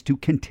place to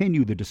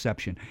continue the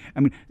deception.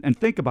 I mean, and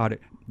think about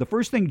it. The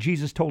first thing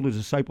Jesus told his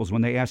disciples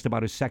when they asked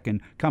about his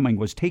second coming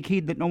was, take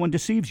heed that no one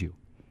deceives you.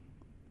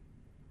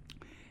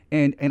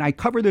 And I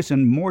cover this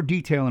in more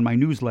detail in my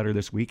newsletter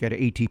this week at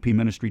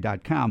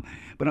atpministry.com.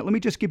 But let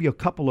me just give you a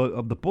couple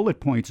of the bullet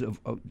points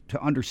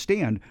to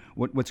understand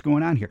what's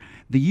going on here.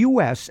 The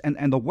U.S.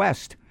 and the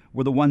West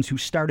were the ones who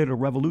started a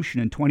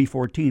revolution in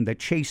 2014 that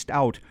chased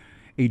out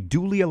a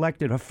duly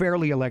elected, a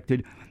fairly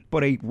elected,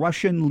 but a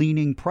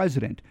Russian-leaning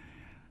president.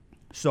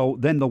 So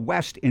then the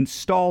West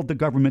installed the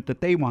government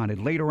that they wanted.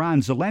 Later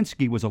on,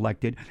 Zelensky was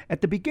elected.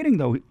 At the beginning,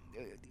 though,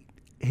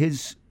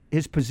 his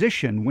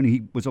position when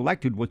he was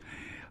elected was,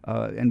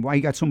 and why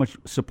he got so much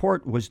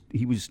support was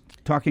he was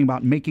talking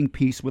about making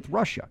peace with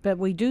Russia. But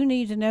we do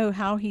need to know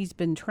how he's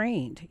been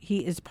trained.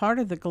 He is part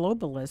of the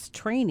globalist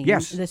training,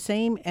 yes, the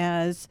same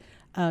as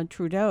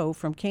Trudeau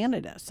from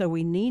Canada. So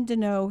we need to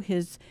know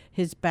his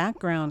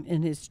background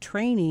and his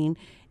training.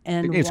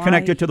 And it's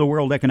connected to the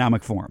World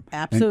Economic Forum.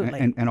 Absolutely.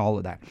 And all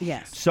of that.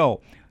 Yes.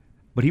 So,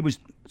 but he was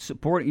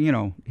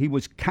supporting, he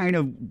was kind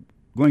of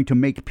going to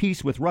make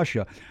peace with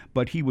Russia,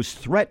 but he was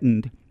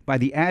threatened by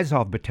the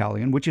Azov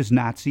Battalion, which is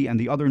Nazi, and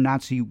the other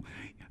Nazi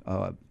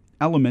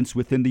elements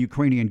within the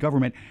Ukrainian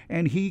government,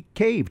 and he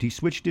caved. He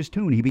switched his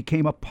tune. He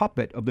became a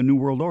puppet of the New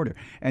World Order.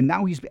 And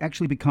now he's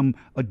actually become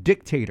a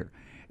dictator.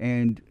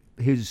 And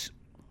his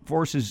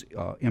forces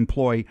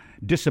employ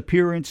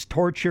disappearance,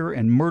 torture,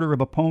 and murder of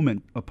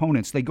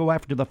opponents. They go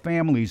after the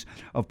families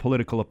of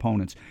political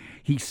opponents.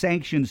 He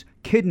sanctions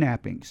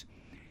kidnappings.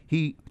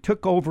 He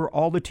took over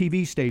all the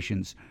TV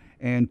stations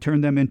and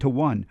turned them into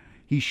one.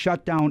 He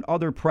shut down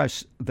other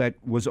press that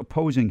was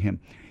opposing him.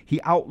 He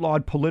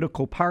outlawed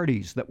political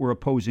parties that were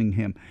opposing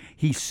him.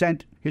 He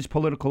sent his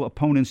political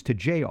opponents to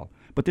jail.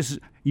 But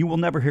you will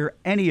never hear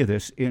any of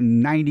this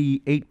in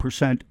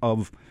 98%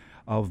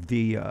 of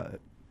the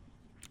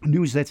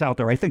news that's out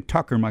there. I think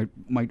Tucker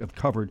might have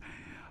covered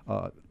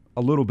a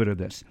little bit of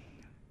this.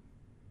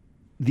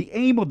 The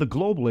aim of the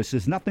globalists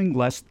is nothing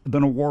less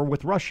than a war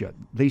with Russia.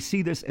 They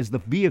see this as the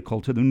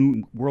vehicle to the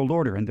New World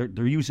Order, and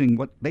they're using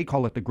what they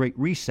call it the Great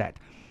Reset.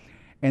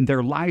 And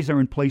their lies are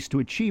in place to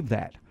achieve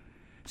that.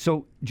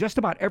 So just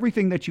about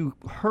everything that you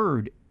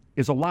heard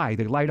is a lie.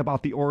 They lied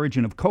about the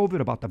origin of COVID,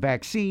 about the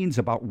vaccines,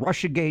 about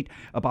Russiagate,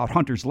 about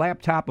Hunter's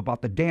laptop,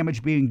 about the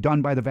damage being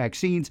done by the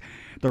vaccines.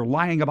 They're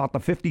lying about the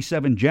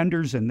 57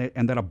 genders and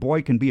that a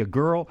boy can be a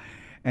girl.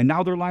 And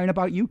now they're lying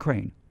about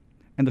Ukraine.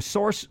 And the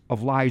source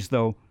of lies,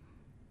 though,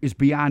 is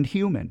beyond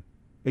human.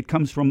 It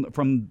comes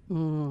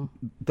from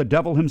the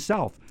devil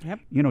himself. Yep.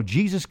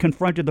 Jesus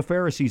confronted the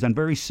Pharisees on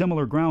very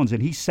similar grounds,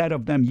 and he said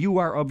of them, you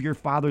are of your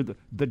father,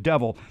 the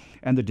devil,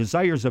 and the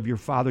desires of your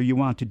father you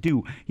want to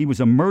do. He was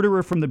a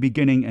murderer from the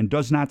beginning and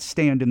does not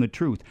stand in the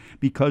truth,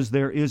 because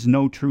there is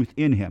no truth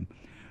in him.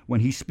 When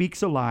he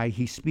speaks a lie,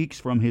 he speaks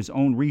from his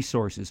own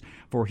resources,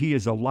 for he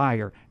is a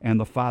liar and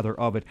the father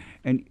of it.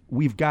 And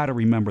we've got to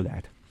remember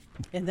that.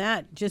 And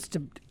that, just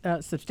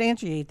to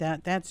substantiate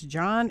that, that's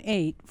John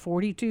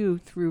 8:42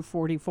 through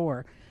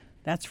 44.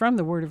 That's from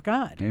the Word of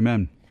God.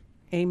 Amen.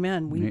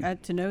 Amen. We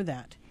got to know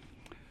that.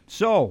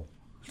 So,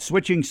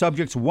 switching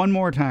subjects one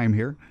more time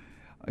here.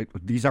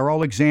 These are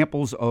all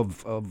examples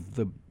of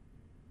the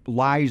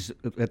lies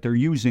that they're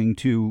using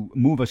to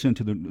move us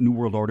into the New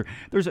World Order.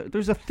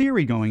 There's a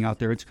theory going out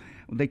there.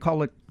 They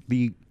call it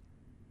the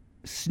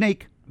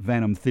snake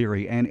venom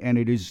theory, and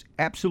it is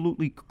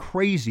absolutely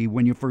crazy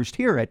when you first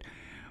hear it.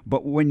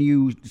 But when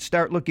you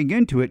start looking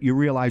into it, you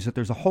realize that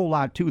there's a whole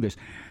lot to this.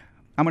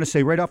 I'm going to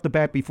say right off the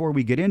bat before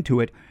we get into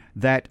it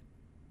that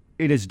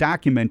it is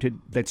documented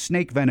that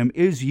snake venom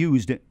is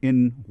used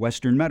in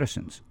Western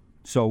medicines.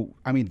 So,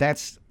 I mean,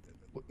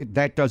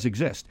 that does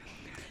exist.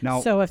 Now,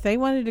 so if they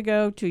wanted to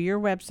go to your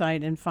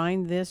website and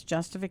find this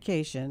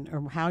justification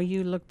or how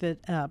you looked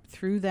it up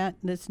through the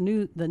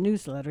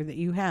newsletter that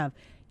you have,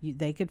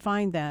 they could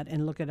find that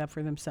and look it up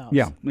for themselves.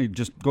 Yeah,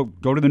 just go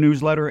to the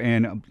newsletter,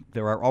 and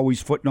there are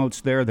always footnotes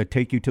there that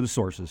take you to the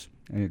sources,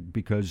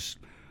 because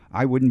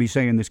I wouldn't be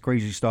saying this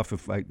crazy stuff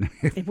if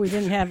we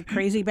didn't have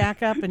crazy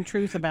backup and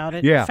truth about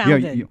it. Yeah,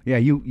 founded.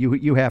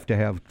 You have to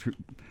have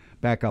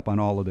backup on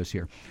all of this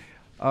here.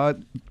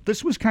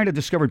 This was kind of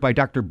discovered by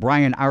Dr.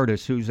 Brian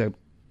Ardis, who's a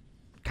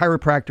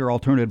chiropractor,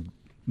 alternative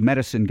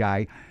medicine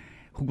guy,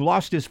 who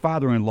lost his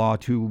father-in-law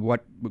to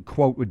what,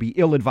 quote, would be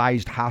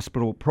ill-advised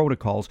hospital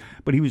protocols,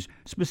 but he was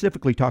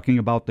specifically talking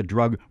about the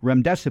drug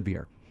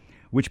remdesivir,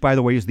 which, by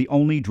the way, is the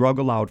only drug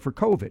allowed for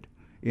COVID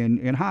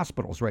in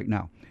hospitals right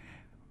now.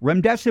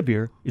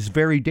 Remdesivir is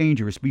very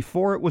dangerous.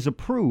 Before it was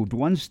approved,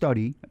 one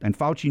study, and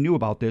Fauci knew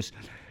about this,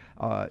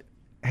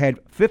 had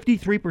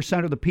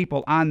 53% of the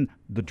people on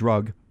the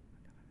drug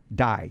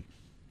die.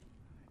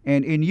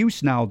 And in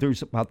use now,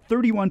 there's about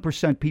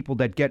 31% people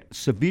that get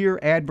severe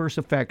adverse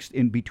effects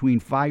in between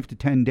 5 to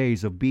 10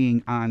 days of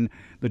being on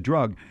the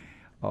drug.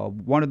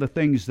 One of the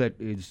things that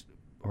is,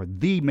 or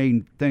the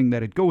main thing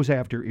that it goes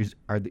after is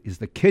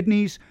the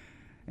kidneys,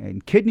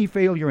 and kidney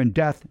failure and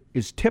death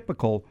is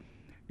typical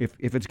if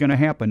it's going to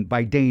happen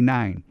by day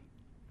 9.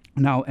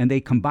 Now, and they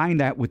combine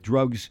that with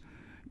drugs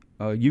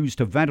used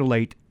to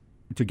ventilate,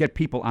 to get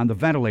people on the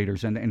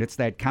ventilators, and it's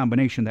that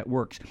combination that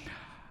works.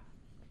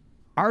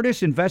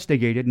 Artis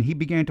investigated, and he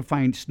began to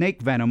find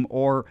snake venom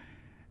or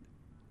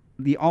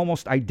the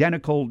almost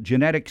identical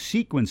genetic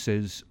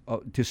sequences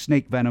to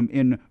snake venom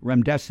in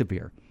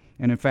remdesivir.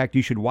 And in fact,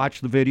 you should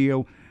watch the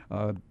video.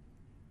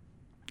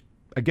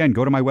 Again,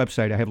 go to my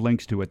website. I have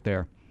links to it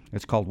there.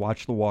 It's called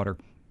Watch the Water.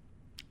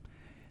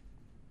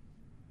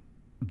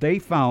 They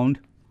found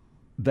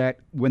that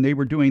when they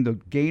were doing the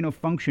gain of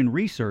function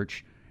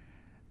research,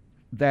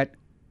 that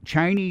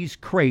Chinese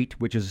krait,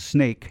 which is a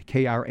snake,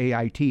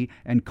 Krait,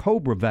 and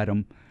cobra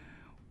venom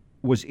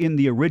was in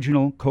the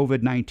original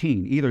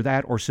COVID-19, either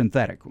that or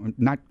synthetic. I'm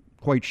not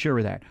quite sure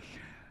of that.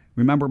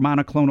 Remember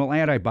monoclonal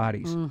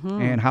antibodies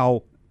and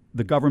how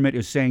the government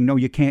is saying, no,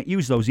 you can't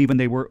use those even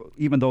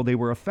though they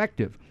were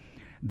effective.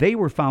 They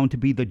were found to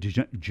be the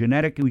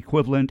genetic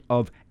equivalent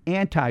of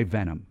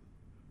anti-venom.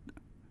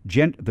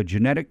 The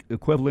genetic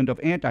equivalent of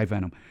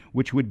anti-venom,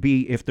 which would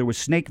be if there was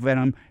snake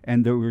venom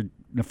and there were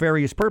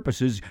nefarious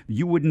purposes,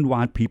 you wouldn't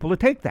want people to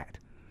take that.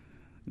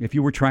 If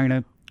you were trying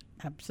to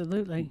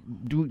absolutely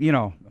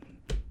do,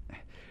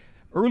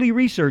 early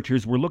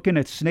researchers were looking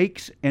at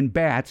snakes and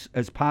bats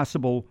as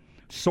possible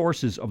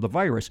sources of the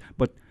virus,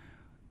 but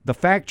the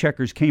fact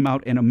checkers came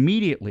out and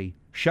immediately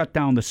shut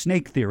down the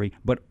snake theory,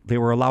 but they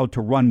were allowed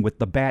to run with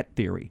the bat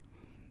theory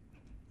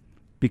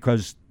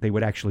because they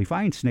would actually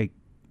find snake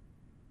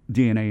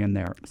DNA in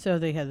there. So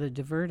they had to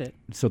divert it.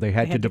 So they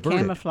had to divert it.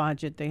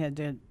 Camouflage it. They had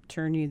to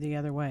turn you the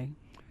other way.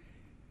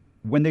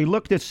 When they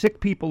looked at sick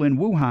people in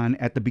Wuhan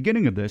at the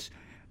beginning of this,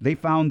 they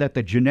found that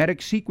the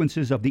genetic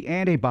sequences of the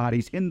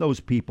antibodies in those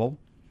people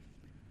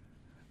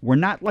were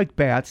not like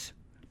bats,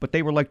 but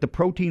they were like the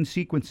protein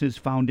sequences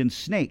found in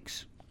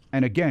snakes.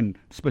 And again,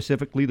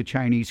 specifically the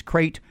Chinese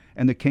krait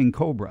and the king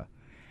cobra.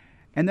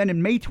 And then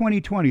in May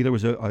 2020, there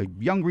was a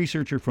young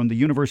researcher from the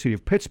University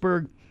of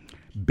Pittsburgh,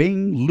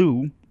 Bing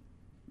Liu,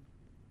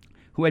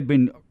 who had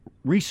been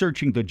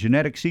researching the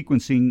genetic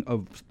sequencing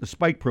of the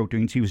spike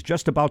proteins. He was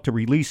just about to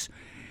release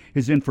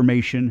his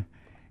information,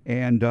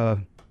 and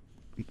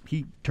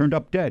he turned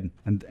up dead.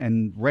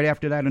 And right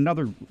after that,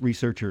 another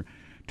researcher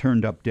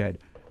turned up dead.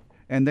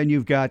 And then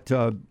you've got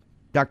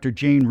Dr.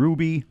 Jane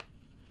Ruby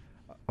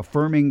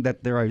affirming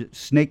that there are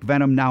snake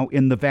venom now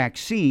in the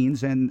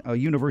vaccines, and a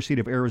University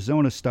of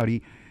Arizona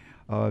study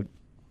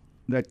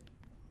that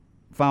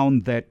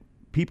found that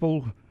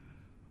people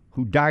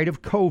who died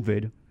of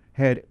COVID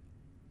had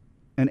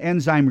an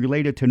enzyme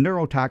related to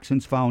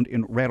neurotoxins found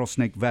in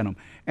rattlesnake venom.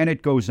 And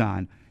it goes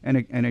on, and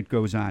it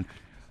goes on.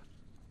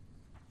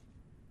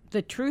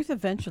 The truth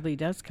eventually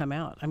does come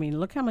out. I mean,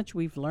 look how much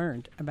we've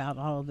learned about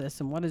all of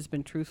this and what has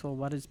been truthful,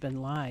 what has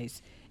been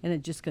lies, and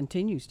it just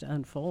continues to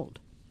unfold.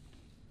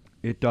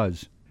 It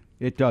does.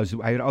 It does.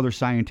 I had other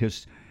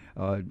scientists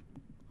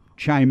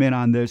chime in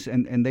on this,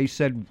 and they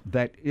said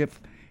that if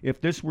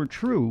this were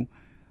true,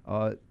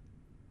 and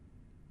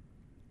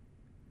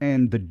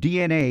the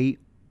DNA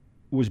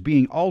was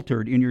being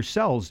altered in your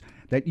cells,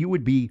 that you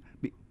would be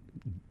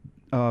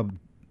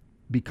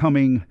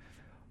becoming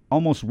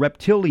almost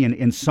reptilian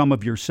in some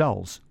of your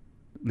cells.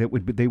 They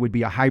would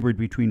be a hybrid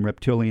between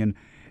reptilian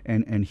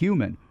and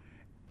human.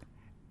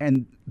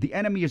 And the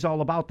enemy is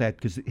all about that,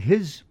 because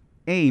his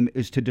aim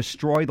is to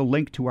destroy the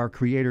link to our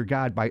Creator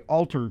God by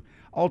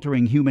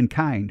altering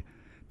humankind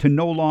to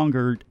no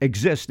longer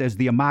exist as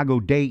the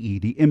imago Dei,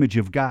 the image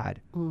of God.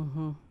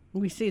 Mm-hmm.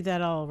 We see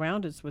that all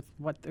around us with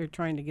what they're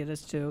trying to get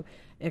us to,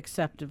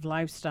 acceptive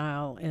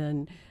lifestyle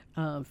and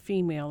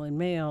female and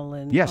male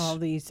and yes. all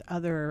these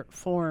other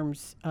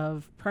forms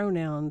of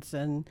pronouns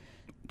and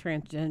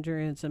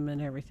transgenderism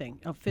and everything.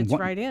 It fits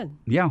right in.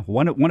 Yeah,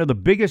 one of the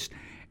biggest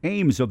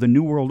aims of the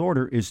New World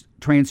Order is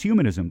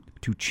transhumanism,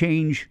 to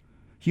change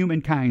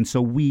humankind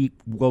so we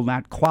will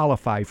not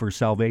qualify for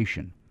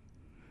salvation.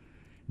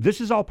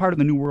 This is all part of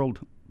the New World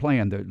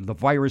plan, the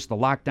virus, the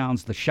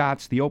lockdowns, the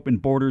shots, the open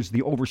borders,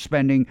 the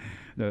overspending,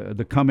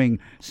 the coming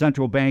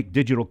central bank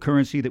digital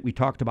currency that we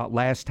talked about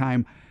last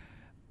time.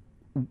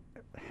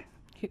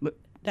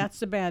 That's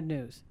the bad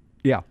news.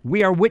 Yeah,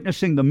 we are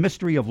witnessing the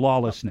mystery of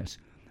lawlessness.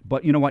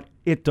 But you know what?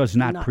 It does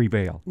not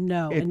prevail.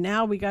 No, and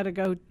now we got to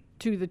go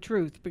to the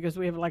truth because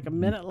we have like a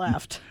minute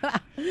left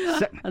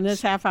in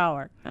this half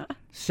hour.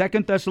 2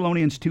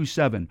 Thessalonians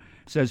 2:7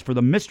 says, "For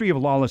the mystery of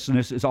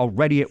lawlessness is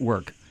already at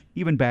work,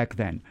 even back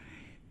then.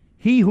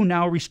 He who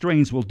now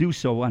restrains will do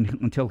so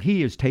until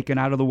he is taken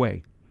out of the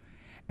way.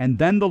 And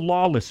then the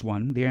lawless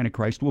one, the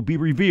Antichrist, will be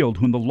revealed,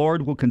 whom the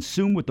Lord will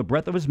consume with the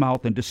breath of his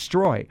mouth and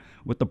destroy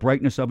with the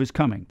brightness of his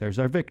coming." There's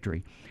our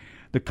victory.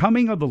 The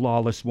coming of the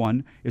lawless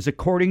one is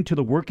according to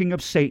the working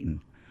of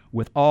Satan,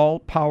 with all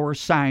power,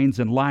 signs,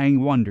 and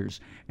lying wonders,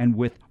 and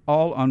with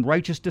all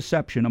unrighteous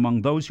deception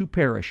among those who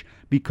perish,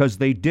 because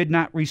they did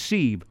not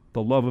receive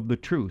the love of the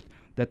truth,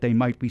 that they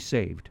might be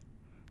saved.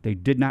 They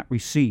did not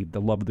receive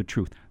the love of the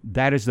truth.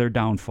 That is their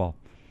downfall.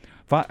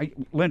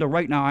 Linda,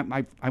 right now,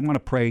 I want to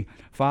pray,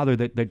 Father,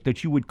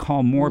 that you would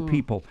call more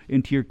people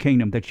into your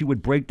kingdom, that you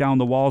would break down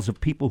the walls of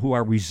people who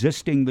are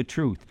resisting the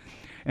truth,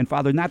 And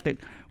Father, not that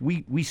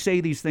we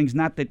say these things,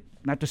 not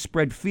to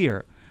spread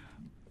fear,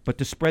 but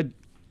to spread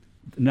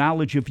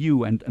knowledge of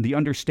you and the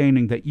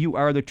understanding that you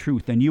are the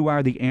truth and you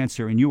are the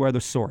answer and you are the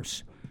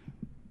source.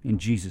 In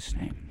Jesus'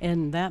 name.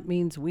 And that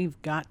means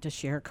we've got to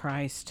share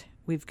Christ.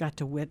 We've got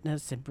to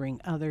witness and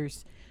bring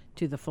others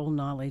to the full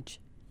knowledge,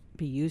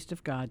 be used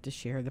of God to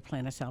share the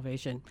plan of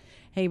salvation.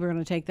 Hey, we're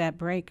going to take that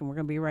break and we're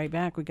going to be right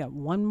back. We got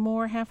one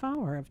more half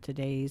hour of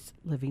today's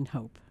Living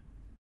Hope.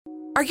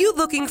 Are you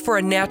looking for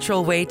a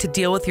natural way to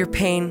deal with your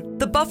pain?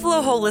 The Buffalo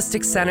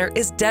Holistic Center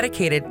is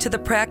dedicated to the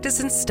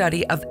practice and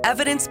study of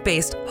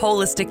evidence-based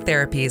holistic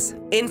therapies.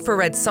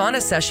 Infrared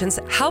sauna sessions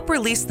help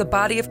release the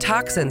body of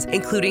toxins,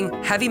 including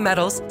heavy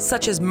metals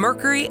such as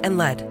mercury and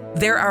lead.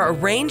 There are a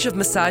range of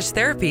massage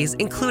therapies,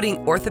 including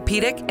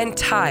orthopedic and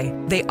Thai.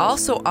 They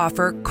also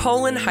offer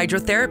colon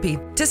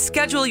hydrotherapy. To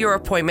schedule your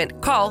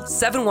appointment, call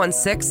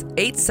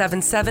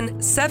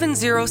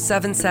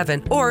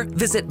 716-877-7077 or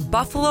visit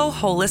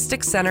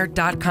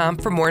buffaloholisticcenter.com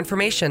for more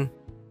information.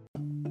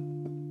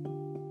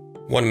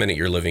 1 minute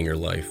you're living your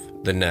life,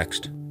 the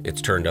next,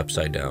 it's turned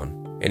upside down.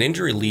 An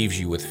injury leaves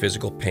you with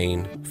physical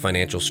pain,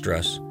 financial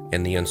stress,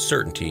 and the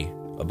uncertainty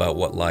about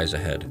what lies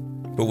ahead.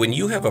 But when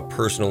you have a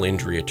personal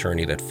injury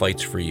attorney that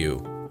fights for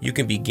you, you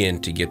can begin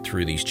to get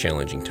through these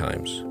challenging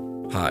times.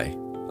 Hi,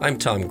 I'm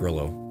Tom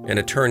Grillo, an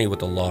attorney with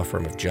the law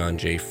firm of John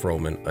J.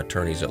 Froman,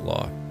 Attorneys at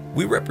Law.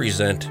 We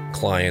represent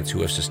clients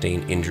who have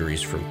sustained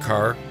injuries from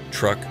car,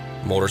 truck,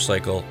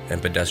 motorcycle,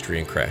 and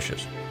pedestrian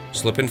crashes,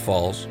 slip and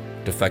falls,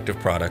 defective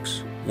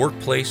products,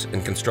 workplace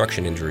and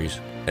construction injuries,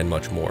 and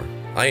much more.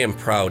 I am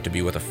proud to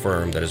be with a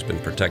firm that has been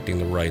protecting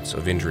the rights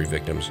of injury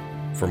victims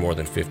for more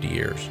than 50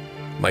 years.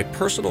 My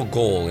personal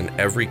goal in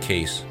every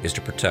case is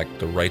to protect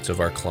the rights of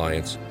our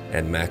clients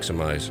and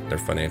maximize their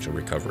financial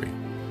recovery.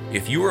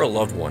 If you or a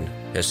loved one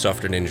has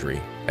suffered an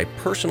injury, I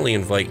personally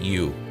invite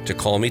you to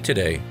call me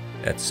today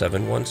at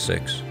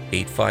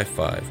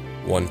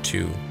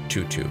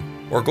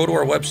 716-855-1222 or go to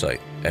our website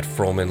at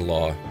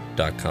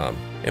fromanlaw.com.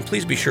 And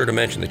please be sure to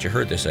mention that you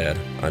heard this ad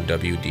on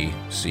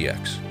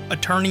WDCX.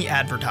 Attorney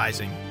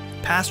advertising.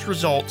 Past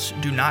results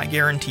do not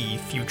guarantee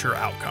future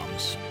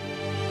outcomes.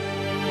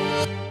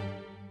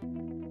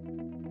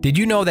 Did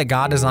you know that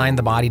God designed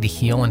the body to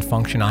heal and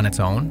function on its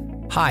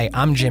own? Hi,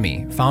 I'm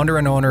Jimmy, founder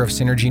and owner of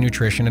Synergy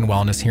Nutrition and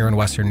Wellness here in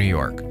Western New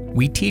York.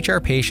 We teach our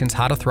patients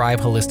how to thrive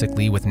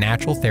holistically with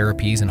natural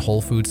therapies and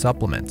whole food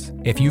supplements.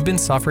 If you've been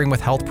suffering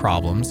with health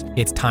problems,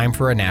 it's time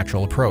for a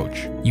natural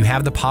approach. You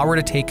have the power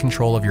to take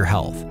control of your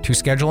health. To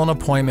schedule an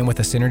appointment with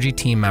a Synergy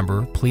team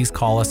member, please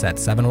call us at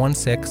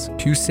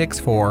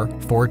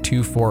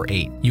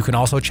 716-264-4248. You can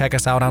also check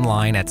us out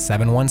online at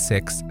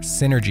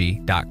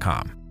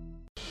 716synergy.com.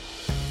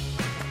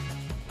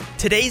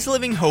 Today's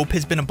Living Hope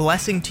has been a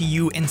blessing to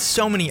you and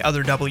so many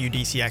other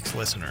WDCX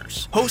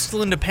listeners. Host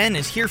Linda Penn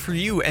is here for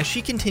you as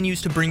she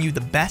continues to bring you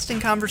the best in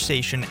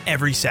conversation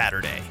every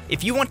Saturday.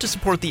 If you want to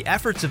support the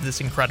efforts of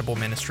this incredible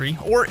ministry,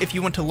 or if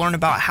you want to learn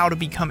about how to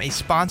become a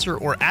sponsor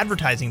or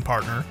advertising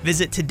partner,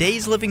 visit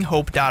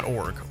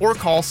todayslivinghope.org or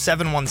call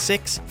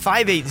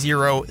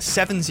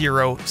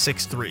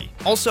 716-580-7063.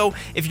 Also,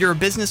 if you're a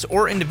business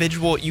or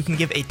individual, you can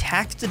give a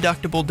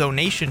tax-deductible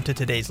donation to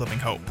Today's Living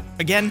Hope.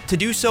 Again, to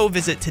do so,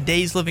 visit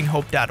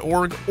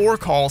todayslivinghope.org or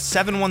call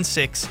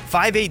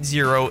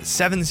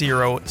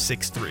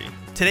 716-580-7063.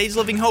 Today's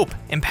Living Hope,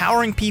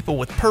 empowering people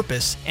with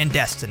purpose and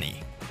destiny.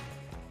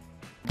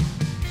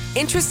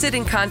 Interested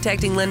in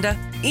contacting Linda?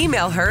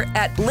 Email her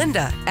at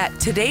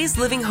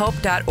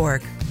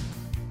linda@todayslivinghope.org.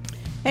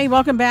 Hey,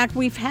 welcome back.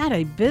 We've had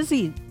a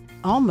busy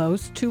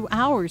almost 2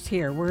 hours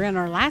here. We're in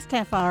our last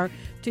half hour,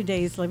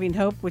 Today's Living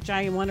Hope, which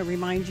I want to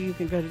remind you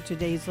can go to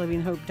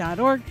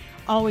todayslivinghope.org.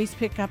 Always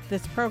pick up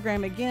this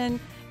program again,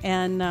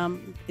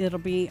 and it'll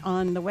be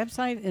on the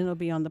website and it'll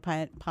be on the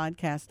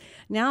podcast.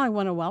 Now I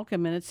want to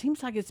welcome, and it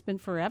seems like it's been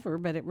forever,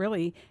 but it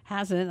really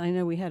hasn't. I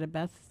know we had a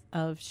Beth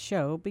of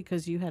show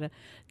because you had a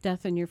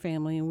death in your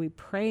family, and we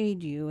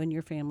prayed you and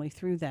your family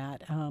through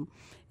that,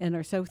 and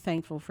are so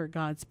thankful for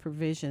God's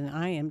provision.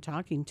 I am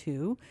talking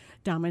to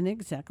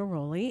Dominic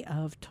Zaccaroli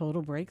of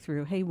Total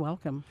Breakthrough. Hey,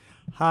 welcome.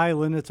 Hi,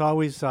 Lynn. It's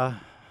always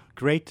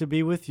great to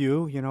be with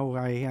you. You know,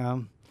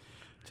 I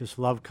just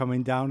love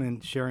coming down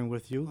and sharing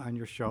with you on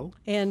your show.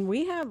 And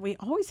we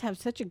always have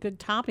such a good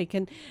topic,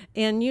 and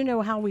you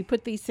know how we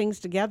put these things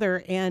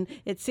together, and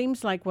it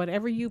seems like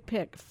whatever you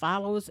pick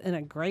follows in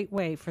a great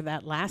way for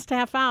that last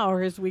half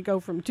hour as we go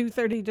from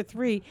 2:30 to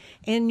 3.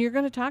 And you're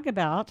going to talk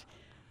about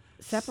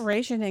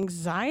separation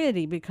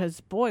anxiety,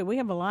 because boy, we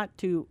have a lot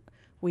to,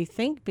 we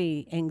think,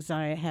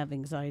 have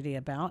anxiety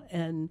about,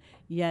 and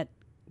yet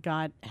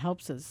God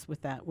helps us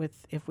with that,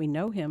 if we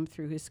know him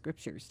through his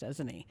scriptures,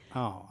 doesn't he?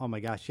 Oh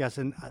my gosh, yes.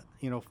 And,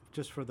 you know,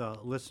 just for the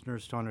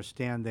listeners to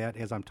understand that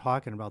as I'm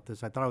talking about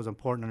this, I thought it was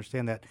important to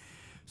understand that.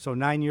 So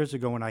 9 years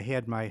ago when I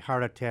had my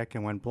heart attack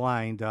and went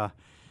blind, I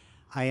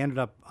ended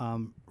up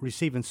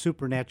receiving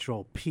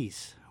supernatural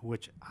peace,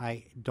 which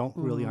I don't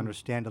really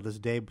understand to this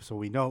day, so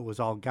we know it was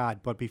all God.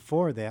 But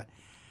before that,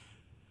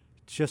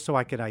 just so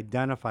I could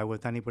identify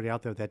with anybody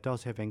out there that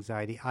does have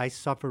anxiety, I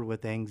suffered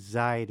with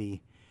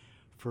anxiety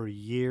for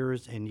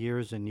years and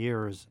years and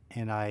years,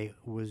 and I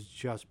was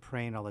just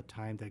praying all the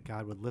time that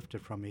God would lift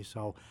it from me.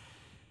 So,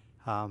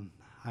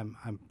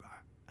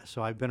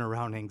 so I've been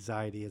around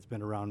anxiety. It's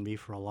been around me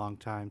for a long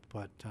time,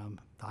 but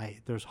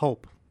there's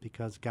hope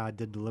because God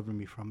did deliver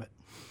me from it.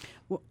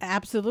 Well,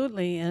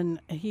 absolutely, and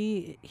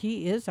he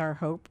is our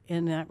hope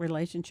in that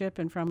relationship,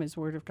 and from His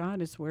Word of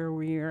God is where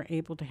we are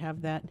able to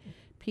have that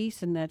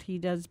peace, and that He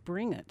does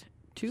bring it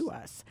to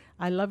us.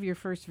 I love your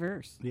first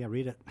verse. Yeah,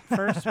 read it.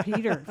 1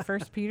 Peter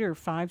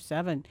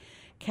 5:7.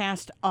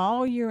 Cast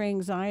all your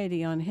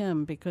anxiety on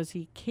Him because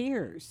He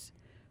cares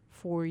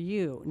for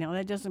you. Now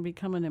that doesn't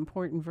become an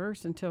important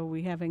verse until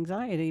we have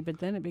anxiety, but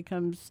then it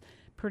becomes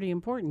pretty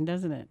important,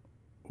 doesn't it?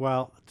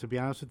 Well, to be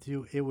honest with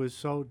you, it was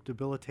so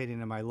debilitating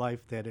in my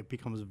life that it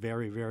becomes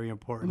very, very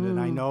important. And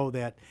I know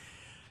that,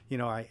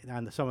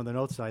 on some of the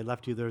notes that I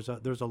left you, there's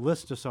a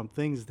list of some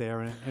things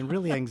there, and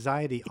really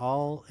anxiety,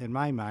 all in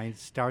my mind,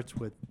 starts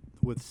with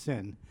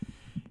sin.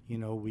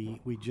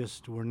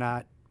 We're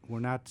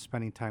not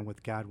spending time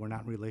with God. We're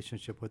not in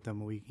relationship with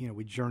Him.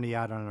 We journey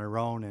out on our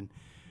own, and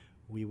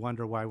we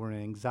wonder why we're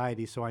in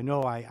anxiety. So I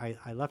know I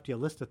left you a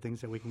list of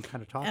things that we can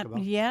kind of talk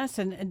about. Yes,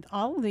 and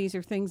all of these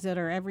are things that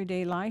are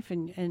everyday life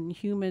and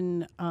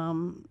human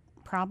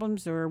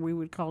problems, or we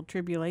would call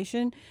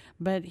tribulation.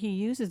 But He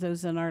uses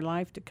those in our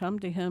life to come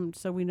to Him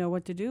so we know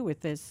what to do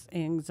with this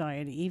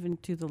anxiety, even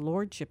to the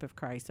Lordship of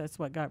Christ. That's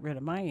what got rid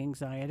of my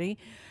anxiety,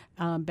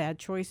 bad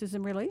choices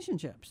in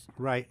relationships.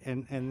 Right,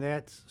 and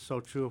that's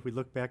so true if we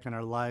look back on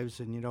our lives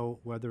and,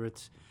 whether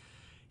it's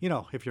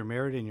if you're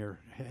married and you're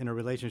in a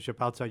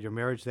relationship outside your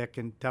marriage, that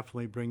can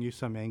definitely bring you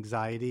some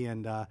anxiety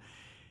and,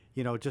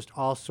 just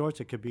all sorts.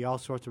 It could be all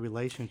sorts of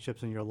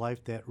relationships in your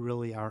life that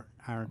really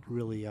aren't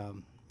really,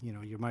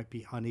 you might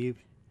be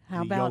uneven.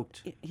 How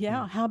about,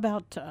 how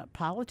about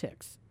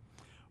politics?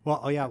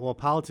 Well,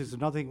 politics is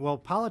nothing. Well,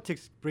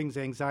 politics brings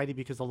anxiety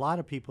because a lot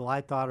of people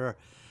I thought are,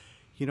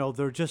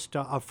 they're just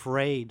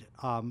afraid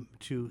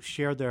to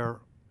share their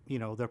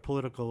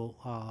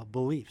political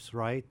beliefs,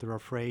 right? They're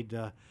afraid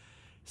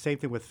same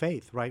thing with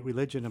faith, right?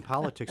 Religion and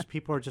politics.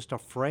 People are just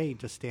afraid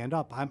to stand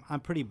up.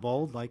 I'm pretty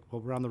bold, like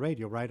we're on the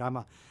radio, right?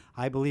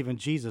 I believe in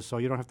Jesus, so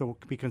you don't have to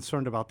be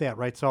concerned about that,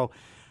 right? So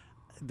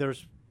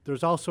there's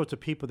all sorts of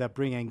people that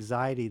bring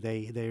anxiety.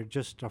 They're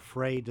just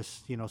afraid to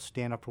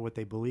stand up for what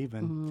they believe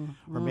in,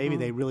 or maybe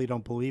they really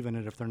don't believe in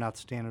it if they're not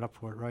standing up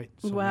for it, right?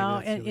 So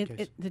well,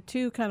 and the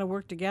two kind of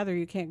work together.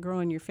 You can't grow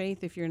in your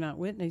faith if you're not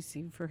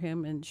witnessing for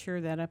Him and share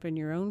that up in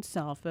your own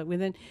self. But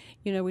within,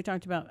 we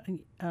talked about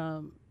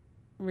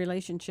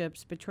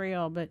relationships,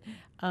 betrayal, but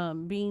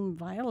being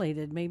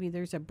violated. Maybe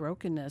there's a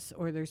brokenness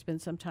or there's been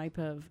some type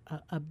of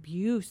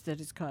abuse that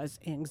has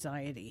caused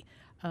anxiety.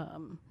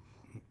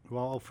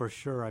 Well, for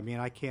sure. I mean,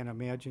 I can't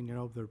imagine,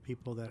 there are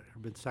people that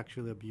have been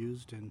sexually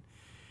abused and,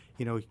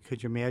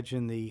 could you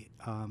imagine the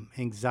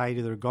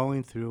anxiety they're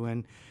going through?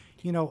 And,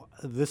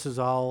 this is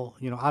all,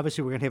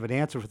 obviously we're going to have an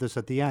answer for this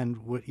at the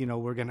end. We're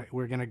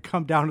going to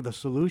come down to the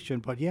solution.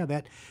 But yeah,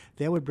 that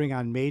would bring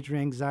on major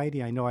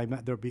anxiety. I know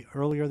there'll be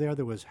earlier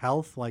there was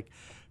health, like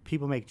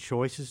people make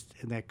choices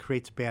and that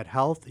creates bad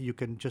health. You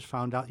can just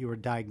found out you were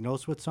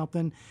diagnosed with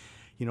something.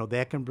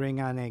 That can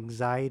bring on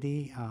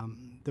anxiety.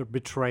 The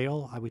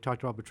betrayal. We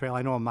talked about betrayal.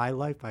 I know in my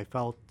life I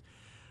felt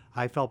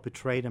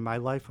betrayed in my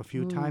life a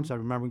few times. I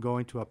remember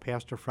going to a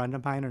pastor friend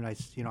of mine, and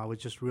I was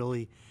just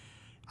really,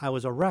 I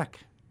was a wreck.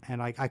 And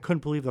I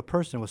couldn't believe the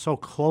person was so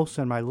close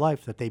in my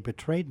life that they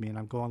betrayed me. And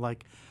I'm going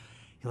like,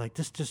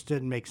 this just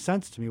didn't make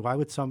sense to me. Why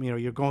would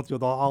you're going through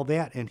all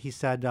that? And he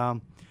said,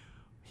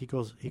 he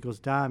goes,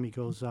 Dom,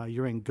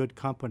 you're in good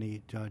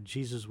company.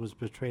 Jesus was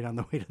betrayed on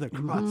the way to the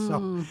cross.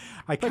 So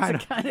I kind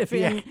of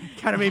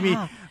made me,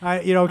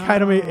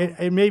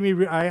 it made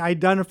me, I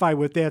identify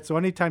with that. So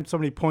anytime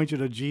somebody points you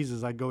to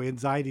Jesus, I go,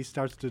 anxiety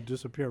starts to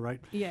disappear,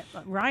 right? Yeah,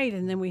 right.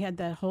 And then we had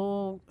that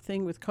whole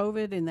thing with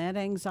COVID and that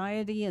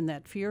anxiety and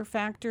that fear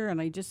factor. And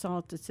I just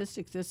saw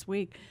statistics this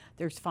week.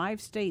 There's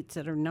 5 states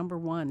that are number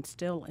 1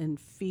 still in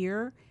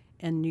fear.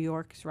 And New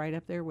York's right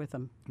up there with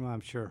them. Well,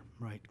 I'm sure,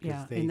 right.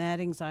 Yeah, and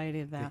that anxiety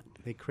of that.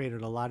 They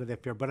created a lot of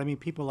that fear. But, I mean,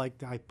 people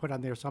like, I put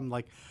on there something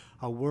like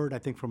a word, I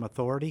think, from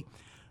authority.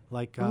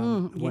 Like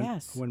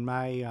yes. when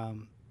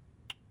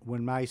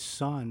my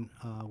son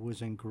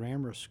was in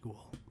grammar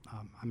school,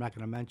 I'm not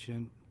going to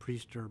mention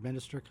priest or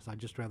minister because I'd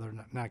just rather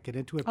not get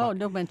into it. Oh,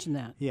 don't mention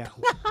that. Yeah.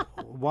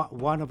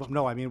 One of them,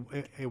 no, I mean,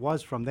 it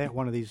was from that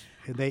one of these.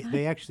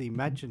 They actually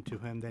mentioned to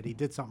him that he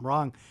did something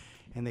wrong,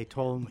 and they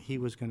told him he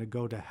was going to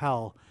go to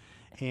hell.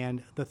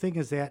 And the thing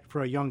is that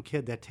for a young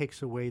kid, that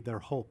takes away their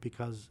hope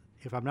because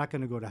if I'm not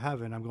going to go to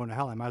heaven, I'm going to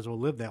hell. I might as well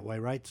live that way,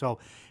 right? So,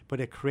 but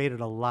it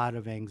created a lot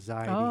of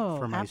anxiety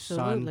for my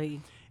absolutely.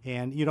 son.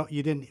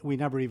 And we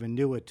never even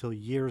knew it till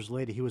years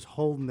later. He was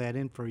holding that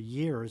in for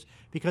years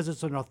because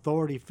it's an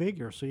authority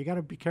figure. So you got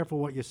to be careful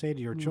what you say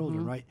to your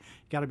children, right?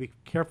 You got to be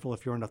careful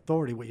if you're an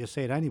authority what you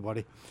say to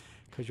anybody.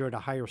 Because you're at a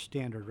higher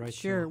standard, right?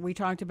 Sure. So we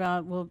talked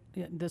about,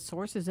 the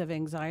sources of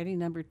anxiety.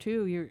 Number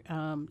 2, your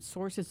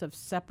sources of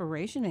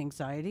separation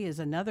anxiety is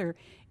another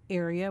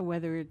area,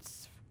 whether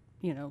it's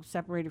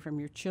separated from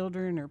your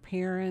children or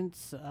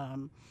parents,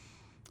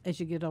 as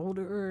you get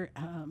older,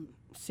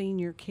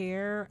 senior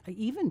care,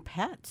 even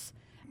pets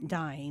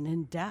dying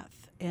and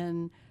death,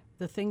 and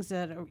the things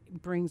that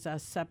brings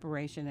us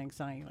separation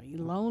anxiety,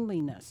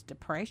 loneliness,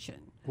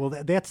 depression. Well,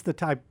 that's the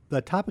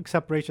topic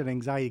separation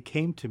anxiety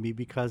came to me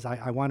because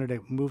I wanted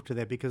to move to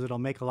that because it'll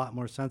make a lot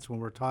more sense when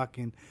we're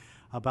talking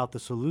about the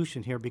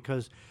solution here.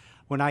 Because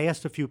when I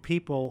asked a few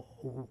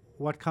people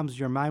what comes to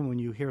your mind when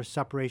you hear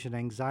separation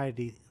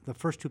anxiety, the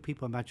first two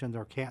people mentioned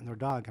their cat and their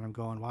dog, and I'm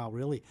going, wow,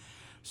 really?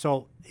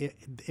 So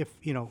if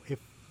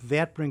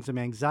that brings them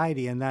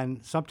anxiety, and then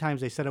sometimes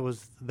they said it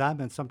was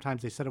them, and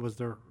sometimes they said it was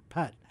their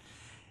pet.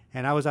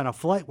 And I was on a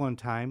flight one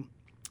time,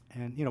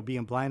 and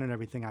being blind and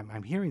everything,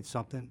 I'm hearing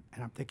something,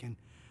 and I'm thinking,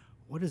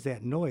 what is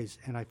that noise?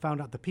 And I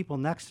found out the people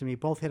next to me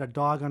both had a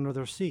dog under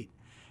their seat,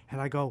 and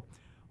I go,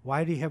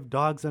 why do you have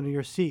dogs under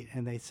your seat?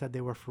 And they said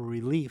they were for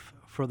relief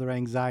for their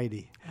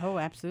anxiety. Oh,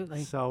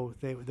 absolutely. So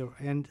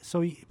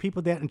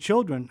people that and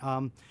children.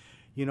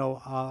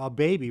 A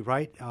baby,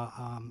 right?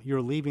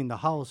 You're leaving the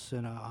house,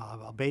 and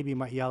a baby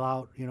might yell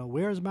out,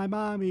 "Where's my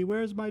mommy?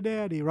 Where's my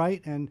daddy?"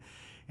 Right? And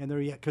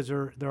because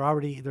they're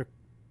already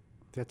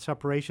that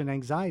separation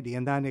anxiety,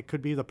 and then it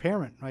could be the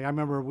parent. Right? I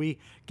remember we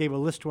gave a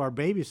list to our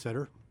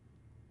babysitter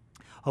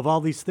of all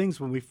these things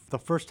when the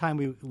first time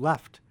we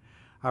left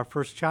our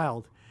first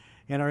child.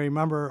 And I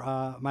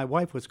remember my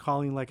wife was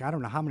calling, like, I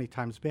don't know how many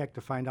times back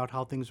to find out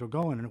how things were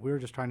going. And we were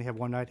just trying to have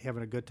one night,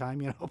 having a good time,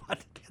 but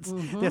the kids,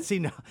 that's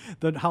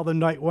how the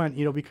night went,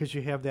 because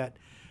you have that,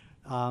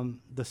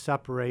 the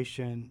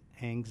separation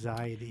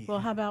anxiety. Well,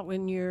 how about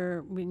when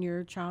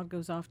your child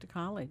goes off to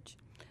college?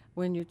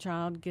 When your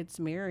child gets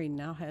married,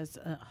 now has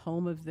a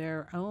home of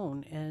their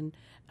own, and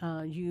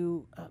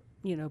you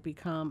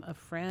become a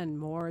friend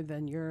more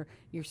than you're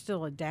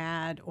still a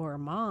dad or a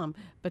mom,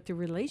 but the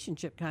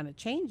relationship kind of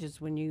changes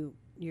when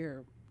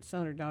your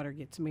son or daughter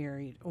gets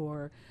married,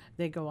 or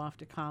they go off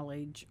to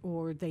college,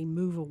 or they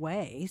move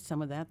away.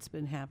 Some of that's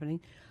been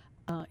happening.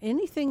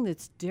 Anything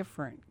that's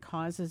different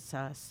causes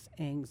us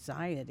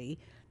anxiety.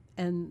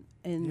 And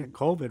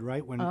COVID,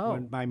 right?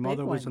 When my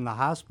mother was in the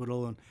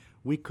hospital and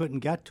we couldn't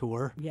get to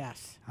her.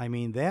 Yes. I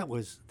mean, that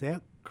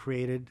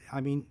created,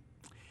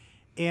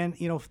 and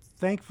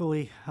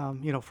thankfully,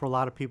 for a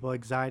lot of people,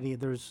 anxiety,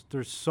 there's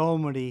so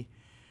many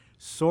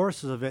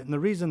sources of it. And the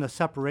reason the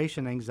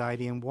separation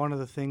anxiety, and one of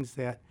the things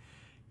that,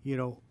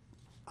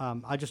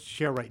 I just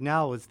share right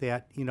now is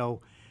that,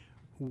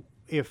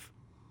 if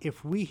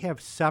we have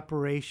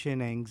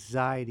separation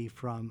anxiety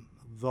from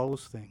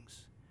those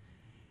things,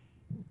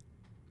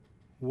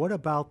 what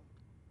about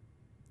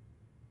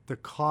the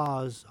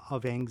cause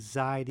of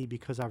anxiety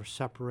because of our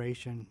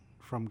separation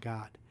from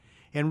God?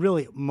 And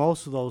really,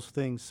 most of those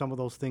things, some of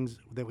those things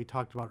that we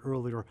talked about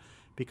earlier,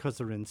 because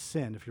they're in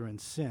sin. If you're in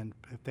sin,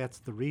 if that's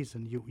the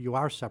reason, you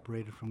are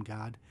separated from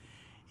God.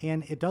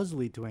 And it does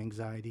lead to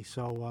anxiety.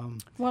 So,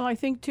 well, I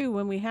think, too,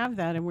 when we have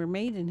that and we're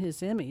made in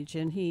his image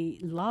and he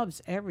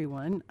loves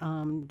everyone,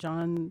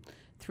 John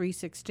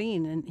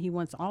 3:16, and he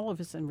wants all of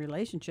us in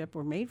relationship.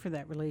 We're made for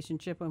that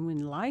relationship. And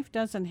when life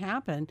doesn't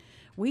happen,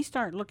 we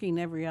start looking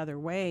every other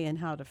way and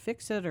how to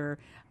fix it, or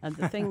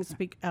the things,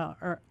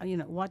 or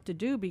what to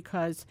do,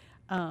 because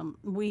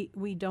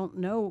we don't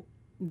know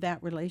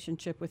that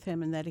relationship with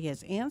him and that he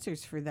has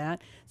answers for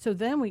that. So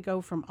then we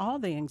go from all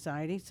the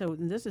anxiety. So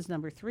this is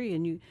number 3,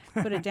 and you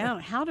put it down.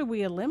 How do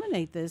we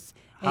eliminate this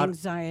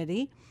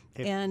anxiety?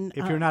 If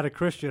you're not a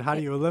Christian, how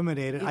do you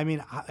eliminate it? I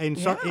mean,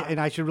 and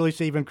I should really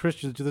say even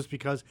Christians do this,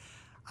 because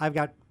I've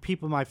got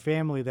people in my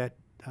family that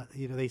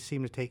they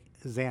seem to take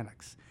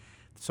Xanax.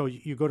 So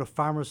you go to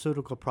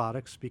pharmaceutical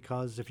products,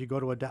 because if you go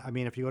to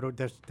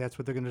that's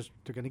what they're going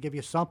to give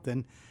you,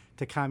 something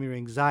to calm your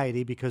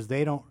anxiety, because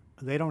they don't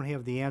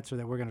have the answer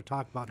that we're going to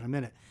talk about in a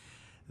minute.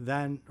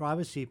 Then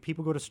obviously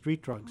people go to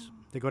street drugs,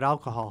 they go to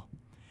alcohol,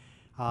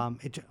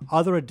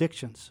 other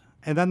addictions.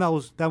 And then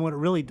what it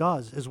really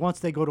does is, once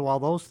they go to all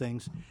those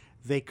things,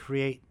 it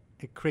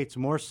creates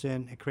more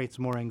sin, it creates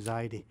more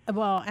anxiety.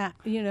 Well,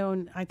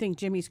 and I think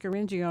Jimmy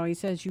Scaringi always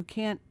says you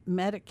can't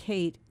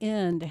medicate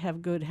in to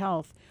have good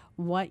health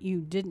what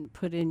you didn't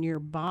put in your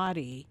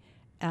body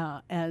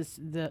as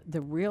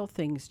the real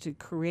things to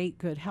create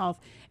good health.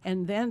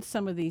 And then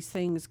some of these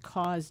things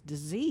cause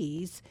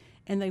disease,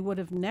 and they would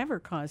have never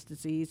caused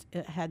disease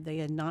had they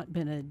had not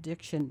been an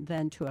addiction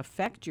then to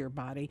affect your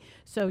body.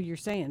 So you're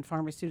saying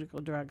pharmaceutical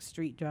drugs,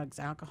 street drugs,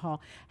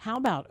 alcohol. How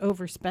about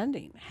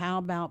overspending? How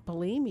about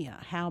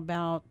bulimia? How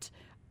about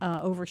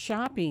over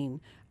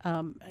shopping?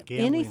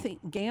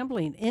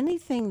 Gambling,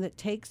 anything that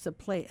takes a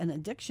place. An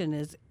addiction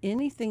is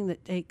anything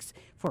that takes,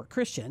 for a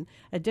Christian,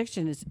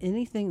 addiction is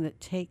anything that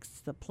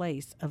takes the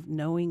place of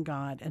knowing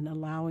God and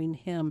allowing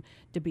him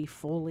to be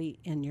fully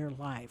in your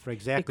life.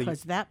 Exactly.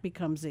 Because that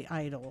becomes the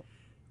idol.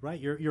 Right,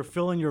 you're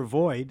filling your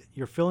void.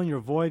 You're filling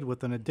your void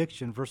with an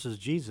addiction versus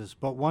Jesus.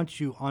 But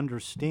once you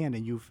understand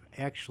and you've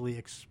actually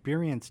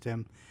experienced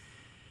him,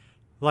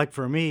 like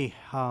for me,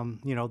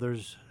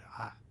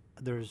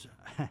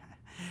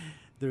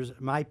 there's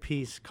my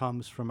peace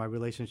comes from my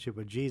relationship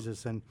with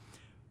Jesus. And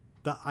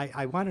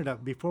I wanted to,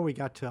 before we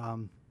got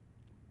to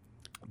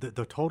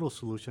the total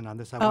solution on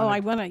this. And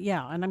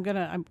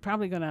I'm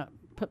probably gonna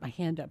put my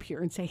hand up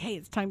here and say, hey,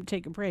 it's time to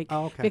take a break.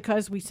 Oh, okay.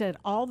 Because we said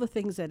all the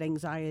things that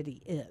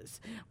anxiety is,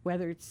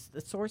 whether it's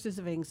the sources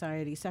of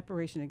anxiety,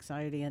 separation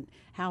anxiety, and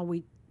how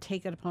we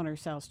take it upon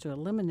ourselves to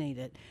eliminate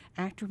it.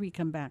 After we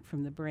come back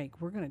from the break,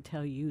 we're going to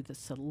tell you the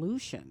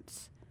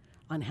solutions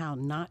on how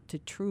not to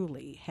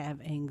truly have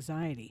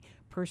anxiety,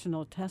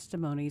 personal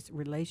testimonies,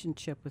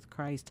 relationship with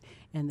Christ,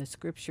 and the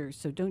scriptures.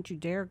 So don't you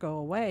dare go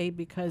away,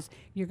 because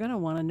you're going to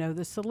want to know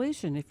the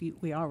solution.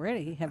 We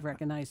already have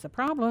recognized the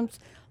problems,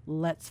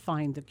 let's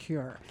find the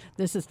cure.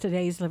 This is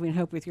Today's Living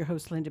Hope with your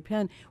host, Linda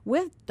Penn,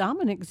 with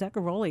Dominic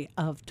Zaccaroli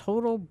of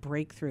Total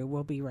Breakthrough.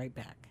 We'll be right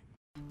back.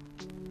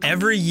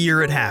 Every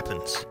year it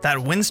happens.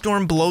 That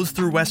windstorm blows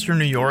through western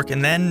New York,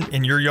 and then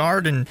in your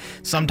yard and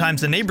sometimes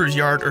the neighbor's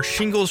yard are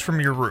shingles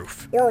from your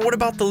roof. Or what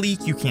about the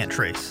leak you can't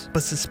trace,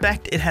 but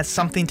suspect it has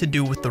something to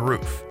do with the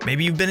roof?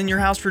 Maybe you've been in your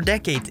house for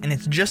decades and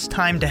it's just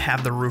time to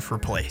have the roof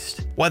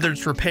replaced. Whether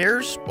it's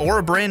repairs or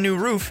a brand new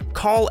roof,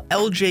 call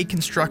LJ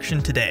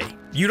Construction today.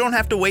 You don't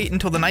have to wait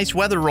until the nice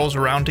weather rolls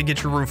around to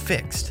get your roof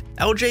fixed.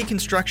 LJ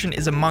Construction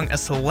is among a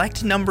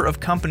select number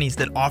of companies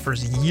that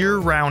offers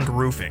year-round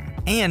roofing,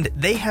 and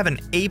they have an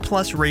A+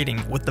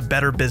 rating with the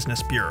Better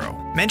Business Bureau.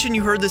 Mention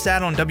you heard this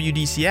ad on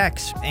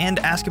WDCX and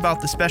ask about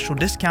the special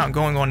discount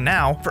going on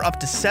now for up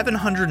to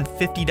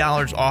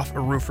 $750 off a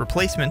roof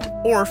replacement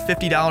or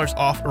 $50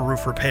 off a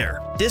roof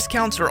repair.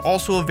 Discounts are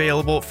also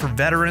available for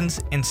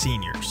veterans and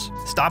seniors.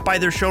 Stop by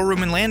their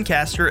showroom in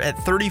Lancaster at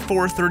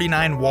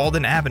 3439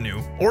 Walden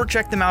Avenue, or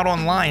check them out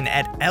online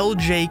at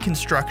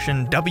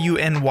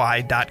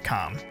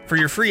ljconstructionwny.com. For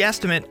your free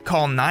estimate,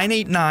 call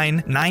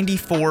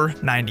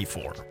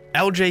 989-9494.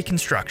 LJ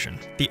Construction,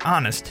 the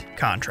honest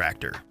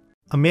contractor.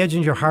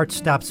 Imagine your heart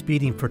stops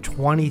beating for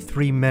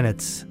 23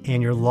 minutes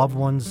and your loved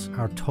ones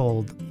are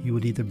told you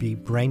would either be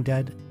brain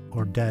dead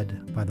or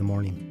dead by the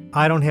morning.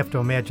 I don't have to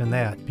imagine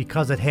that,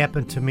 because it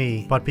happened to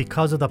me, but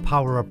because of the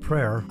power of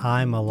prayer,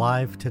 I'm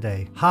alive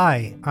today.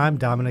 Hi, I'm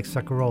Dominic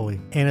Zaccaroli,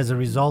 and as a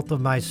result of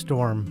my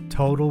storm,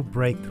 Total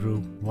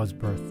Breakthrough was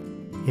birthed.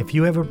 If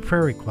you have a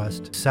prayer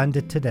request, send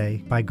it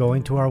today by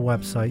going to our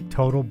website,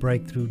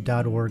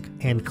 totalbreakthrough.org,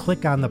 and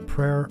click on the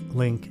prayer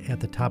link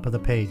at the top of the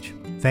page.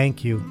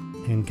 Thank you,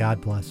 and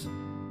God bless.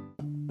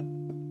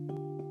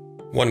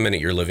 1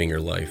 minute you're living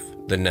your life,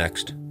 the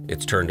next,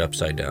 it's turned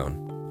upside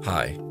down.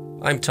 Hi,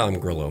 I'm Tom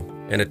Grillo,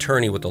 an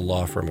attorney with the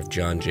law firm of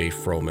John J.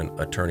 Froman,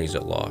 Attorneys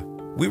at Law.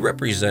 We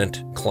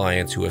represent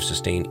clients who have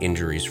sustained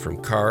injuries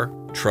from car,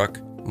 truck,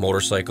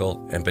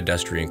 motorcycle, and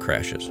pedestrian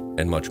crashes,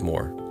 and much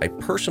more. I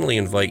personally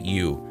invite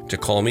you to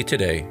call me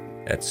today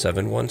at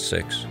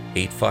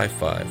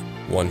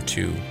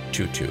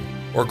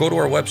 716-855-1222 or go to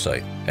our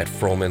website at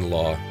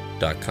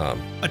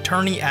fromanlaw.com.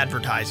 Attorney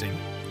advertising.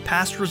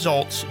 Past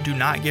results do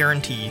not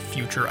guarantee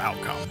future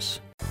outcomes.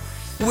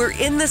 We're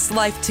in this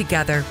life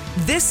together.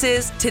 This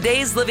is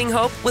Today's Living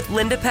Hope with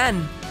Linda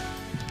Penn.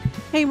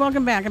 Hey,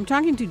 welcome back. I'm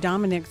talking to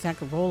Dominic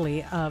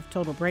Zaccaroli of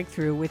Total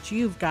Breakthrough, which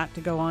you've got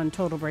to go on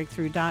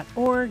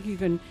totalbreakthrough.org. You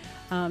can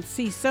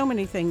see so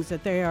many things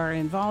that they are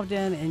involved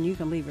in, and you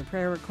can leave a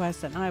prayer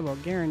request, and I will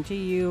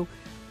guarantee you,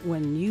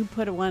 when you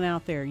put one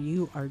out there,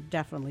 you are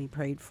definitely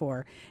prayed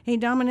for. Hey,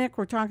 Dominic,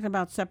 we're talking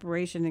about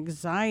separation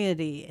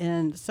anxiety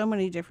in so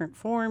many different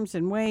forms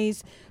and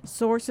ways,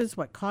 sources,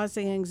 what caused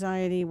the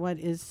anxiety, what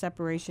is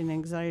separation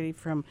anxiety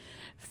from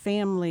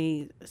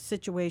family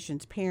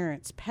situations,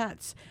 parents,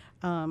 pets,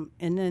 and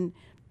then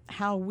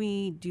how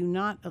we do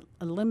not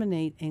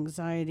eliminate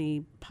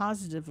anxiety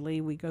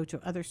positively. We go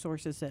to other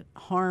sources that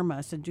harm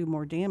us and do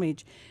more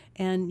damage.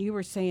 And you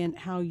were saying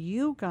how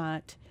you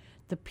got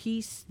the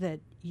peace that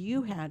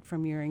you had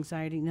from your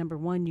anxiety. Number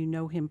one, you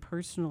know him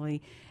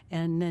personally,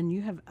 and then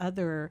you have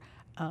other,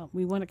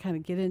 we want to kind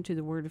of get into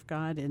the Word of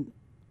God, and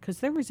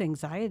because there was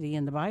anxiety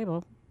in the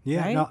Bible.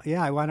 Yeah, right?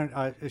 I want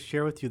to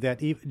share with you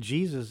that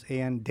Jesus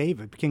and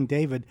King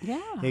David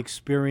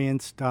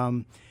experienced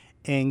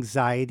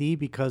anxiety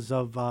because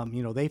of,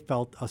 they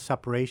felt a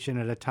separation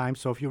at a time.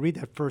 So if you read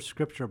that first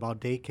scripture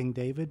about King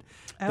David,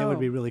 that would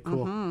be really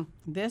cool.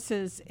 Mm-hmm. This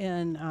is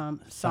in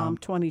Psalm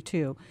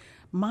 22.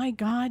 My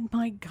God,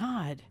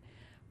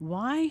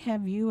 why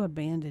have you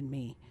abandoned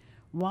me?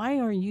 Why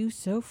are you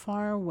so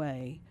far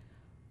away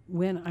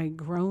when I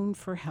groan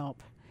for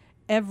help?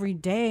 Every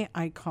day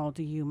I call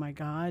to you, my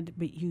God,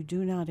 but you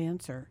do not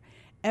answer.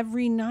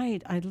 Every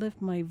night I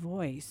lift my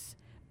voice,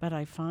 but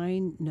I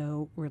find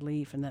no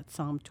relief. And that's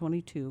Psalm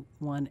 22,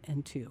 1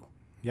 and 2.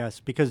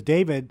 Yes, because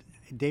David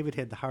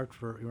had the heart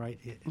for, right?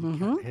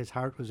 Mm-hmm. His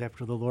heart was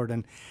after the Lord.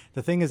 And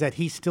the thing is that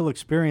he still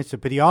experienced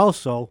it, but he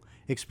also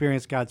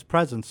experienced God's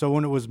presence. So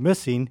when it was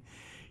missing,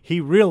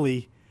 he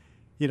really,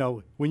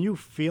 when you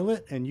feel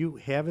it and you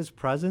have his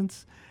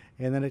presence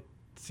and then it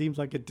seems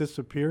like it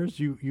disappears,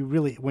 you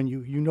really, when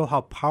you know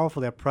how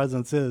powerful that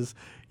presence is,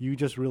 you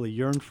just really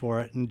yearn for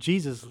it. And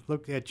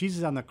look at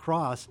Jesus on the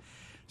cross.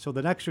 So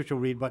the next scripture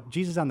we'll read, but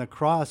Jesus on the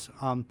cross,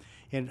 and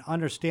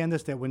understand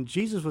this, that when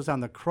Jesus was on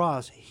the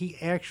cross, he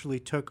actually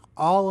took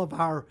all of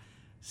our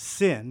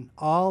sin,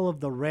 all of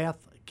the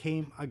wrath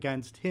came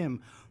against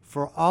him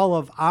for all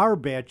of our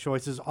bad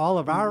choices, all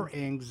of our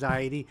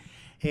anxiety.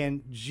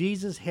 And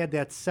Jesus had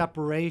that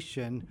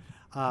separation.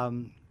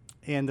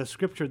 And the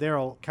scripture there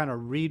will kind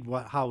of read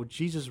how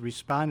Jesus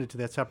responded to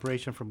that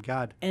separation from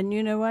God. And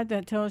you know what?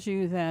 That tells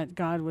you that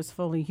God was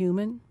fully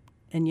human,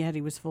 and yet he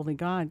was fully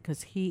God,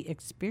 because he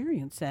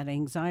experienced that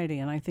anxiety.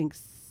 And I think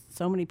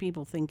so many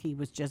people think he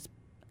was just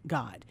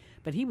God,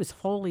 but he was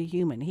fully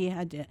human. He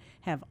had to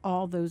have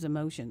all those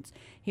emotions.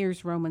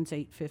 Here's Romans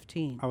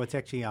 8:15. Oh, it's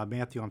actually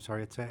Matthew. I'm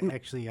sorry. It's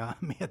actually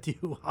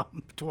Matthew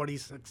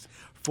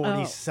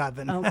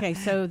 26:47. Oh, okay,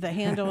 so the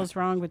handle is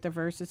wrong, but the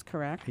verse is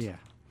correct. Yeah.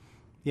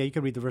 Yeah, you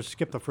can read the verse.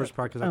 Skip the first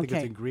part because I think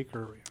it's in Greek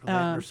or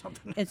Latin or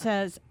something. It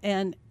says,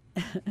 and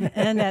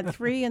at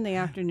 3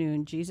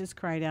 p.m, Jesus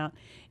cried out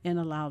in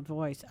a loud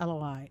voice,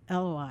 Eloi,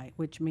 Eloi,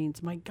 which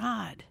means, my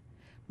God,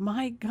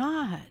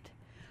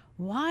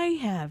 why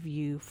have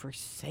you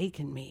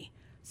forsaken me?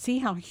 See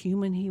how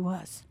human he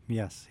was.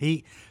 Yes,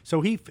 he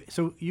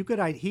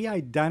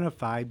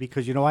identified,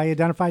 because I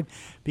identified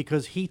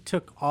because he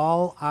took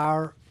all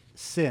our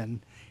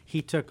sin,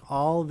 he took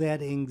all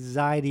that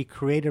anxiety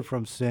created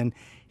from sin.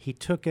 He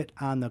took it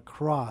on the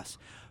cross.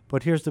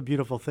 But here's the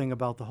beautiful thing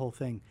about the whole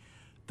thing.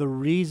 The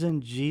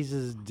reason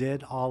Jesus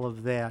did all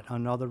of that,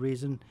 another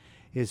reason,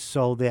 is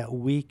so that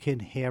we can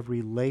have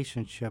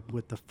relationship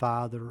with the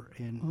Father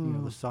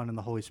and the Son and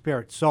the Holy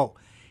Spirit. So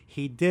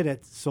he did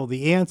it. So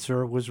the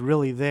answer was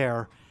really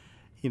there,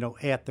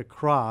 at the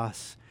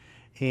cross.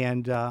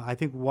 And I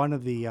think one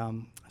of the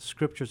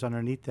scriptures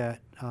underneath that.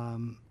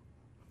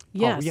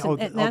 Yes,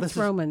 that's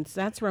Romans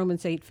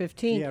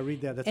 8:15. Yeah,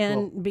 read that. That's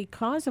and cool.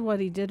 Because of what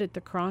he did at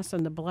the cross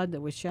and the blood that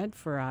was shed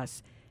for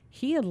us,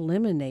 he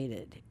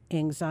eliminated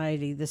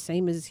anxiety the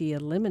same as he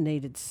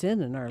eliminated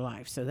sin in our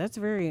life. So that's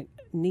a very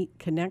neat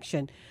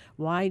connection.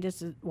 What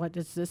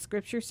does the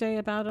scripture say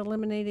about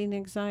eliminating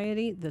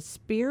anxiety? The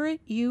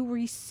spirit you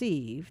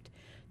received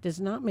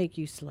does not make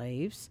you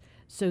slaves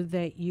so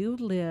that you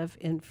live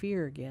in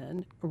fear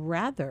again.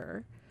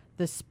 Rather,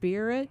 the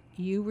spirit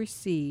you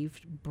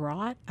received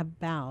brought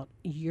about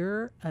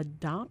your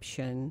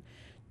adoption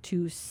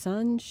to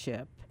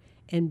sonship,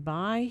 and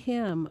by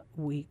him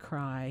we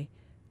cry,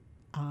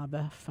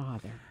 Abba,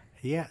 Father.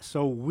 Yeah,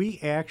 so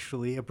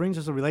it brings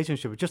us a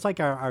relationship. Just like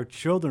our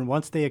children,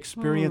 once they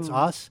experience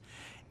us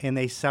and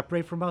they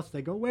separate from us,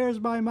 they go,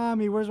 where's my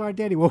mommy, where's my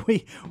daddy? Well,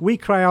 we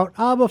cry out,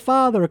 Abba,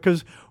 Father,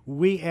 because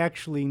we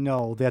actually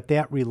know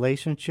that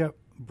relationship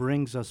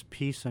brings us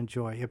peace and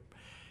joy.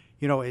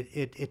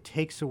 It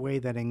takes away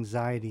that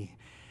anxiety.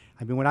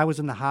 I mean, when I was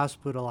in the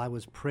hospital, I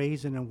was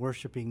praising and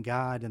worshiping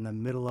God in the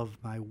middle of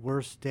my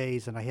worst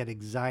days, and I had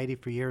anxiety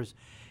for years,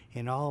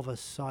 and all of a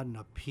sudden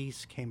a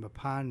peace came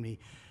upon me.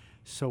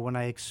 So when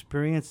I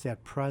experienced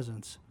that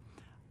presence,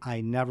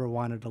 I never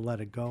wanted to let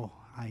it go.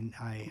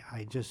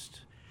 I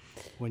just,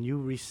 when you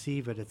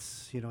receive it,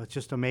 it's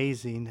just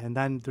amazing. And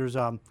then there's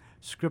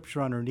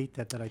scripture underneath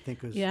that I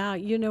think is... Yeah,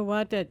 you know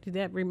what?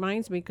 That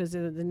reminds me, because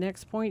the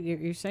next point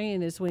you're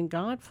saying is when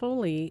God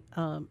fully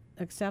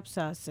accepts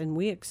us and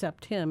we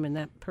accept him in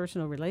that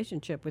personal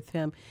relationship with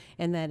him,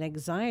 and that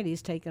anxiety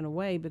is taken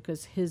away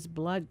because his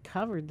blood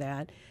covered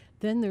that,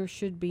 then there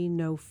should be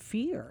no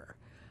fear.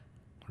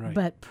 Right.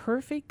 But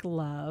perfect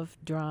love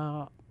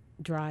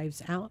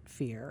drives out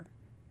fear,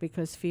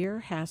 because fear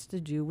has to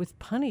do with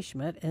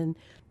punishment, and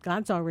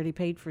God's already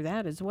paid for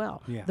that as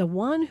well. Yeah. The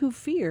one who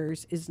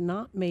fears is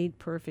not made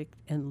perfect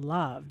in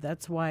love.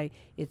 That's why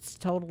it's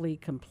totally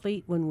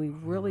complete when we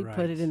really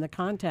put it in the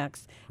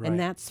context, and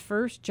that's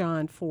 1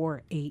 John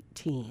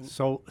 4:18.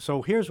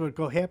 So here's what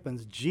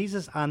happens.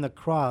 Jesus on the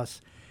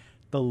cross,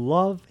 the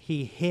love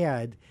he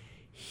had,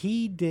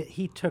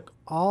 he took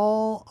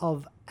all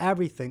of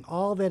everything,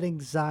 all that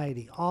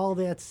anxiety, all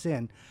that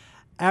sin,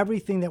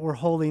 everything that we're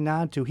holding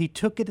on to. He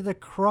took it to the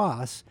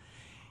cross.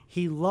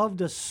 He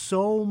loved us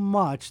so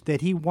much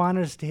that he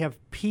wanted us to have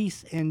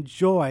peace and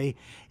joy.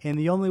 And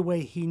the only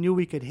way he knew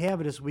we could have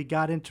it is we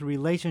got into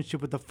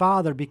relationship with the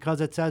Father, because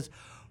it says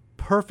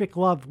perfect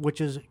love, which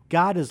is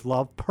God is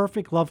love.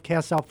 Perfect love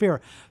casts out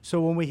fear.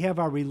 So when we have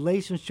our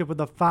relationship with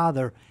the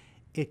Father,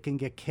 it can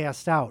get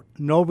cast out.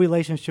 No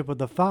relationship with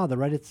the Father,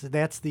 right?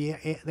 That's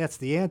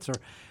the answer,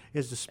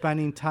 is to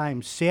spending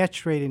time,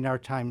 saturating our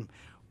time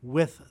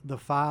with the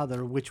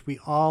Father, which we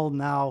all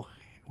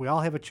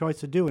have a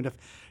choice to do. And if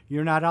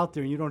you're not out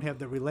there and you don't have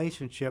the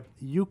relationship,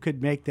 you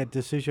could make that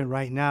decision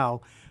right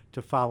now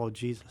to follow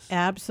Jesus.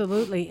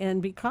 Absolutely.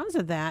 And because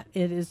of that,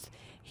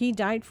 he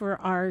died for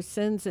our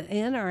sins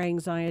and our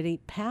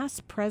anxiety,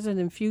 past, present,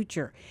 and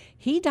future.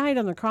 He died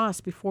on the cross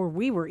before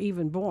we were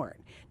even born.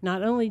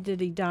 Not only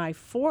did he die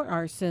for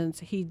our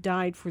sins, he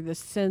died for the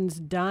sins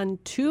done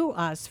to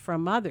us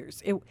from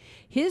others.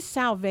 His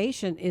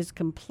salvation is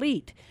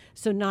complete.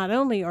 So not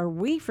only are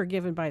we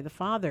forgiven by the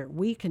Father,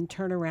 we can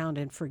turn around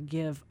and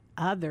forgive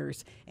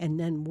others. And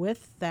then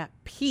with that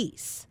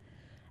peace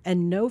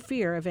and no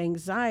fear of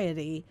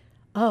anxiety,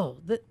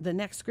 the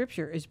next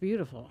scripture is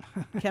beautiful.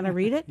 Can I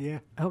read it? Yeah.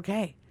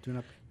 Okay.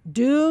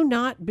 Do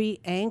not be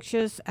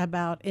anxious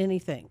about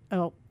anything.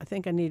 Oh, I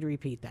think I need to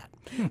repeat that.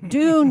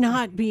 Do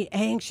not be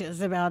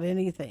anxious about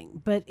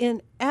anything, but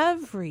in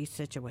every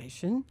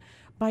situation,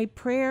 by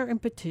prayer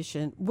and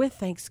petition with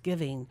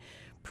thanksgiving,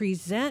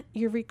 present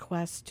your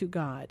requests to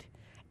God,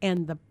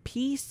 and the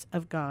peace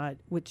of God,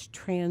 which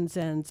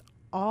transcends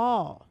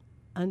all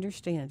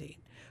understanding,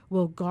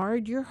 will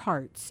guard your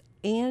hearts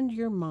and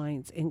your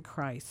minds in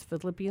Christ.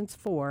 Philippians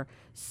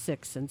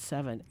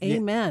 4:6-7.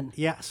 Amen.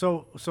 Yeah.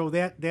 So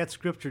that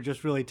scripture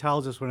just really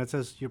tells us when it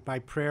says you're by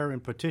prayer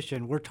and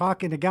petition, we're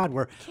talking to God.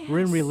 We're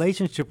in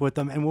relationship with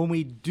Him, and when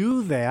we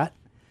do that,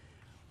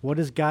 what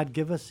does God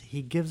give us?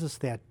 He gives us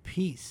that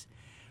peace.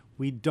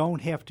 We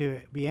don't have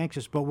to be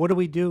anxious. But what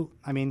do?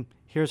 I mean,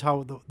 here's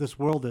how this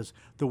world is.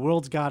 The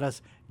world's got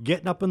us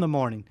getting up in the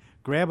morning,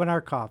 grabbing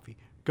our coffee,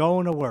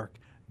 going to work,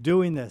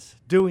 doing this,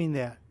 doing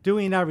that,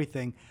 doing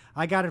everything.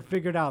 I got it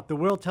figured out. The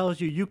world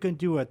tells you can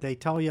do it. They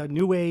tell you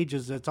New Age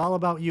it's all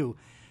about you.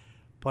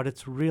 But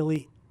it's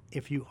really,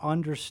 if you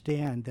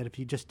understand that if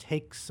you just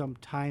take some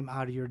time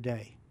out of your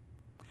day,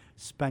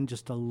 spend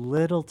just a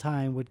little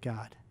time with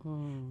God,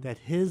 that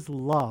His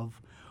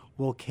love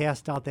will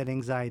cast out that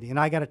anxiety. And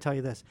I got to tell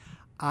you this.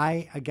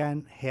 I,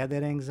 again, had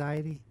that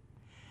anxiety.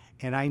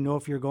 And I know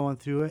if you're going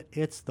through it,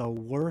 it's the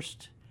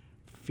worst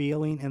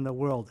feeling in the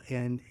world.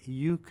 And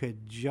you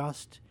could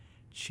just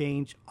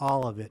change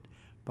all of it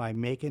by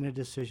making a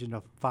decision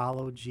to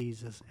follow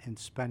Jesus and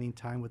spending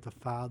time with the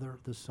Father,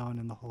 the Son,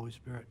 and the Holy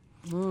Spirit.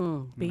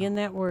 Be in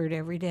that word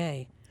every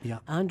day. Yeah.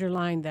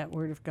 Underline that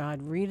word of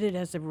God. Read it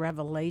as a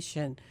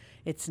revelation.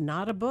 It's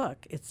not a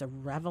book. It's a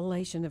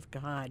revelation of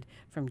God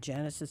from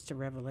Genesis to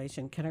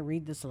Revelation. Can I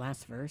read this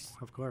last verse?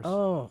 Of course.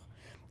 Oh,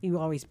 you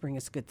always bring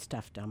us good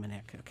stuff,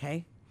 Dominic,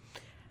 okay?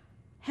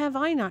 Have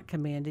I not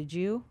commanded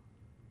you?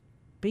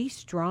 Be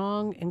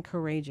strong and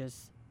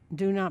courageous.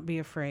 Do not be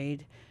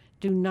afraid.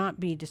 Do not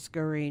be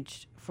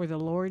discouraged, for the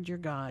Lord your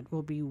God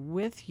will be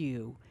with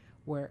you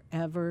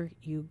wherever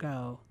you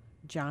go.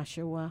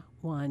 Joshua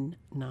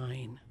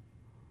 1:9.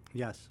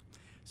 Yes.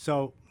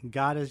 So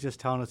God is just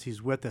telling us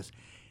He's with us.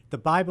 The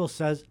Bible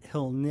says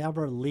He'll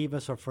never leave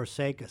us or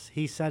forsake us.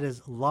 He said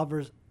His love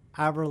is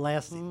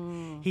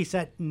everlasting. He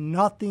said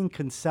nothing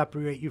can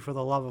separate you from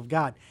the love of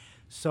God.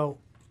 So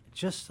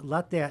just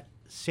let that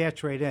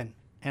saturate in.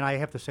 And I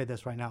have to say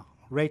this right now.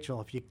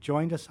 Rachel, if you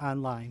joined us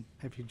online,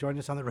 if you joined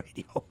us on the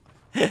radio,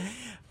 I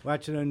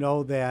want you to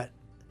know that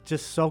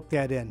just soak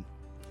that in.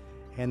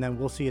 And then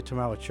we'll see you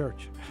tomorrow at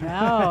church.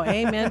 Oh,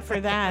 amen for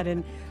that.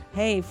 And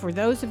hey, for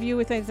those of you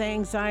with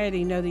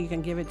anxiety, know that you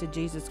can give it to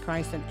Jesus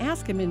Christ and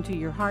ask Him into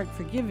your heart,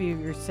 forgive you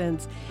your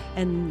sins,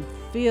 and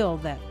feel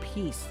that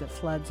peace that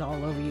floods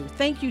all over you.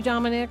 Thank you,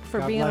 Dominic, for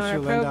God being on bless our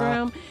you, Linda.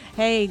 program.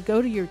 Hey,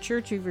 go to your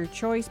church of your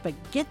choice, but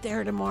get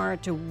there tomorrow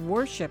to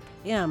worship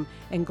Him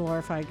and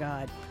glorify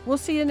God. We'll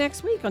see you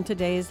next week on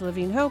Today's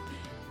Living Hope.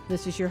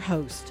 This is your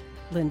host,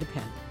 Linda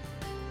Penn.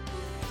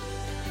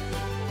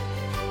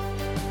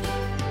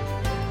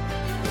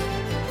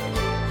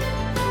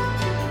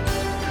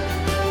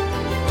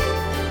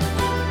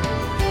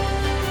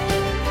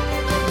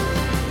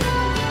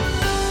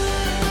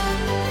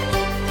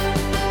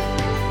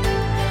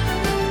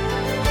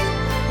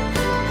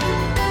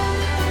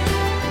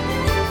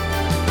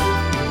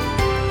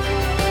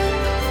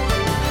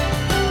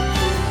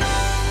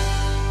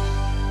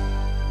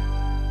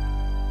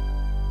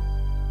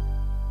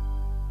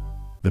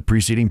 The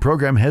preceding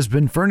program has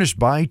been furnished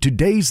by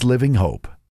Today's Living Hope.